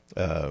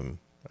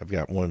 I've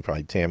got one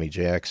by Tammy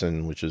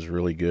Jackson, which is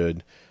really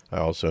good. I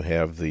also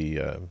have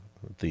the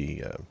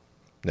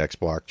Next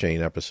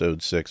Blockchain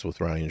episode 6 with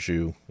Ryan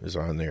Zhu is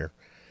on there,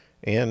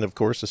 and of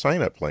course the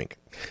sign-up link.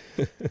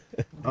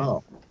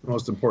 Oh,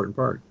 most important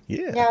part.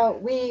 Yeah. Now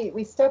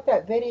we stopped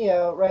that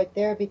video right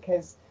there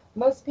because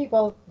most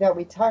people that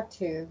we talk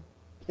to,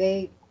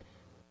 they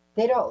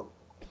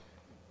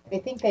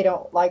think they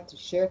don't like to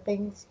share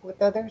things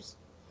with others.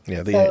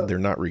 Yeah, they're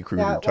not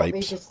recruiter types. What we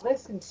just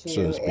listened to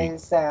so to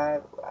is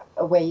a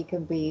way you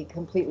can be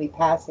completely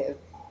passive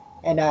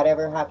and not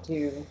ever have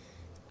to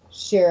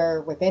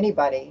share with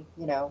anybody,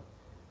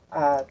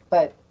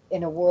 but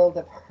in a world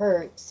of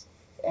hurt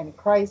and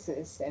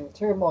crisis and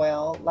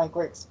turmoil like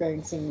we're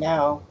experiencing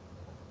now,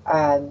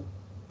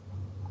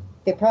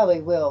 they probably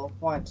will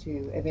want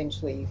to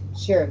eventually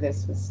share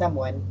this with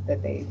someone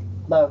that they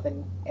love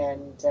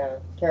and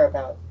care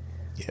about.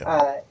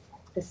 Yeah.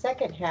 The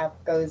second half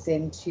goes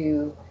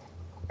into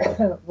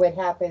what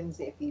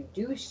happens if you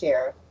do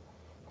share,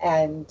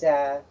 and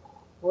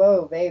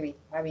whoa, baby!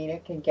 I mean,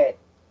 it can get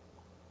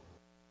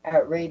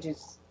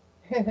outrageous.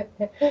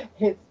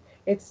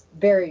 It's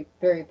very,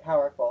 very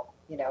powerful.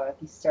 If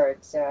you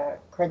start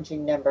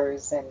crunching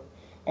numbers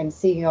and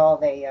seeing all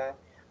the,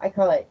 I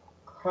call it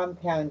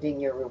compounding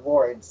your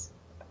rewards.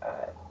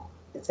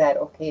 Is that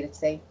okay to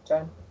say,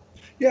 John?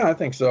 Yeah, I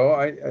think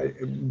so.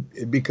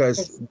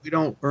 Because we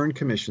don't earn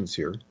commissions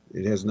here.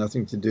 It has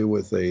nothing to do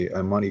with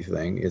a money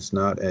thing. It's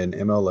not an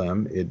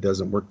MLM. It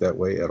doesn't work that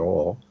way at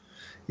all.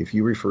 If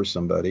you refer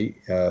somebody,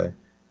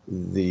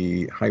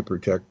 the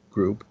Hypertech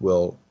group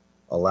will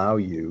allow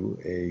you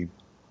a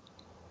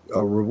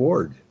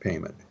reward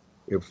payment.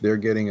 If they're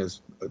getting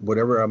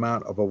whatever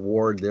amount of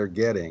award they're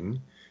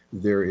getting,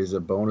 there is a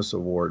bonus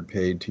award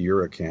paid to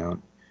your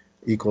account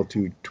equal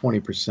to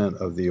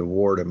 20% of the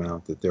award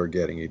amount that they're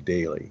getting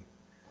daily.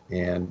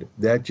 And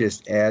that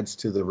just adds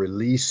to the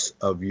release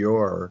of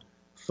your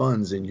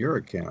funds in your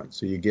account.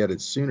 So you get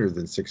it sooner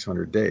than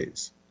 600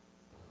 days.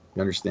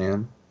 You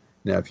understand?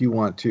 Now, if you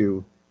want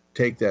to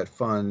take that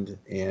fund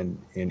and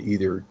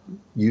either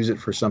use it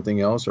for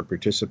something else or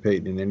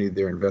participate in any of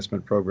their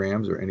investment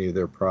programs or any of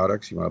their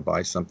products, you want to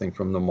buy something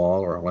from the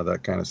mall or all of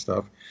that kind of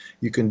stuff,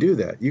 you can do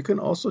that. You can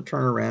also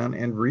turn around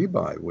and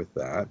rebuy with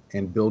that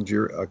and build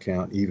your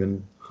account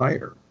even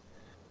higher.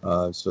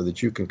 So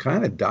that you can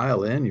kind of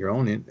dial in your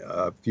own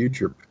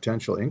future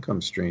potential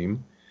income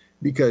stream,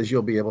 because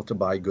you'll be able to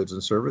buy goods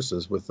and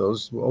services with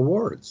those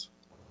awards.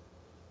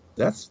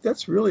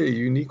 That's really a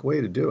unique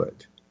way to do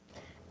it.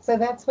 So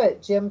that's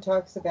what Jim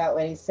talks about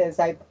when he says,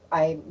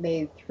 I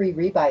made 3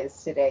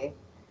 rebuys today.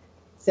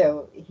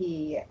 So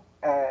he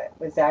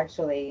was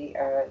actually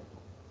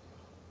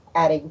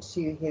adding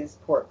to his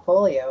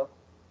portfolio.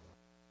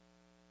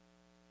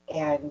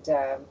 And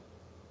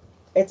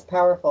it's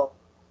powerful.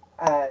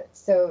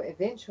 So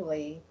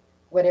eventually,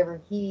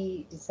 whatever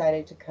he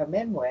decided to come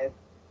in with,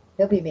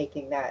 he'll be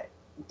making that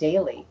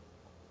daily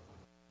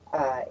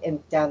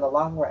down the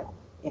long run.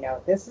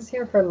 This is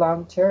here for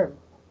long term.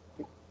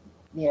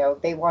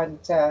 They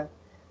want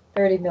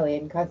 30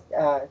 million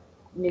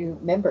new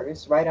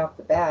members right off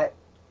the bat,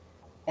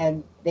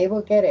 and they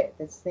will get it.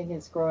 This thing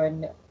is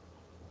growing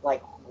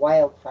like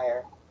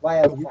wildfire We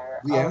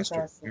all asked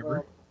her, across the remember,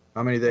 world.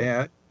 how many they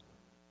had?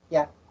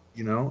 Yeah.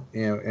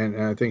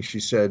 And I think she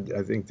said,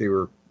 I think they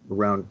were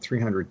around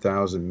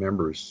 300,000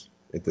 members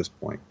at this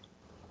point.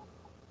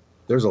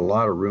 There's a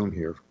lot of room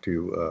here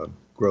to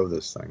grow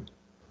this thing.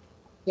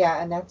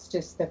 Yeah, and that's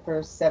just the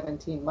first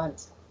 17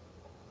 months.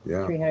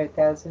 Yeah.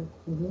 300,000.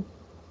 Mm-hmm.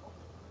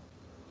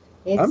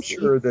 I'm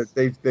sure that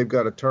they've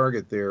got a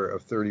target there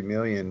of 30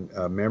 million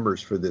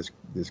members for this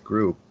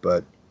group,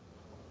 but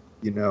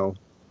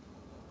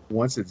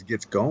once it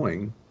gets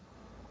going,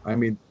 I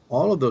mean,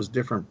 all of those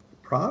different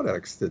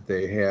products that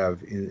they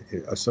have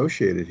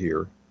associated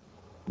here,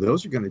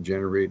 those are going to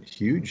generate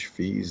huge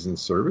fees and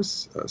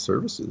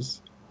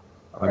services.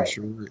 I'm Right.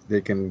 sure they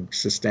can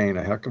sustain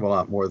a heck of a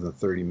lot more than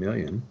 30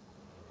 million.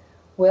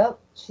 Well,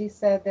 she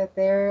said that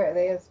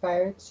they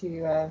aspire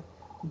to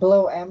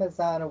blow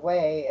Amazon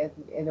away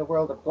in the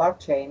world of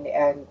blockchain,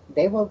 and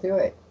they will do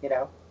it.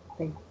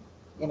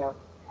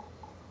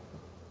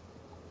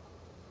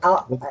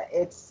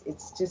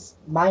 It's just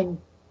mind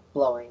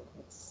blowing.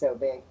 It's so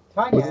big.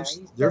 Tonja, Well, are you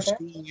still they're there?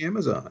 schooling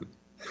Amazon.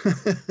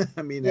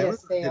 I mean, Yes,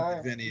 Amazon they didn't are.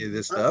 have any of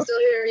this I'm stuff. still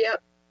here.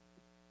 Yep.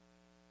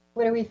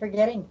 What are we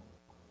forgetting?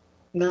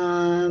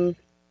 I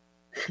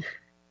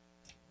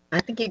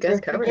think you We're guys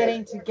covered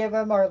forgetting it. to give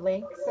them our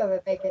link so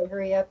that they can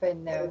hurry up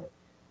and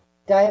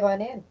dive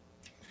on in.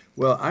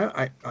 Well,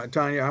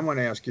 Tonja, I want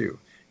to ask you.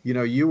 You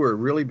know, you were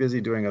really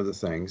busy doing other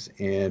things,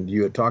 and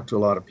you had talked to a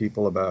lot of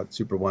people about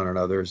Super One and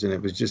others, and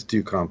it was just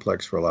too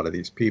complex for a lot of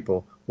these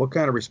people. What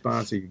kind of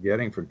response are you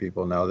getting from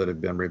people now that have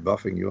been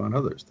rebuffing you on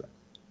others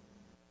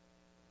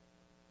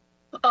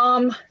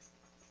then?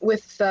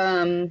 With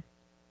the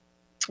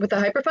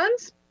hyper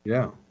funds.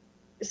 Yeah.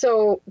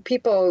 So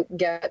people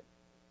get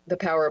the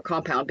power of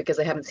compound because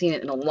they haven't seen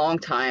it in a long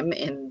time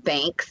in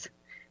banks,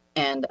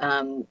 and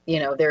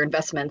their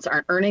investments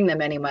aren't earning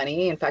them any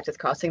money. In fact, it's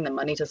costing them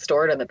money to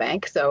store it in the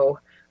bank. So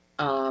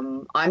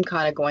I'm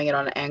kind of going it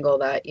on an angle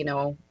that,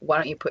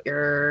 why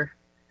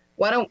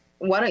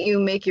don't you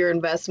make your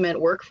investment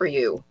work for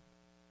you,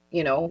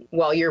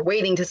 while you're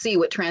waiting to see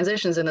what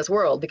transitions in this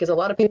world, because a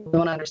lot of people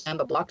don't understand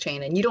the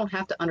blockchain, and you don't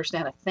have to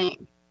understand a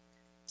thing.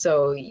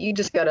 So you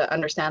just got to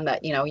understand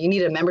that, you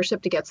need a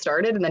membership to get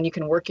started, and then you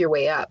can work your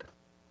way up.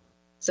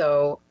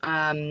 So,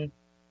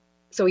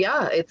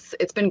 yeah,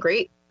 it's been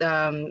great.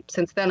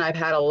 Since then, I've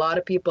had a lot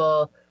of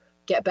people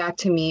get back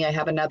to me. I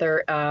have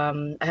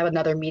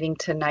another meeting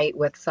tonight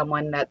with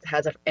someone that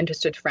has an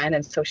interested friend,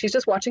 and so she's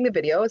just watching the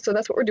video. So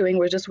that's what we're doing.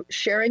 We're just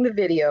sharing the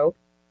video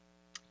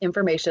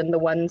information. The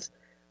ones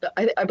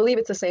I believe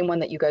it's the same one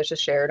that you guys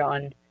just shared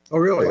on. Oh,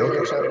 really? The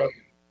radio Okay. show today.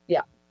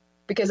 Yeah,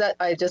 because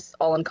I just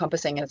all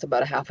encompassing, and it's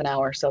about a half an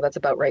hour, so that's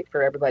about right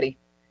for everybody.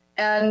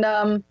 And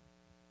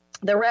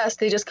the rest,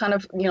 they just kind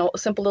of,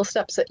 simple little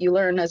steps that you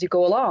learn as you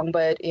go along.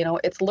 But,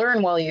 it's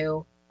learn while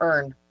you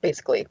earn,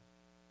 basically.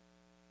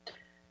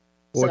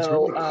 Well, what's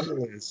really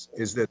cool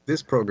is that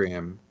this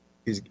program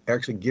is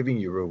actually giving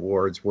you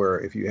rewards where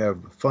if you have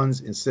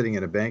funds sitting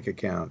in a bank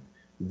account,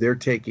 they're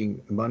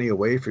taking money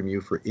away from you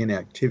for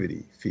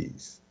inactivity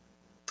fees.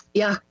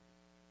 Yeah.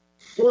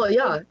 Well,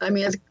 yeah. I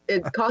mean,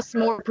 it costs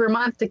more per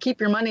month to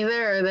keep your money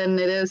there than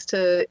it is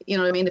to,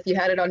 if you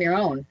had it on your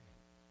own.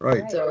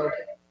 Right. So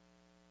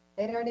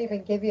they don't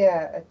even give you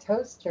a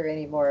toaster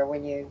anymore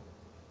when you.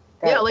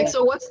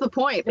 So what's the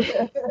point?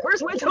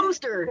 Where's my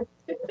toaster?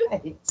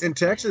 Right. In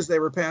Texas, they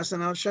were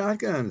passing out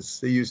shotguns.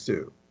 They used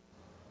to.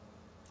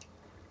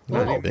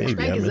 Oh,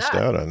 baby, I missed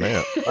out on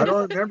that. I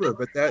don't remember,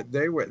 but that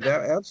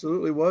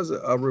absolutely was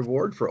a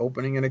reward for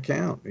opening an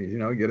account.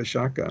 Get a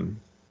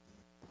shotgun.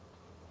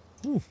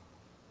 Man,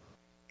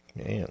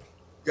 you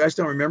guys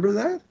don't remember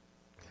that?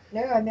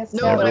 No, I missed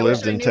No, out. but never I wish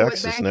lived I in knew what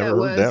Texas. bank Never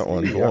that heard that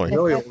was. one. Boy,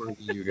 Really older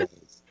than you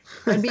guys.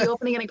 I'd be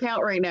opening an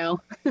account right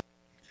now.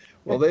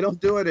 Well, they don't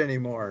do it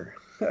anymore.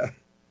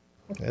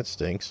 that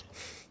stinks.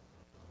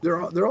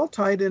 They're all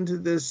tied into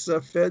this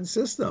Fed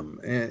system,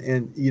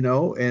 and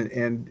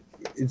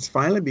it's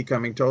finally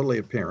becoming totally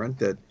apparent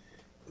that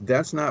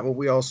that's not what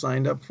we all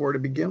signed up for to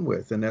begin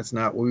with, and that's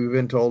not what we've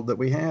been told that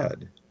we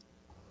had.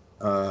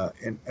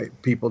 And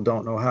people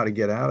don't know how to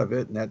get out of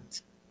it, and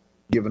that's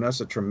given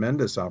us a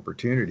tremendous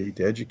opportunity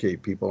to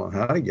educate people on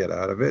how to get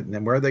out of it. And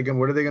then what are they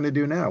going to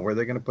do now? Where are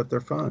they going to put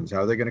their funds?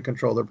 How are they going to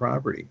control their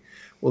property?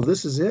 Well,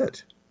 this is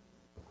it.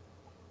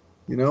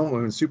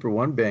 When Super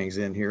One bangs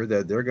in here,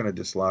 that they're going to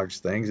dislodge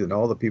things, and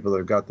all the people that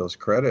have got those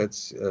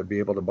credits be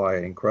able to buy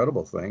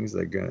incredible things.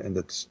 They're going, and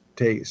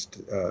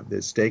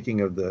the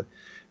staking of the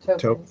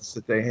tokens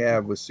that they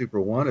have with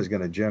Super One is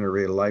going to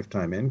generate a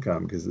lifetime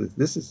income, because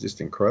this is just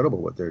incredible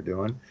what they're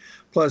doing.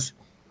 Plus,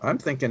 I'm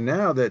thinking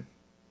now that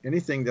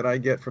anything that I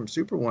get from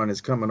Super One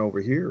is coming over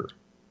here.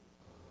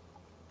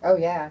 Oh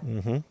yeah.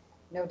 Mm-hmm.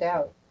 No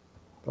doubt.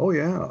 Oh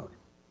yeah.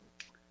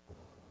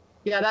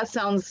 Yeah, that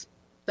sounds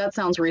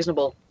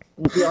reasonable.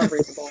 Beyond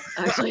reasonable,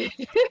 actually.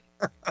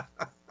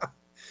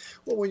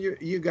 Well, when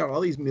you got all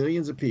these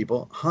millions of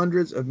people,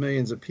 hundreds of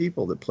millions of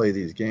people that play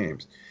these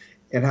games,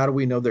 and how do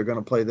we know they're going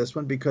to play this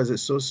one? Because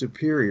it's so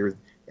superior,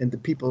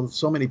 and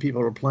so many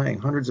people are playing.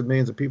 Hundreds of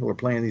millions of people are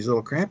playing these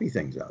little crappy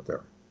things out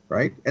there,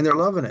 right? And they're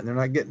loving it, and they're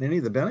not getting any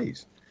of the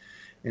bennies.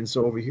 And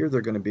so over here,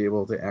 they're going to be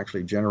able to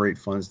actually generate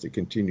funds to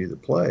continue to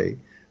play.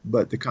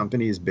 But the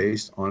company is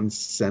based on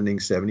sending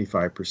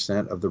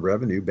 75% of the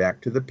revenue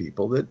back to the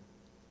people that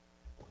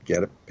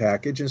get a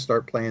package and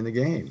start playing the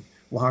game.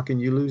 Well, how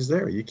can you lose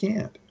there? You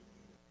can't.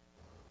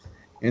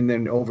 And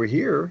then over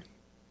here,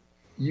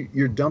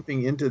 you're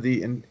dumping into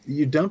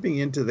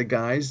the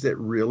guys that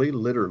really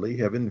literally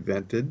have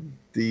invented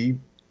the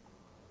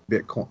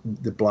Bitcoin,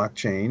 the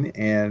blockchain,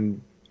 and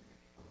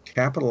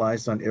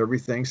capitalized on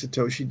everything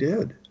Satoshi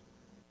did.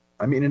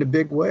 I mean, in a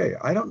big way.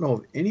 I don't know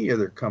of any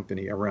other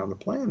company around the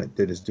planet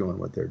that is doing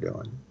what they're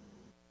doing.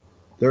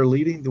 They're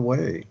leading the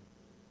way.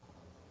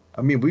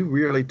 I mean, we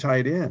really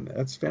tied in.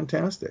 That's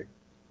fantastic.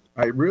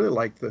 I really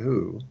like the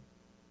Who.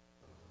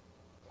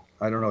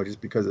 I don't know, just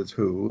because it's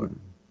Who.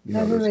 You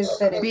know, Who is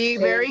that? Be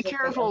very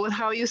careful with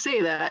how you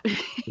say that.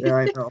 Yeah,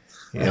 I know.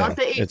 Yeah, Not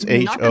the it's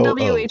not the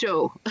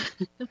WHO.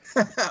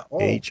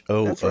 Oh,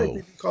 H-O-O. that's right.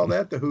 They call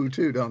that the WHO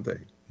too, don't they?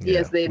 Yeah,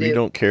 Yes, they we do.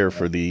 don't care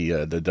for the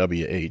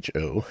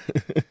WHO.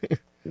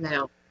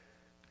 No.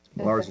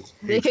 Lars is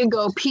They can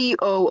go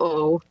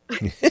POO.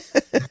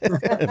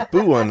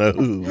 Boo on the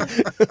who.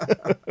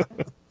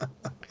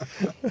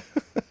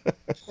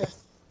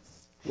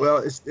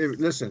 Well,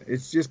 listen,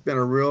 it's just been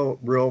a real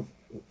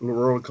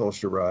roller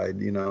coaster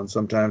ride, you know, and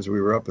sometimes we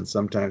were up and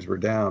sometimes we're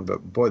down,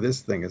 but boy,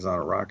 this thing is on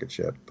a rocket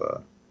ship.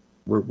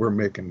 We're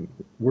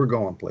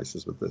going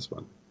places with this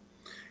one.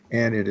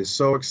 And it is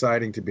so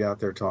exciting to be out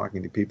there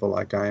talking to people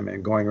like I am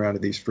and going around to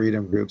these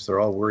freedom groups. They're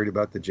all worried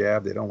about the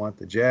jab. They don't want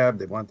the jab.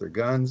 They want their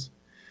guns.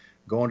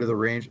 Going to the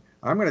range.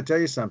 I'm going to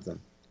tell you something.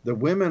 The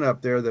women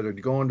up there that are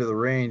going to the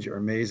range are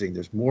amazing.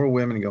 There's more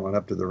women going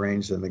up to the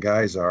range than the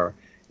guys are.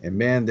 And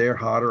man, they're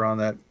hotter on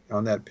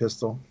that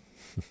pistol.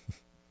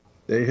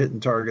 They're hitting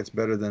targets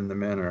better than the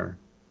men are.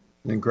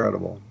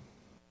 Incredible.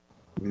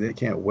 I mean, they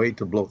can't wait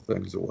to blow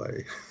things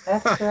away.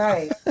 That's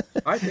right.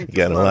 I think You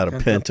got a lot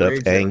of pent-up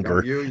rage there,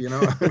 anger. don't you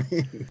know, I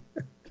mean,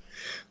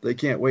 they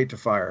can't wait to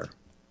fire.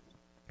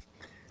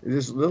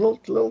 This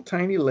little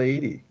tiny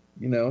lady,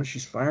 you know,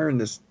 she's firing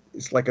this.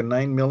 It's like a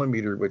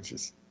 9mm, which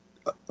is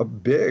a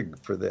big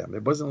for them.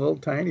 It wasn't a little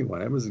tiny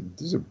one.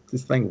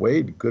 This thing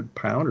weighed good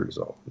pounders.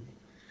 Oh,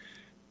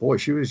 boy,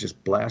 she was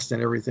just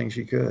blasting everything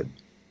she could.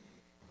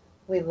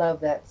 We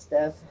love that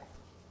stuff.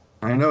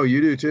 I know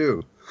you do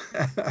too.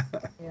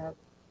 Yeah.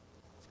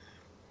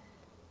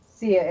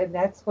 See, and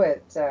that's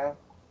what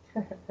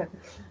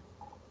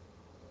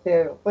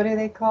what do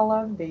they call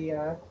them?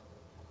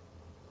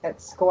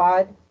 That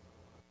squad.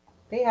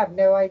 They have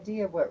no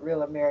idea what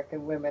real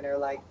American women are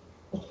like.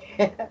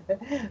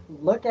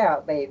 Look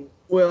out, baby.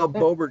 Well,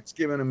 Bobert's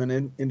giving them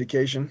an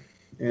indication.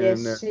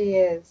 And, yes, she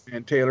is.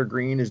 And Taylor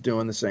Greene is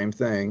doing the same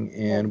thing.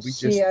 And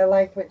I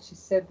like what she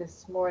said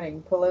this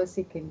morning.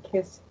 Pelosi can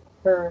kiss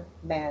her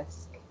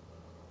mask.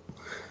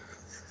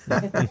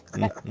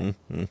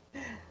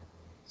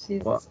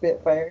 She's a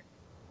Spitfire.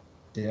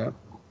 Yeah,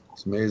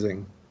 it's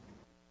amazing.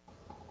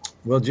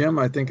 Well, Jim,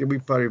 I think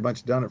we've pretty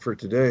much done it for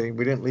today.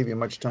 We didn't leave you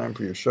much time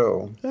for your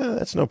show.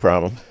 That's no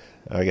problem.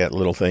 I got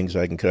little things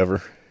I can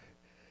cover.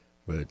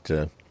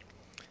 But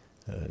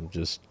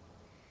just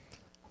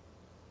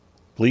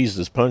pleased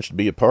as punch to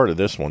be a part of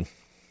this one.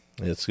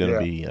 It's going to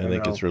be, I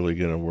think it's really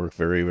going to work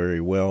very, very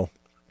well.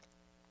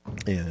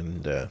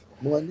 And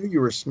well, I knew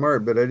you were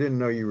smart, but I didn't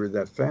know you were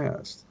that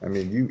fast. I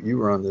mean, you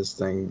were on this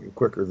thing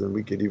quicker than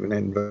we could even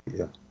invite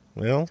you.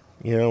 Well,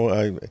 you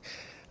know,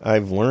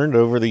 I've learned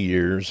over the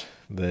years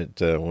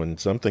that when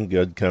something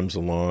good comes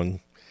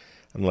along,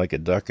 I'm like a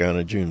duck on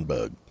a June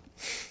bug.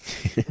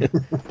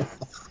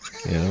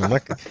 You know,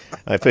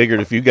 I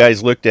figured if you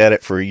guys looked at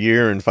it for a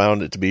year and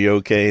found it to be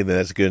okay, then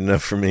that's good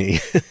enough for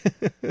me.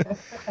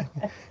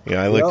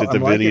 Yeah, I looked at the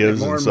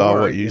videos and saw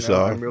what you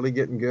saw. I'm really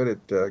getting good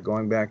at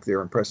going back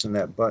there and pressing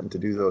that button to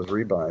do those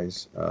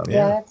rebuys.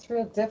 Yeah, that's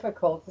real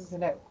difficult,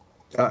 isn't it?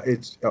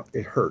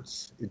 It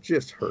hurts. It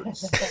just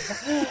hurts.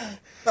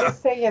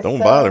 Just say it's Don't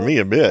bother me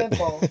a bit.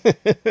 Simple.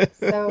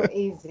 So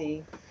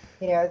easy.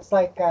 You know, it's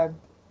like you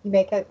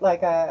make it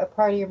like a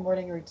part of your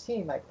morning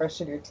routine, like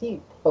brushing your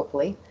teeth,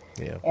 hopefully.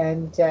 Yeah.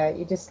 And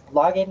you just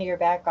log into your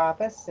back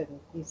office and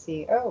you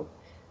see, oh,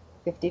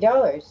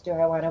 $50. Do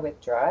I want to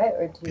withdraw it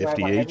or do I want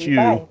to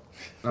rebuy?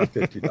 Not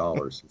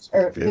 $50.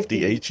 Or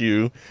 50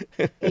 HU.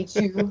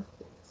 HU.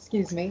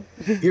 Excuse me.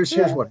 Here's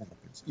what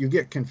happens. You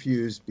get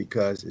confused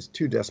because it's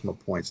 2 decimal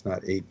points,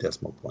 not 8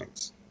 decimal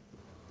points.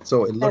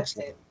 So it looks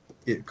like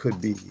it could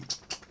be,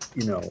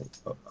 you know,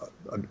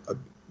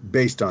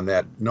 based on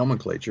that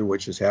nomenclature,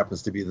 which just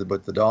happens to be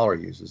what the dollar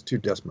uses, 2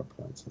 decimal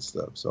points and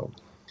stuff. So,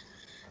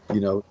 you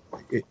know,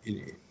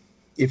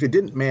 if it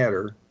didn't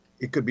matter,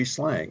 it could be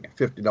slang,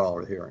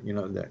 $50 here. You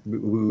know, that we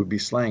would be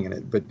slanging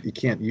it, but you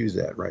can't use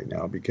that right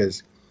now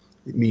because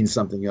it means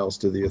something else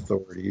to the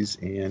authorities,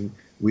 and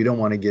we don't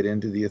want to get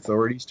into the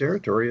authorities'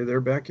 territory of their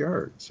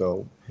backyard.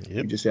 So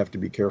you just have to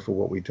be careful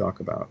what we talk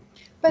about.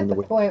 But the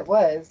point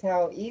was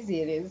how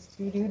easy it is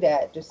to do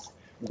that. Just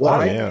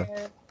log in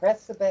there,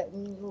 press the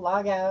button,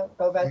 log out,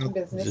 go about your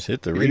business. Just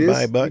hit the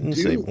rebuy button,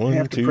 say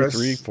 1, 2,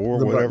 3, 4,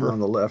 the whatever. Button on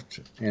the left,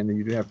 and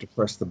you do have to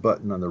press the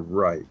button on the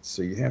right.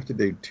 So you have to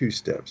do 2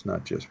 steps,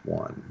 not just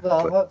 1.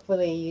 Well,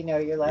 hopefully you know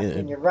your left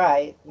and your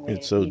right. I mean,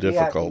 it's so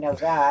difficult. You have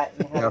to know that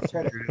and have to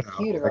turn the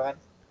computer on.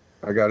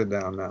 I got it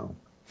down now.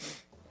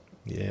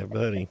 Yeah,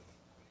 buddy.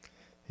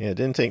 Yeah, it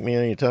didn't take me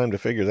any time to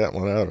figure that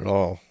one out at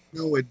all.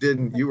 No, it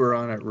didn't. You were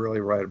on it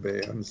really right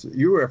away.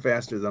 You were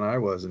faster than I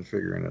was in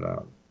figuring it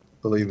out.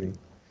 Believe me.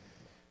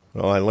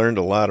 Well, I learned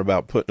a lot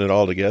about putting it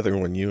all together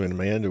when you and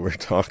Amanda were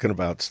talking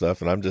about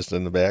stuff, and I'm just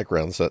in the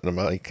background setting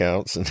my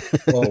counts. And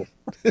oh,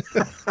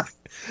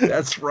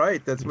 that's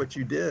right. That's what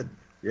you did.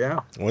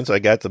 Yeah. Once I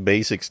got the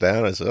basics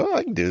down, I said, "Oh,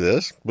 I can do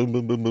this." Boom,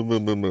 boom, boom, boom,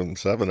 boom, boom, boom.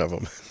 7 of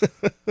them.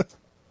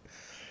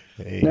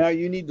 Hey. Now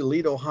you need to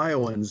lead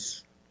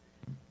Ohioans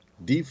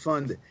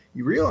defund.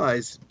 You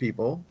realize,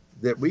 people,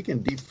 that we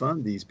can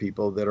defund these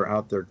people that are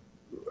out there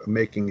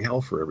making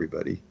hell for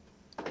everybody.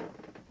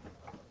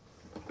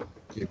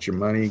 Get your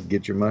money,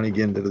 get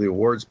into the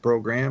awards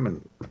program,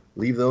 and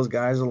leave those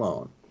guys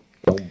alone.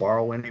 Don't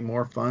borrow any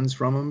more funds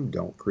from them.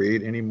 Don't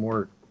create any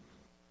more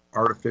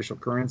artificial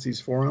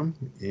currencies for them,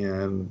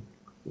 and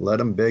let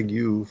them beg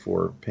you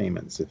for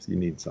payments if you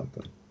need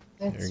something.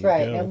 That's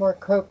right. No more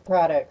Coke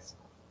products.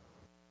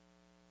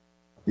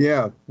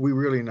 Yeah, we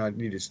really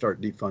need to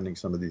start defunding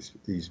some of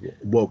these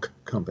woke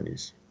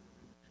companies.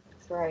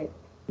 That's right.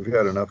 We've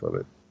had enough of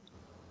it.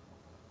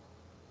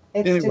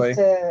 It's anyway.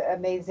 Just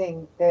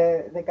amazing,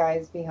 the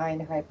guys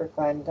behind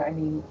Hyperfund. I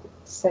mean,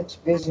 such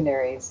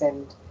visionaries,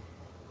 and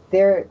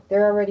they're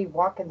already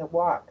walking the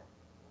walk.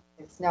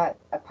 It's not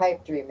a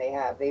pipe dream they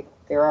have.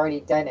 They're already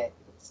done it.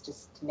 It's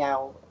just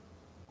now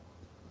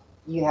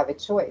you have a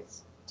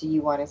choice. Do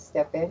you want to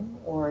step in,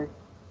 or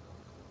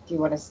do you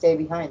want to stay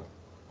behind?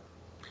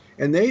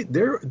 And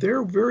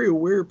they're very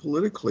aware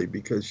politically,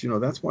 because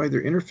that's why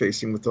they're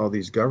interfacing with all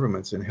these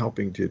governments and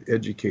helping to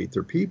educate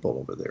their people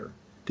over there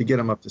to get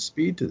them up to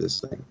speed to this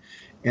thing.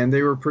 And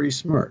they were pretty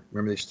smart.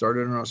 Remember, they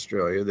started in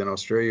Australia. Then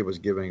Australia was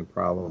giving a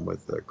problem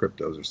with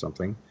cryptos or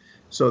something.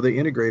 So they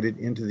integrated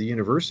into the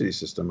university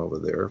system over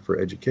there for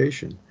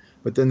education.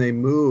 But then they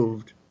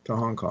moved to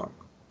Hong Kong.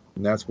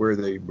 And that's where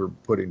they were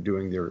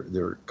doing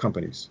their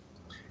companies.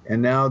 And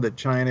now that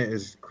China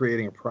is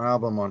creating a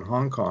problem on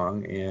Hong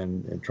Kong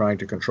and trying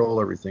to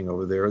control everything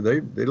over there,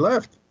 they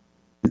left.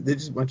 They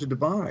just went to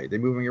Dubai. They're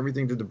moving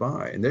everything to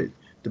Dubai. And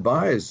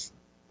Dubai is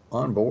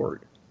on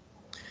board.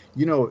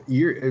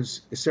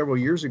 Several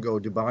years ago,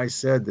 Dubai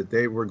said that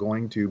they were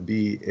going to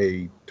be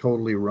a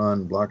totally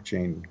run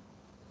blockchain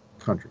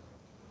country.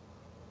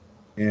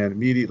 And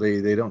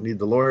immediately, they don't need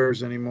the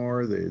lawyers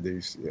anymore.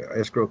 These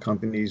escrow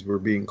companies were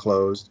being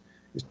closed.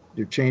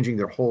 They're changing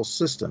their whole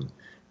system.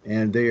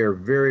 And they are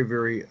very,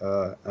 very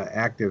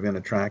active in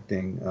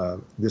attracting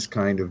this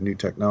kind of new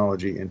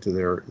technology into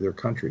their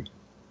country.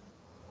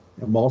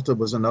 And Malta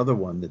was another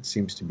one that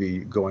seems to be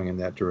going in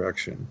that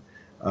direction.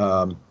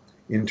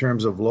 In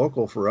terms of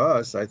local for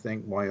us, I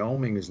think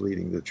Wyoming is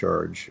leading the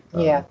charge.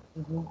 Yeah,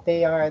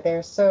 they are.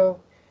 They're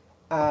so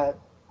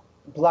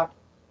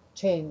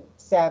blockchain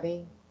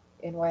savvy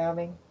in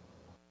Wyoming,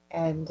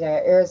 and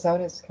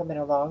Arizona's coming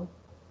along.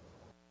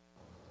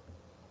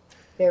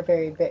 They're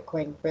very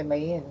Bitcoin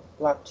friendly and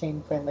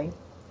blockchain friendly.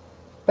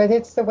 But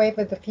it's the wave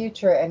of the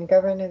future, and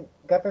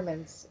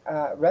governments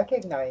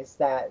recognize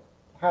that,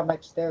 how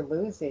much they're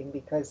losing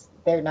because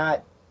they're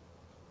not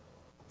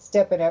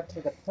stepping up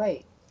to the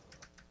plate.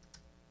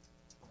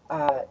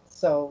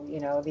 So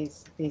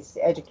these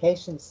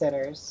education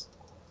centers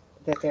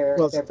that they're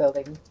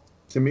building.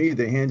 To me,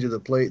 they hand you the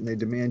plate and they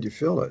demand you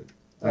fill it.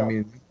 Oh. I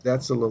mean,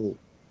 that's a little.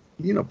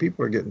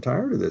 People are getting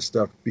tired of this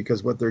stuff,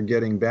 because what they're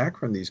getting back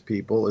from these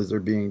people is they're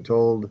being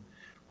told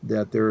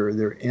that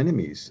they're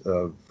enemies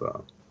of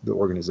the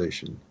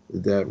organization,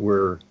 that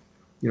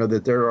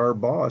that they're our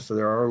boss,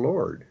 they're our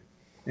lord,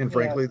 and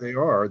frankly, they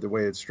are the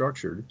way it's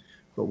structured.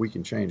 But we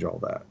can change all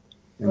that.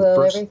 And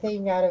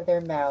everything out of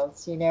their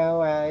mouths.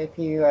 If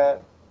you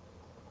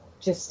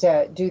just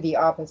do the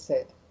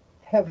opposite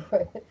of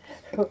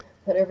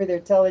whatever they're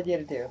telling you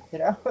to do.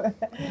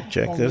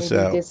 Check this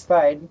out. Just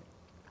fine.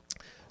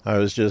 I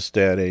was just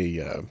at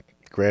a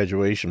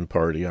graduation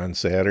party on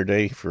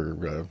Saturday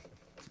for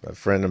a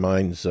friend of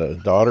mine's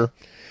daughter,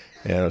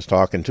 and I was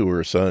talking to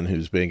her son,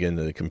 who's big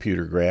into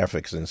computer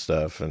graphics and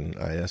stuff, and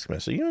I asked him, I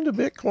said, "You into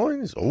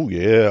Bitcoin?" He said, "Oh,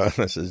 yeah."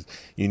 I said,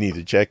 "You need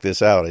to check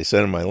this out." I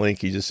sent him my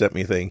link. He just sent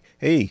me a thing,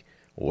 "Hey,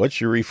 what's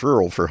your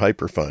referral for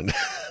Hyperfund?"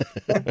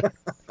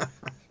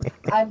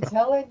 I'm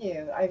telling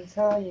you,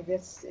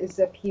 this is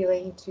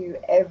appealing to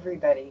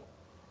everybody.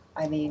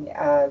 I mean,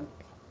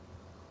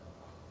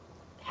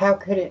 how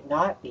could it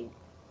not be?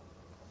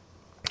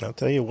 I'll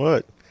tell you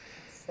what.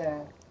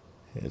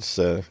 It's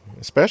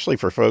especially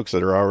for folks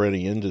that are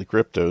already into the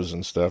cryptos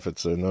and stuff,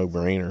 it's a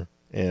no-brainer.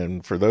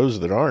 And for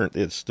those that aren't,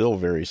 it's still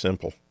very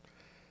simple.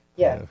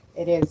 Yeah,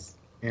 it is.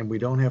 And we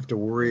don't have to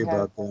worry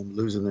about them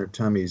losing their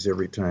tummies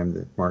every time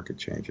the market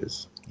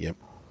changes. Yep.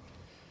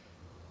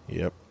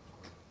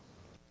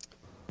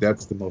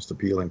 That's the most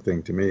appealing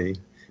thing to me.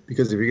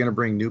 Because if you're going to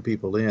bring new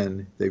people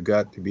in, they've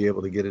got to be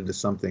able to get into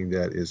something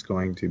that is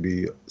going to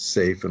be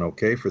safe and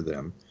okay for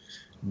them,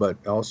 but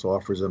also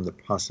offers them the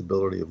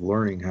possibility of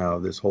learning how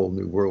this whole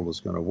new world is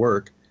going to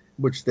work,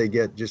 which they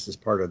get just as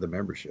part of the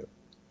membership,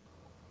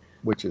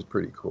 which is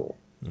pretty cool.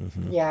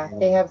 Mm-hmm. Yeah,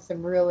 they have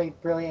some really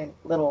brilliant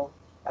little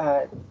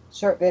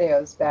short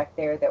videos back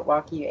there that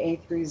walk you A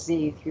through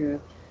Z through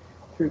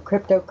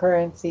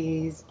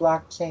cryptocurrencies,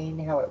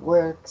 blockchain, how it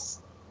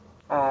works.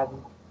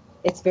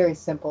 It's very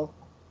simple.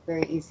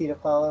 Very easy to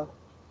follow.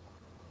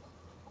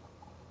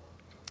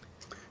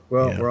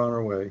 Well, we're on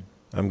our way.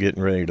 I'm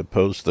getting ready to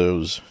post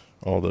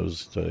all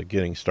those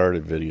getting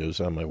started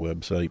videos on my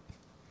website.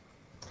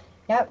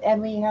 Yep,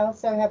 and we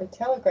also have a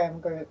Telegram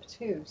group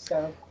too.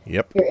 So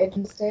if you're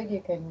interested,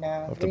 you can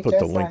I'll have to put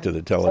the link to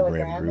the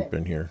Telegram group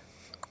in here.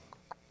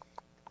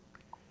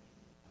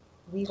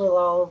 We will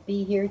all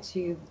be here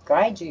to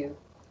guide you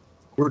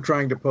We're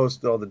trying to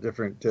post all the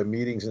different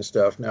meetings and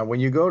stuff. Now, when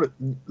you go to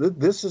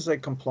this is a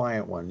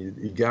compliant one.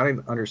 You got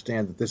to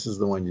understand that this is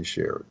the one you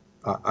share.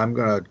 I'm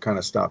going to kind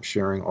of stop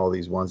sharing all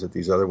these ones that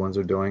these other ones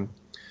are doing.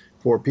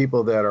 For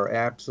people that are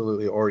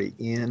absolutely already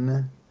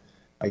in,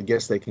 I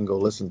guess they can go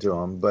listen to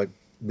them, but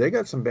they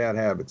got some bad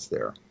habits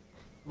there.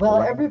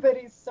 Well,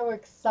 everybody's so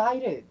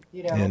excited,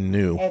 and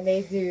new, and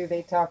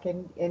they talk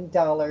in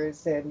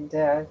dollars, and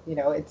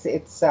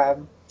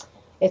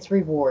it's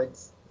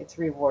rewards. It's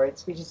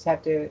rewards. We just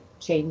have to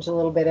change a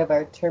little bit of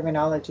our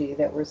terminology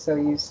that we're so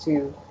used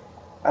to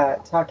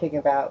talking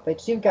about.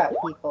 But you've got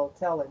people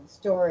telling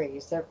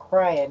stories. They're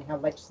crying how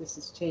much this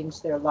has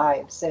changed their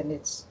lives, and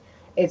it's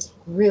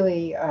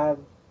really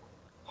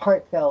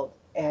heartfelt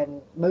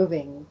and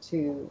moving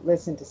to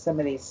listen to some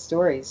of these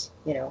stories.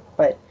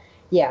 But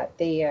yeah,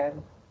 they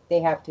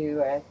have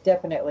to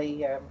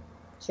definitely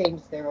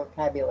change their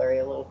vocabulary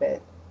a little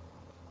bit.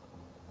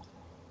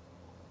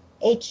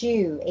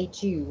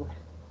 HU.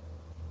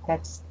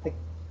 That's the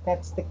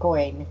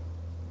coin.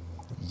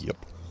 Yep.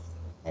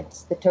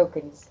 That's the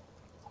tokens.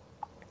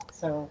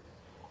 So.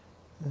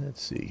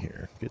 Let's see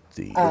here. Get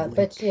the.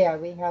 But yeah,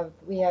 we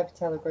have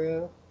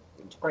Telegram,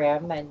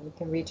 and you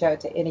can reach out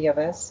to any of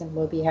us, and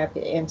we'll be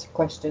happy to answer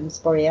questions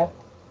for you.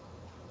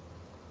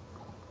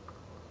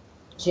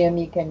 Jim,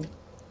 you can.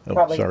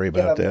 Probably sorry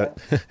about that.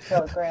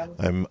 Telegram.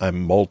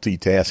 I'm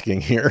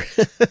multitasking here.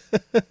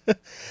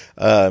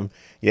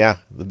 Yeah,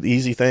 the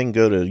easy thing,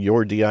 go to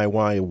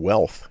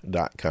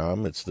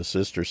yourdiywealth.com. It's the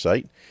sister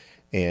site,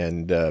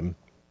 and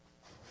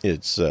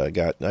it's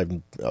got,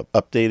 I'm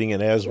updating it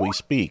as we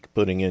speak,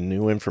 putting in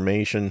new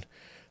information.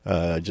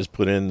 Just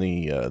put in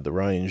the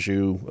Ryan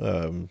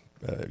Zhu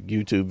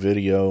YouTube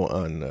video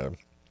on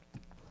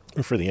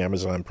for the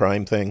Amazon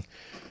Prime thing,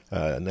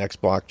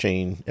 next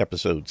blockchain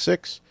episode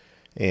 6,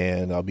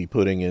 and I'll be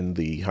putting in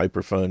the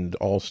Hyperfund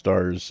All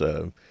Stars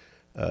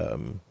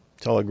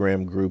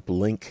Telegram group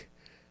link,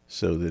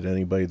 so that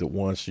anybody that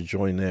wants to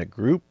join that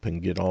group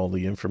and get all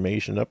the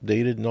information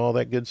updated and all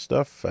that good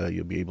stuff,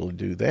 you'll be able to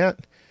do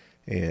that.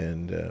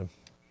 And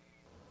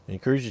I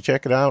encourage you to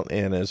check it out.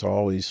 And as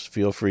always,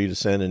 feel free to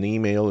send an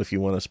email if you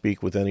want to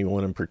speak with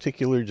anyone in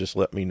particular. Just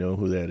let me know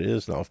who that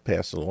is, and I'll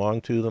pass it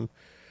along to them.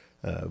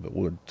 But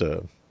we'll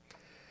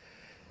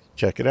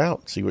check it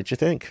out, see what you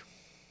think.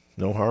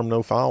 No harm,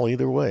 no foul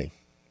either way.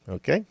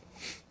 Okay?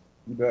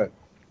 You bet.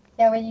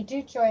 Yeah, when you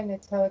do join the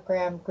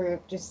Telegram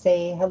group, just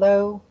say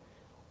hello.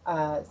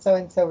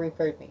 So-and-so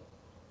referred me.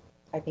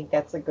 I think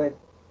that's a good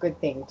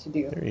thing to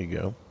do. There you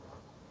go.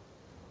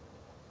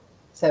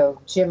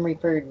 So Jim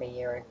referred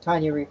me, or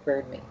Tonja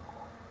referred me.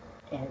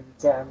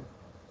 And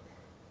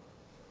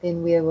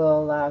then we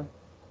will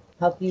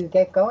help you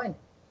get going.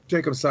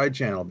 Jacob side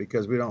channel,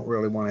 because we don't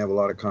really want to have a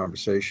lot of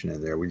conversation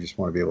in there. We just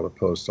want to be able to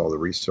post all the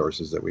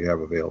resources that we have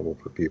available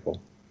for people.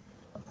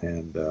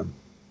 And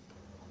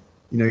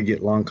you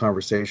get long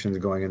conversations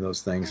going in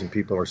those things, and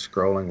people are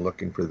scrolling,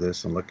 looking for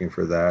this and looking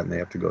for that, and they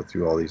have to go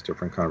through all these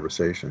different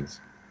conversations.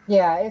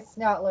 Yeah, it's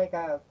not like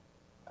a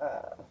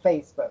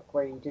Facebook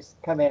where you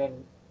just come in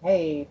and,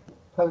 hey,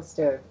 post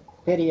a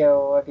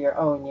video of your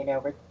own.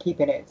 We're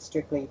keeping it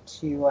strictly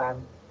to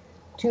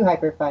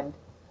Hyperfund.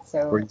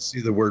 So where you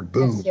see the word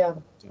boom.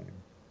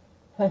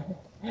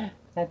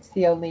 That's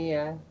the only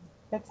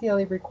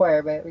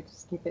requirement. We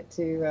just keep it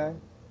to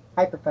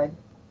Hyperfund.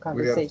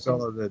 We had a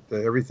fellow that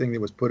everything that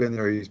was put in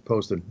there, he's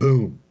posted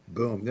boom,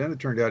 boom. Then it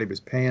turned out he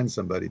was paying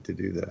somebody to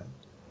do that.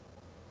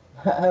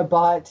 A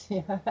bot.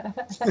 Yeah.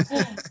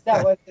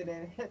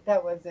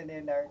 That wasn't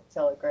in our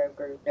Telegram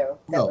group. No,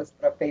 that was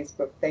a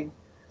Facebook thing.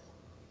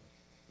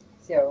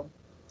 So.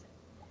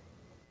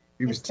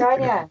 He was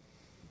Tonja.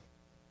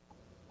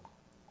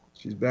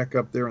 She's back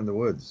up there in the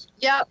woods.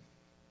 Yep,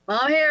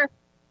 I'm here.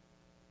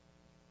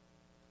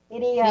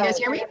 You guys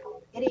hear me?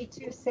 Any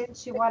 2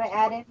 cents you want to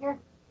add in here?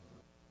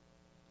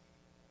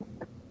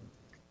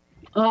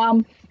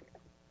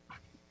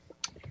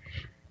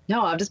 No,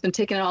 I've just been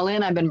taking it all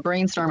in. I've been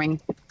brainstorming.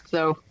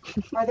 So.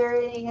 Are there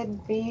any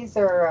hidden fees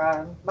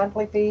or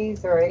monthly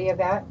fees or any of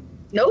that?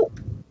 Nope.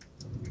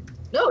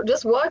 No,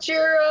 just watch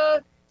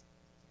your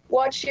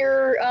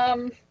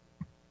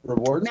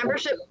rewards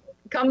membership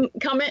come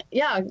in.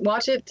 Yeah,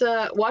 watch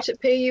it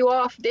pay you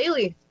off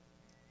daily.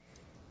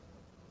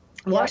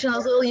 Watching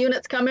those little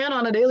units come in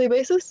on a daily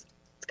basis,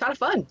 it's kind of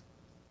fun.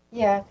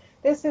 Yeah,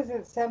 this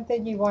isn't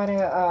something you want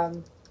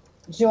to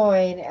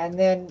join and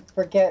then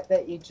forget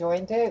that you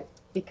joined it,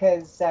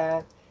 because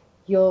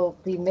you'll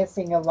be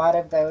missing a lot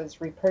of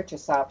those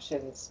repurchase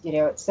options.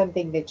 It's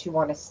something that you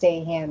want to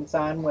stay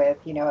hands-on with,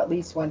 at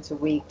least once a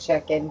week.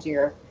 Check into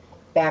your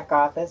back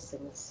office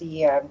and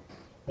see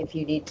if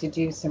you need to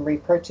do some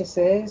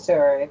repurchases,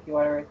 or if you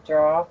want to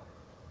withdraw,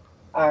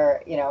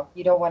 or,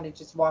 you don't want to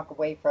just walk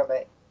away from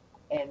it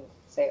and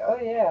say, oh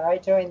yeah, I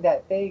joined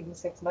that thing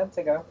 6 months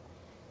ago.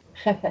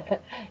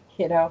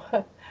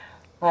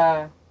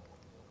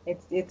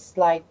 It's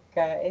like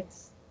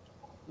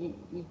you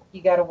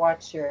got to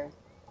watch your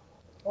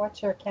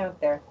account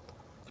there.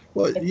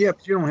 Well, yeah,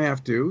 but you don't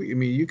have to. I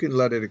mean, you can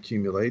let it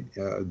accumulate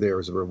there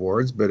as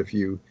rewards, but if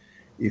you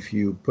if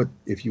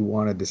you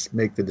wanted to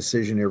make the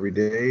decision every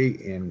day,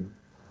 and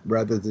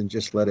rather than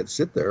just let it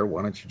sit there,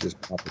 why don't you just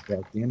pop it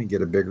back in and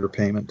get a bigger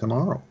payment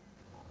tomorrow?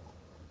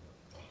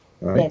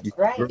 Right? That's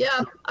right.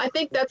 Yeah, I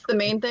think that's the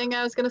main thing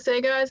I was going to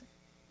say, guys,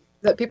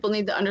 that people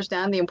need to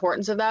understand the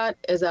importance of that,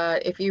 is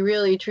that if you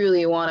really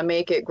truly want to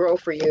make it grow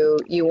for you,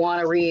 you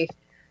want to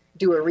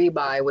do a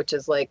rebuy, which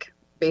is like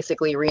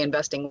basically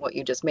reinvesting what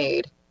you just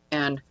made.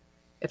 And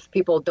if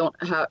people don't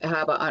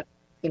have a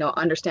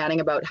understanding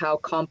about how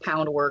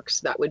compound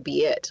works, that would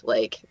be it.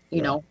 Like,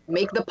 you know,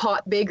 make the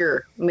pot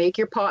bigger, make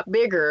your pot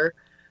bigger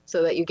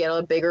so that you get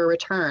a bigger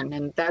return.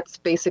 And that's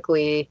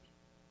basically,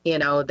 you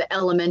know, the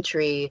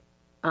elementary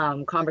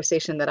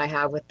conversation that I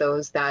have with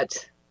those that,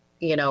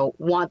 you know,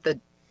 want the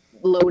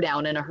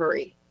lowdown in a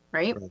hurry,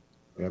 right?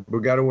 Yeah, we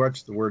got to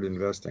watch the word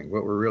investing.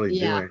 What we're really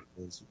doing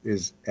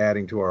is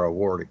adding to our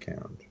award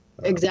account.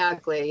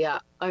 Exactly. Yeah,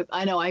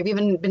 I know. I've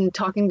even been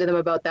talking to them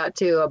about that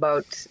too,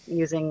 about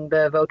using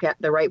the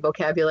right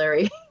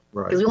vocabulary,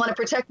 because we want to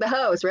protect the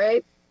house,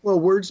 right? Well,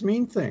 words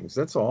mean things.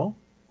 That's all.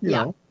 You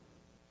know,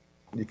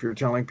 if you're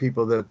telling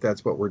people that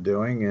that's what we're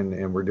doing,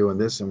 and we're doing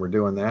this and we're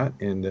doing that,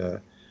 and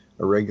a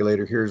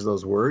regulator hears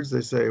those words,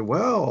 they say,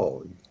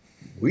 "Well,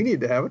 we need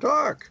to have a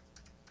talk."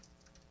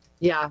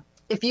 Yeah.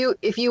 If you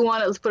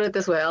want it, let's put it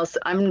this way,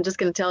 I'm just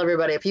going to tell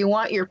everybody, if you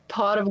want your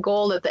pot of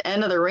gold at the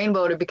end of the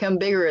rainbow to become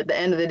bigger at the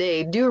end of the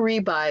day, do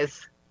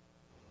rebuys.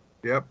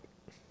 Yep.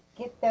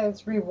 Get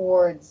those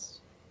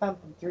rewards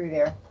pumping through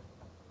there.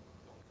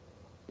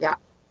 Yeah.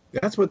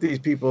 That's what these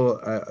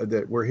people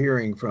that we're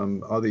hearing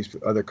from all these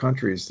other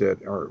countries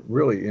that are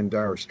really in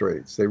dire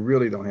straits. They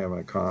really don't have an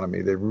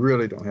economy. They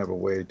really don't have a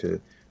way to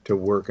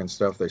work and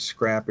stuff. They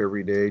scrap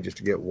every day just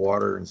to get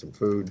water and some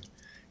food.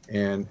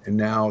 And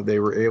now they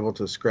were able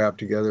to scrap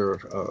together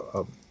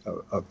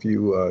a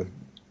few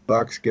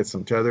bucks, get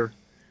some tether,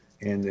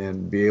 and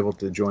then be able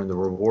to join the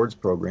rewards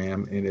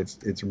program. And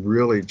it's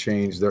really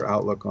changed their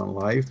outlook on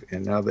life.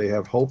 And now they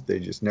have hope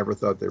they just never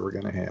thought they were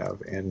going to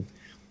have. And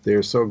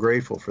they're so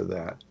grateful for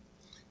that.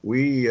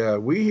 We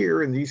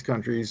here in these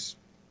countries,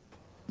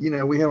 you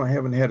know, we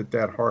haven't had it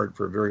that hard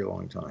for a very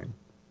long time.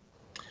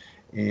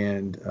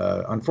 And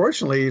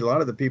unfortunately, a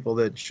lot of the people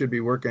that should be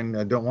working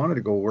don't want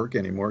to go work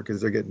anymore because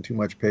they're getting too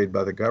much paid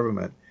by the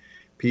government.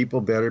 People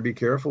better be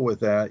careful with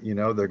that. You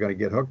know, they're going to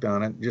get hooked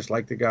on it. Just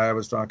like the guy I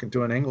was talking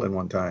to in England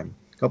one time,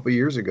 a couple of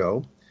years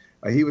ago.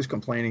 He was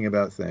complaining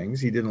about things.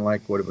 He didn't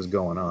like what was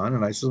going on.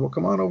 And I said, well,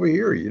 come on over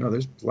here. You know,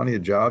 there's plenty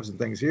of jobs and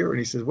things here. And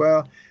he says,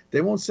 well, they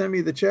won't send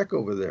me the check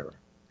over there.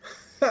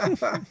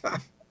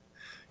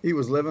 He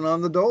was living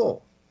on the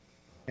dole.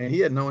 And he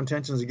had no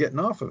intentions of getting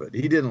off of it.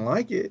 He didn't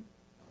like it.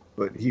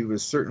 But he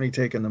was certainly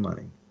taking the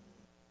money.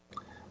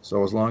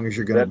 So as long as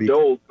you're going to be... That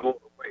dole's going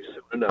away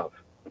soon enough.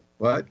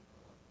 What?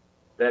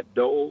 That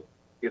dole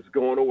is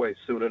going away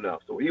soon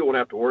enough. So he won't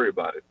have to worry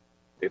about it.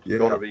 It's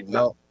going to be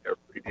nothing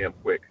pretty damn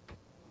quick.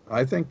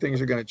 I think things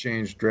are going to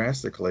change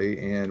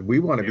drastically, and we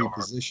want to be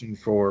positioned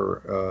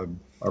for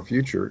our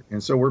future.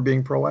 And so we're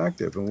being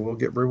proactive, and we'll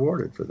get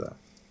rewarded for that.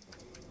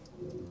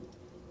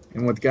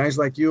 And with guys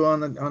like you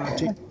on the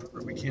team,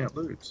 we can't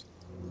lose.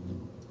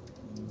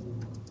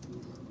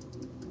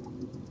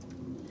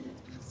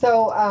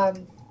 So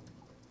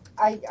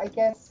I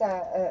guess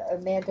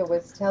Amanda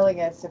was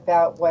telling us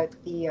about what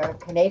the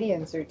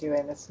Canadians are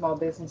doing, the small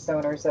business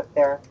owners up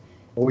there.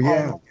 Oh,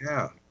 yeah,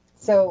 yeah.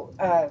 So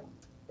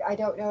I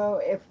don't know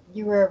if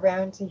you were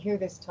around to hear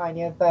this,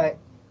 Tonja, but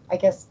I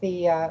guess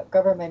the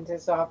government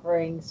is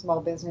offering small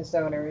business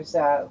owners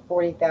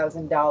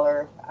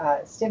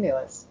 $40,000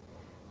 stimulus.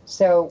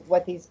 So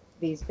what these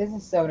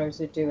business owners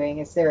are doing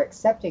is they're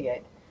accepting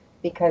it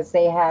because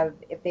they have,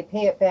 if they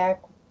pay it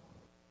back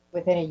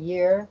within a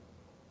year,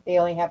 they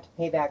only have to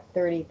pay back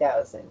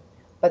 $30,000,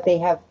 but they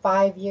have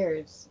 5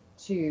 years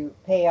to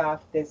pay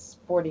off this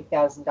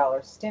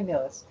 $40,000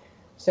 stimulus.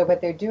 So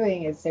what they're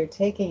doing is they're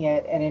taking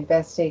it and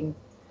investing,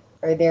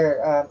 or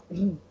they're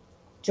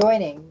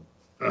joining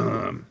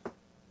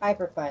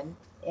Hyperfund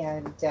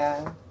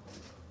and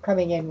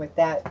coming in with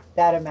that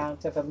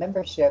amount of a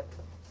membership.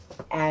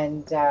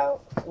 And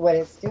what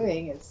it's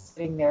doing is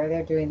sitting there,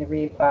 they're doing the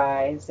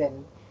rebuys,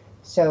 and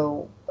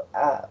so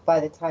by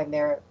the time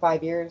their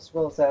 5 years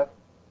rolls up,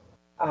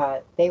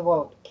 they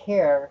won't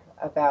care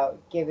about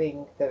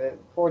giving the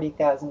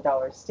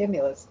 $40,000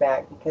 stimulus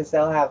back because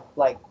they'll have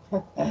like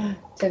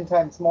 10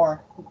 times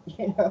more,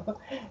 you know,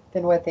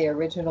 than what they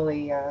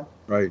originally had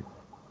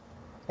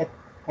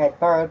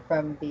borrowed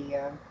from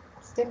the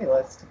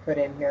stimulus to put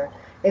in here.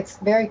 It's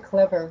very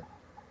clever,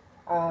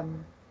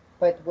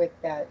 but with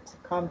that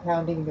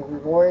compounding the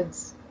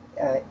rewards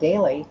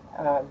daily,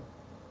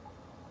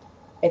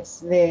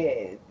 it's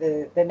the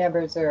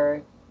numbers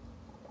are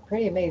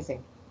pretty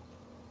amazing.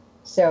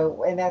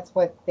 So, and that's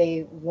what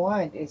they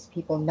want, is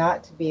people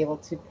not to be able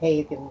to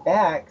pay them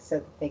back so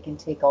that they can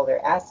take all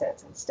their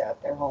assets and stuff,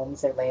 their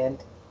homes, their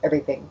land,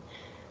 everything.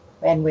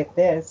 And with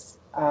this,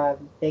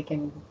 they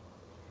can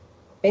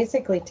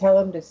basically tell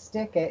them to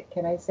stick it.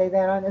 Can I say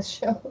that on this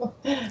show?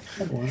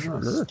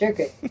 Wow.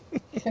 Stick it.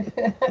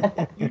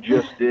 You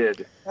just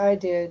did. I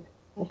did.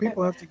 Well,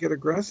 people have to get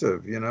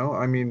aggressive, you know.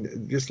 I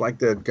mean, just like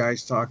that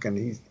guy's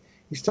talking,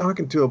 he's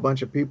talking to a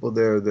bunch of people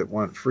there that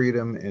want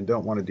freedom and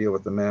don't want to deal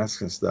with the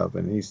masks and stuff.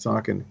 And he's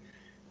talking,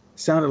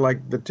 sounded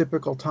like the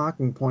typical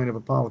talking point of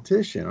a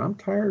politician. I'm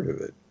tired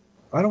of it.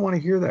 I don't want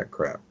to hear that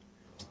crap.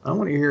 I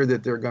want to hear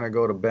that they're going to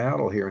go to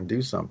battle here and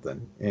do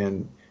something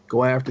and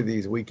go after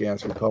these weak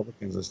ass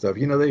Republicans and stuff.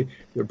 You know, the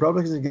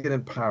Republicans get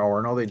in power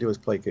and all they do is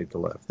placate the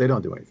left. They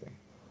don't do anything.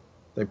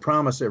 They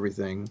promise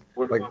everything.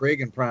 Like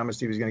Reagan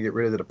promised he was going to get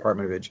rid of the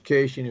Department of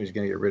Education. He was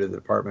going to get rid of the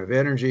Department of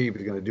Energy. He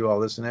was going to do all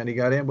this and that. And he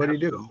got in. What did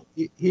he do?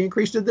 He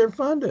increased their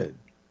funding.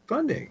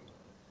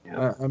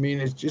 Yeah. I mean,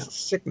 it's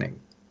just sickening.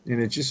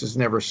 And it just has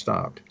never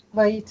stopped.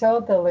 Well, you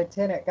told the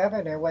lieutenant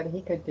governor what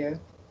he could do.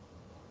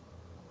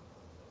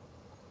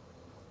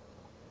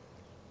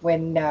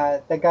 When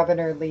the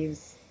governor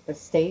leaves the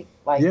state,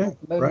 like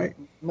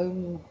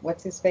Moon,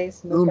 what's his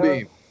face?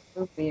 Moonbeam.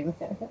 Moonbeam.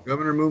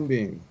 Governor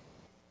Moonbeam.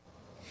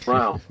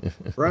 Brown,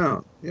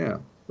 yeah.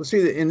 Well,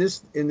 see, in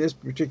this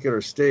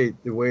particular state,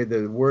 the way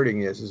the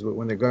wording is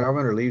when the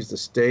governor leaves the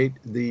state,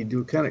 the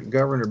lieutenant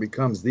governor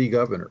becomes the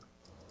governor,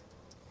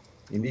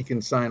 and he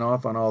can sign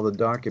off on all the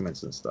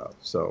documents and stuff.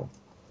 So,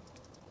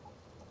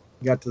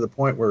 got to the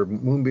point where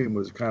Moonbeam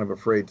was kind of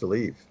afraid to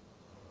leave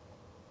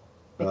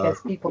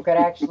because people could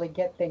actually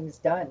get things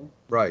done.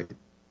 Right.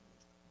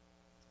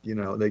 You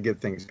know, they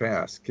get things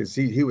passed because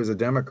he was a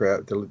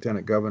Democrat. The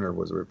lieutenant governor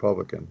was a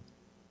Republican.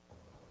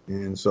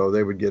 And so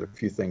they would get a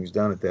few things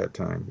done at that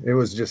time. It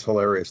was just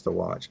hilarious to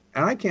watch.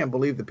 And I can't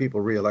believe the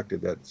people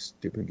reelected that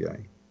stupid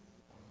guy.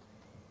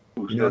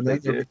 You know, they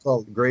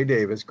recalled Gray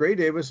Davis. Gray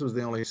Davis was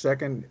the only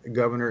second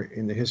governor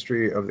in the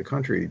history of the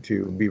country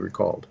to be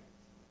recalled.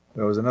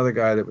 There was another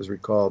guy that was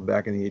recalled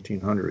back in the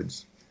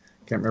 1800s.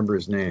 Can't remember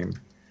his name.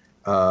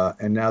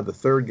 And now the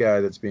third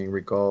guy that's being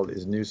recalled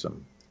is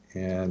Newsom.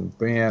 And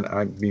man,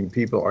 I mean,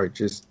 people are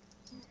just,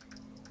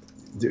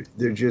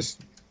 they're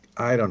just,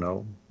 I don't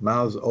know,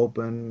 mouths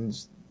open,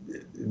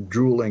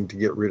 drooling to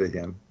get rid of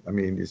him. I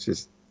mean,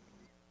 it's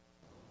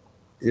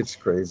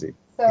crazy.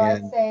 So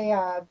I'd say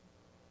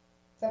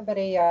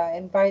somebody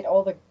invite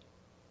all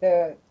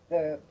the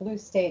blue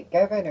state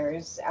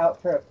governors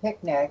out for a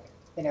picnic,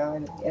 you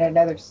know, in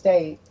another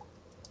state.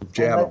 And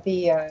let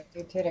the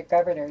lieutenant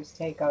governors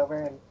take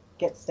over and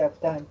get stuff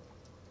done.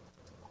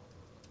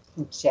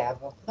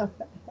 Jabba.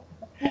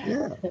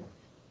 Yeah.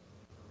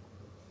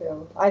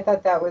 So I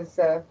thought that was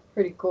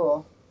pretty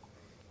cool.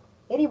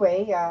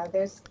 Anyway,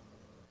 there's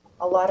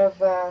a lot of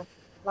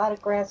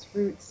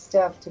grassroots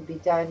stuff to be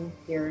done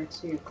here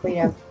to clean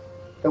up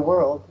the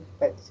world,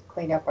 but to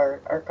clean up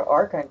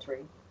our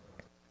country.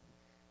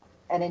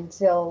 And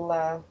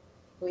until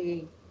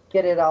we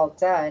get it all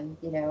done,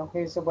 you know,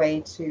 here's a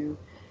way to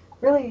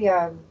really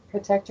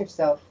protect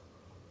yourself.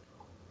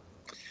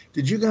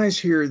 Did you guys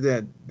hear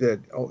that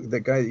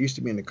guy that used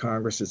to be in the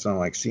Congress that's on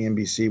like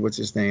CNBC? What's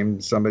his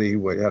name? Somebody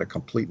who had a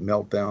complete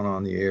meltdown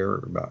on the air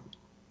about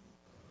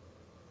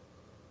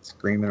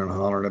screaming and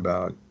hollering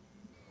about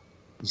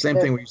the same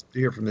thing we used to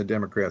hear from the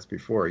Democrats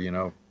before, you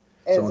know.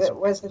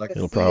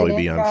 He'll probably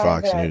be on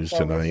Fox News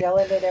tonight.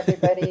 Yelling at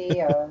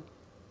everybody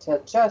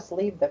to just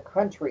leave the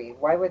country.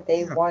 Why would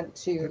they want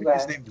to?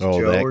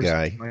 That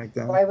guy. Like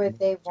that. Why would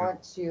they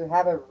want to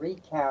have a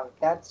recount?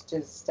 That's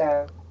just.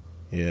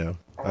 Yeah,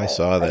 I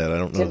saw that. I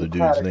don't know the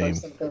dude's name.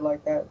 Something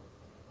like that.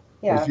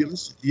 Yeah. If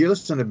you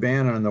listen to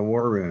Bannon in the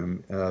War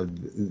Room,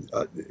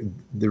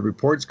 the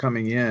reports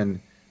coming in,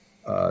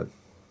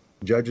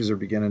 judges are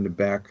beginning to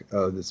back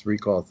this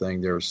recall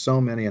thing. There are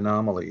so many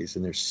anomalies,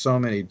 and there's so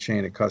many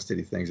chain of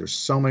custody things. There's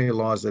so many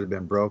laws that have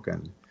been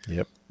broken.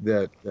 Yep.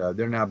 That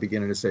they're now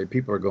beginning to say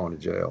people are going to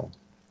jail.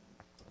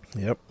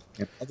 Yep.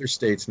 And other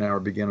states now are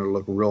beginning to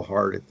look real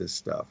hard at this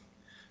stuff.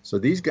 So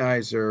these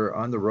guys are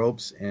on the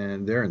ropes,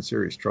 and they're in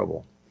serious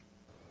trouble.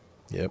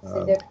 Yep.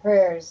 Send up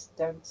prayers.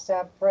 Don't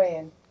stop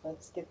praying.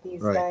 Let's get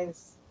these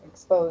guys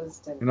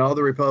exposed. And all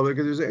the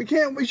Republicans are saying,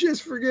 can't we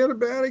just forget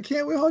about it?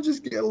 Can't we all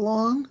just get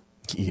along?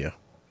 Yeah.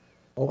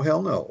 Oh,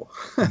 hell no.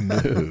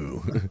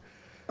 No.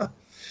 I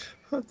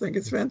think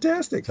it's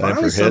fantastic. Time Finally,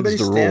 for heads somebody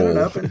to standing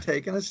roll. up and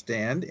taking a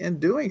stand and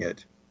doing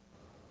it.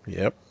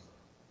 Yep.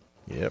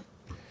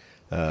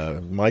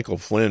 Michael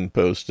Flynn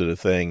posted a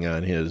thing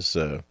on his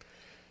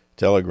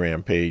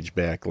Telegram page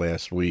back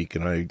last week,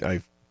 and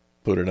I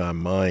put it on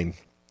mine.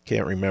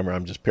 Can't remember,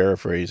 I'm just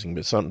paraphrasing,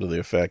 but something to the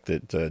effect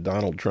that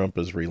Donald Trump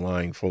is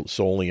relying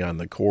solely on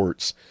the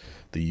courts.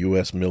 The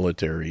U.S.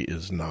 military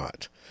is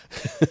not.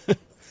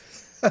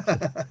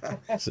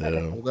 So,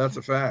 well, that's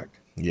a fact.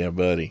 Yeah,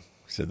 buddy.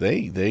 So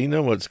they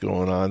know what's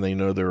going on. They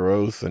know their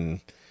oath. And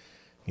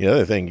the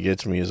other thing that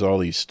gets me is all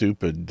these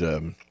stupid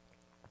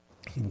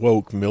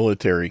woke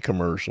military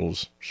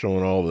commercials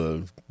showing all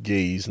the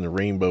gays and the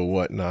rainbow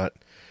whatnot.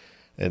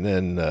 And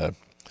then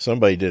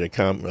somebody did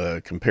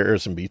a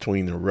comparison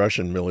between the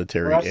Russian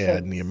military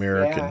ad and the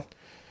American. Yeah,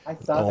 I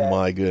saw that.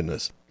 My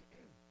goodness.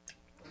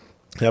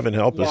 Heaven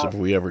help us if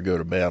we ever go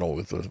to battle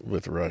with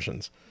the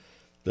Russians.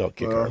 They'll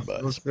kick our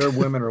butts. Their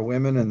women are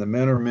women and the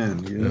men are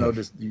men. You know,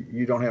 just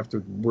you don't have to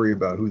worry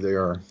about who they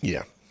are.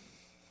 Yeah.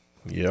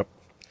 Yep.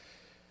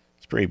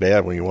 pretty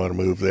bad when you want to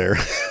move there.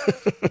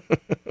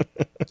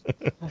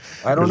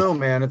 I don't know,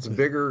 man. It's a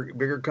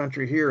bigger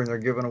country here, and they're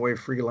giving away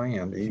free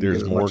land. You can There's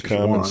get as more much as you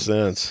common want.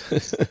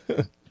 sense.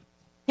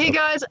 Hey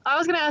guys, I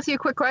was going to ask you a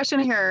quick question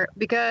here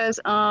because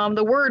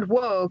the word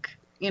woke,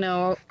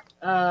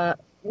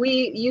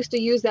 we used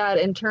to use that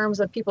in terms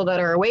of people that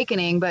are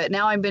awakening, but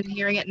now I've been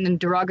hearing it in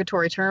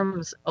derogatory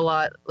terms a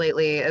lot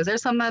lately. Is there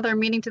some other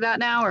meaning to that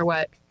now, or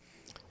what?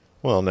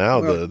 Well, now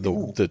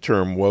the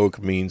term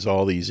woke means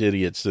all these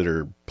idiots that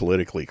are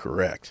politically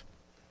correct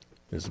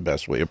is the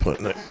best way of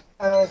putting it.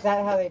 Oh, is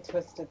that how they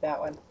twisted that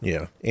one?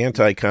 Yeah.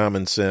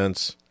 Anti-common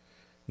sense,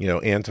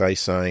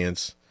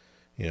 anti-science,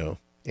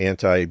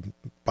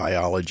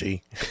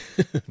 anti-biology.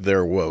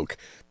 They're woke.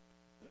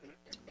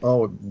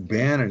 Oh,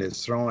 Bannon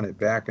is throwing it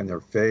back in their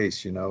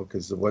face,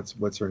 because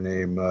what's her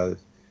name? I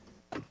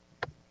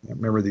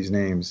remember these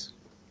names.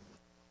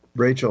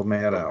 Rachel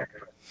Maddow,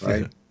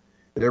 right?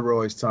 They were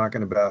always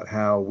talking about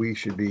how we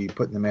should be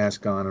putting the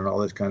mask on and all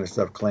this kind of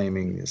stuff,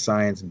 claiming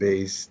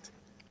science-based,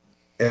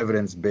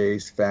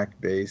 evidence-based,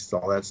 fact-based,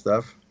 all that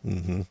stuff.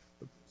 Mm-hmm.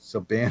 So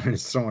Bannon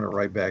is throwing it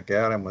right back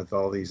at him with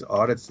all these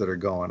audits that are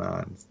going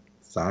on.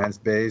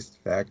 Science-based,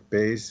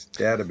 fact-based,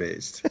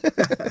 data-based.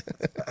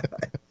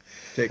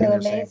 The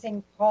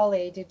amazing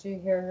Polly, did you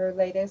hear her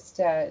latest?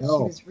 No. She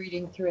was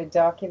reading through a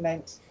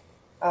document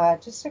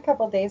just a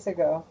couple days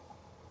ago.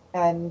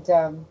 And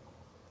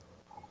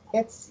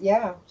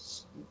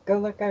go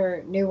look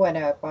her new one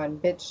up on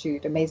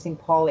BitChute, Amazing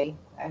Polly.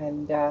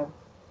 And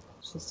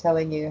she's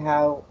telling you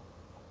how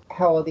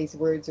all these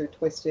words are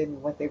twisted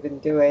and what they've been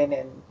doing.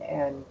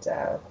 And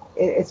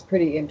it's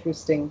pretty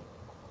interesting.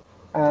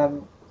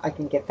 I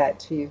can get that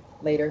to you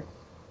later.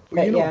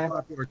 Well, but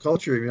popular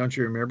culture, don't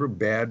you remember?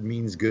 Bad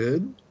means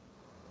good.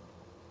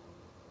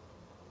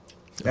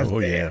 That's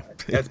bad. Yeah.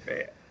 That's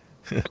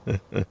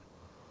bad.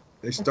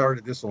 They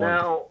started this long time.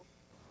 Now,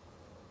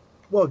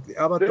 Well,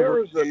 how about the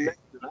word there's gay?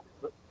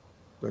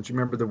 Don't you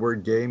remember the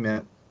word gay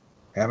meant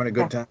having a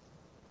good time?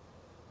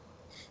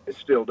 it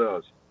still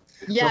does.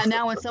 Yeah,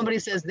 now when somebody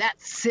says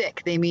that's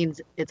sick, they mean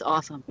it's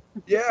awesome.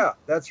 Yeah,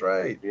 that's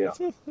right. Yeah.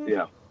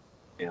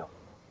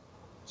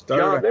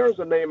 Started John, there's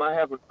a name I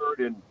haven't heard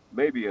in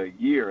maybe a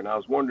year, and I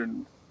was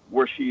wondering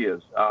where she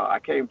is. I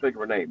can't even think of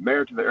her name.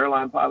 Married to the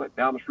airline pilot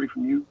down the street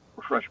from you?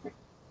 Refresh me.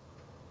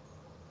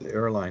 the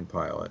airline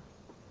pilot.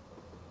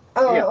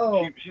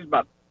 She's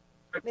about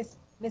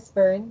Miss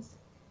Burns.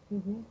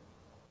 Mm-hmm.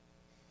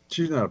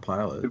 She's not a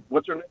pilot.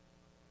 What's her name?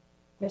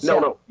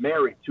 Michelle. No,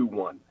 married to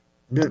one.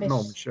 No,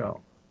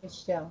 Michelle.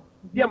 Michelle.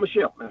 Mm-hmm. Yeah,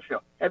 Michelle.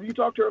 Have you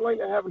talked to her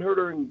lately? I haven't heard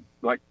her in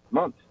like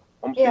months.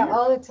 Almost a Yeah, year.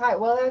 all the time.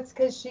 Well, that's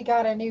because she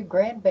got a new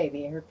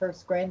grandbaby, her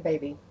first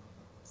grandbaby.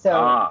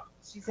 So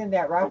she's in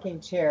that rocking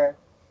chair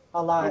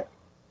a lot.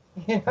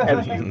 You know?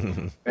 Have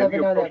you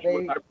Loving on that approached her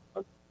with baby.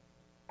 hyperfund?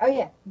 Oh,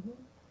 yeah. Mm-hmm.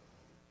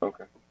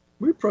 Okay.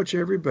 We approach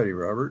everybody,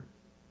 Robert.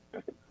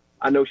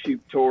 I know she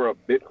tore up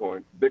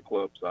Bitcoin,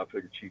 Club, so I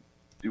figured she'd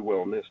do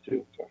well on this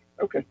too. So,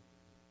 okay.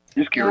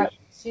 Just curious.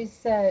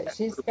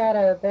 She's got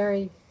a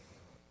very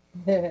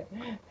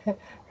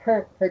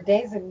her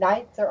days and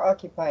nights are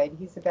occupied.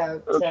 He's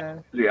about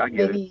Yeah, I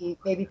get it.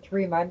 maybe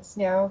 3 months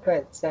now,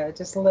 but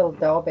just a little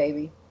doll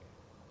baby.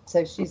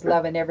 So she's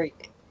loving every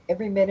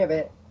minute of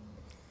it.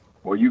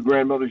 Well, you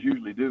grandmothers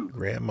usually do.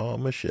 Grandma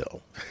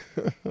Michelle.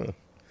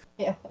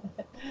 Yeah.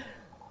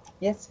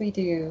 Yes, we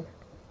do.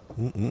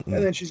 And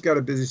then she's got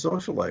a busy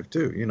social life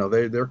too. You know,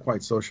 they're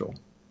quite social.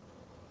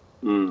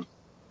 Mm.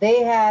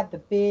 They have the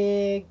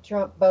big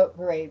Trump boat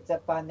parades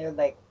up on their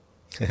lake.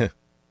 The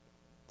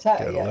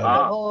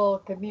whole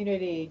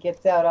community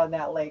gets out on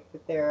that lake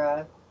with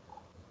their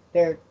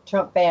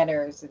Trump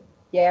banners.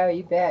 Yeah,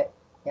 you bet.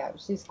 Yeah,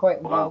 she's quite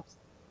involved.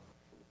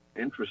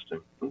 Wow.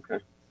 Interesting. Okay.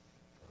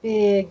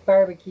 Big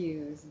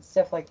barbecues and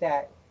stuff like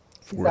that.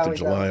 She's 4th of always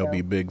July out will there.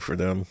 be big for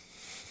them.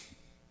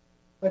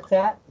 What's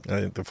that? I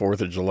think the 4th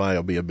of July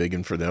will be a big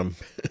one for them.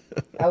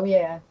 Oh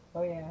yeah,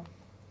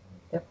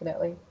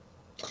 definitely.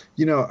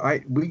 You know,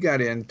 we got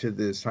into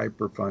this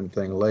hyperfund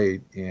thing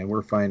late, and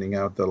we're finding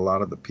out that a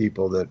lot of the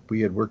people that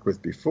we had worked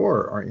with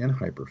before are in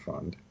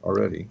hyperfund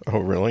already. Oh,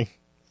 really?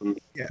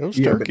 Yeah, Those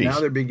but turkeys. now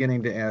they're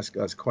beginning to ask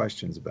us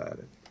questions about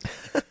it.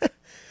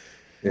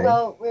 Okay.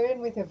 Well, we're in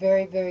with a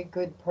very, very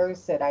good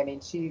person. I mean,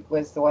 she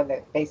was the one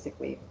that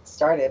basically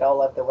started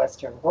all of the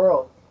Western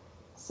world.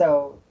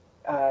 So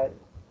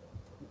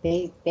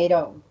they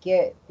don't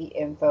get the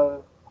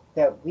info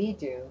that we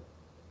do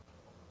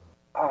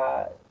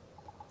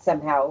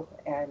somehow.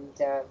 And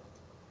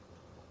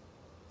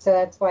so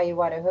that's why you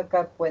want to hook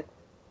up with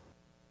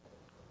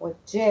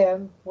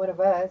Jim, one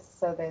of us,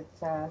 so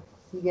that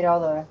you get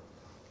all the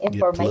Get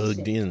information.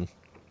 plugged in.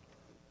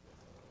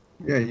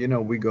 Yeah, you know,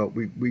 we go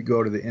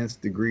to the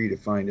nth degree to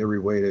find every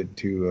way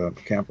to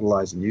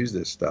capitalize and use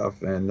this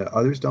stuff, and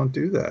others don't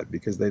do that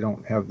because they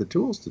don't have the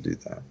tools to do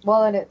that.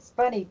 Well, and it's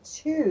funny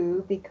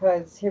too,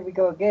 because here we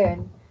go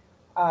again.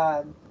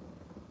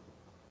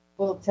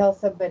 We'll tell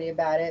somebody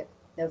about it.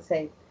 They'll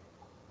say,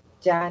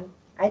 "John,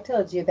 I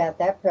told you about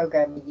that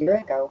program a year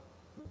ago."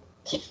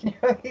 You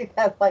know, he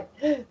had like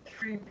 3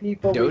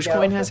 people.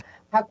 Dogecoin has.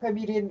 How come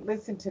you didn't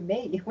listen to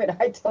me when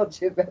I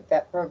told you about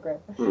that program?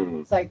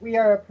 Mhm. It's like we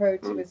are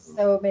approached with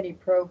so many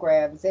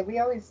programs, and we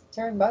always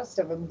turn most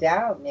of them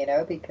down,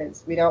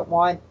 because we don't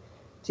want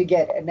to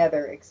get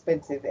another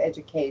expensive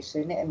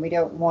education, and we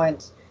don't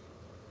want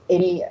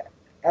any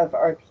of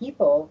our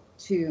people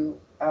to,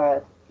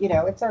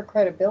 it's our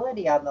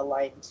credibility on the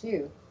line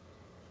too.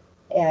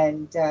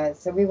 And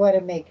so we want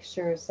to make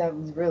sure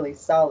something's really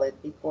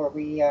solid before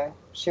we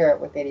share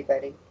it with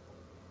anybody.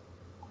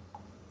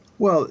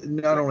 Well,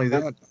 not only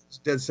that, I was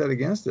dead set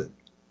against it.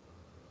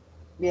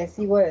 Yes,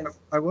 he was.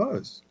 I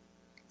was.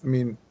 I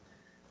mean,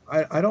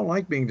 I don't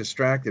like being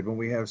distracted when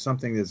we have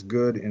something that's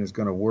good and is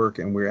going to work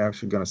and we're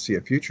actually going to see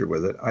a future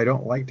with it. I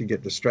don't like to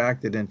get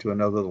distracted into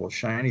another little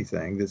shiny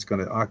thing that's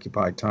going to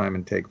occupy time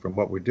and take from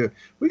what we do.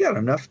 We got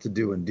enough to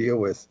do and deal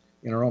with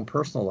in our own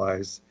personal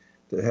lives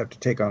to have to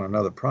take on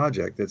another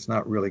project that's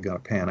not really going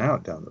to pan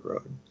out down the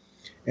road.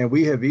 And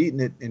we have eaten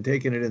it and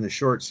taken it in the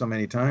short so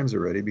many times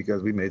already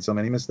because we made so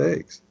many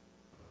mistakes.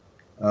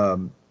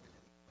 And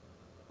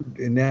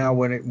now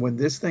when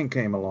this thing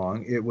came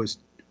along, it was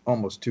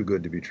almost too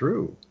good to be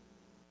true.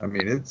 I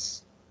mean,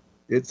 it's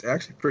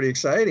actually pretty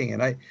exciting.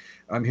 And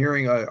I'm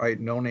hearing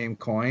no-name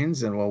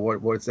coins and, well,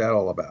 what's that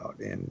all about?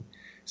 And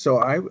so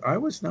I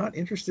was not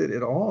interested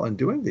at all in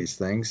doing these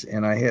things.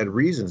 And I had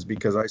reasons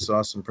because I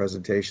saw some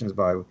presentations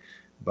by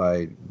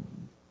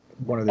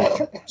one of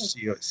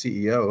the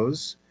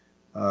CEOs.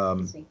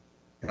 And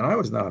I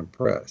was not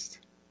impressed.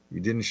 He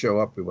didn't show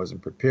up. He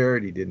wasn't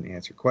prepared. He didn't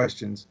answer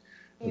questions.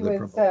 He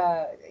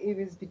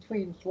was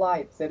between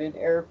flights at an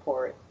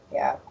airport.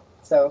 Yeah.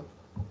 So.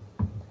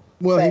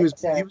 Well, he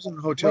was in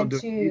the hotel.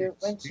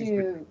 Once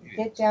you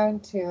get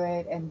down to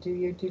it and do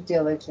your due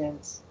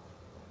diligence,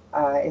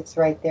 it's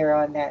right there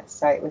on that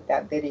site with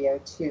that video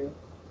too.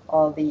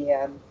 All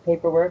the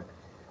paperwork.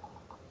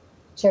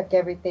 Check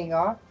everything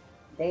off.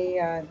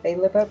 They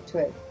live up to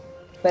it.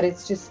 But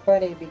it's just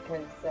funny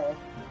because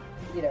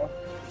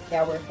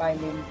now we're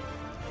finding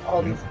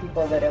all these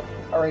people that have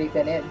already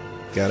been in.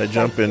 Got to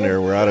jump in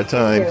there. We're out of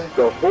time.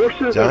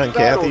 John,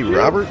 Cathie,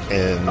 Robert,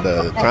 and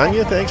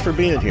Tonja, thanks for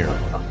being here.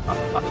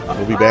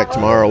 We'll be back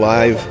tomorrow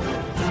live.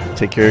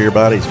 Take care of your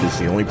bodies because it's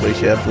the only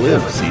place you have to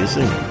live. See you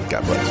soon.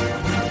 God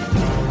bless.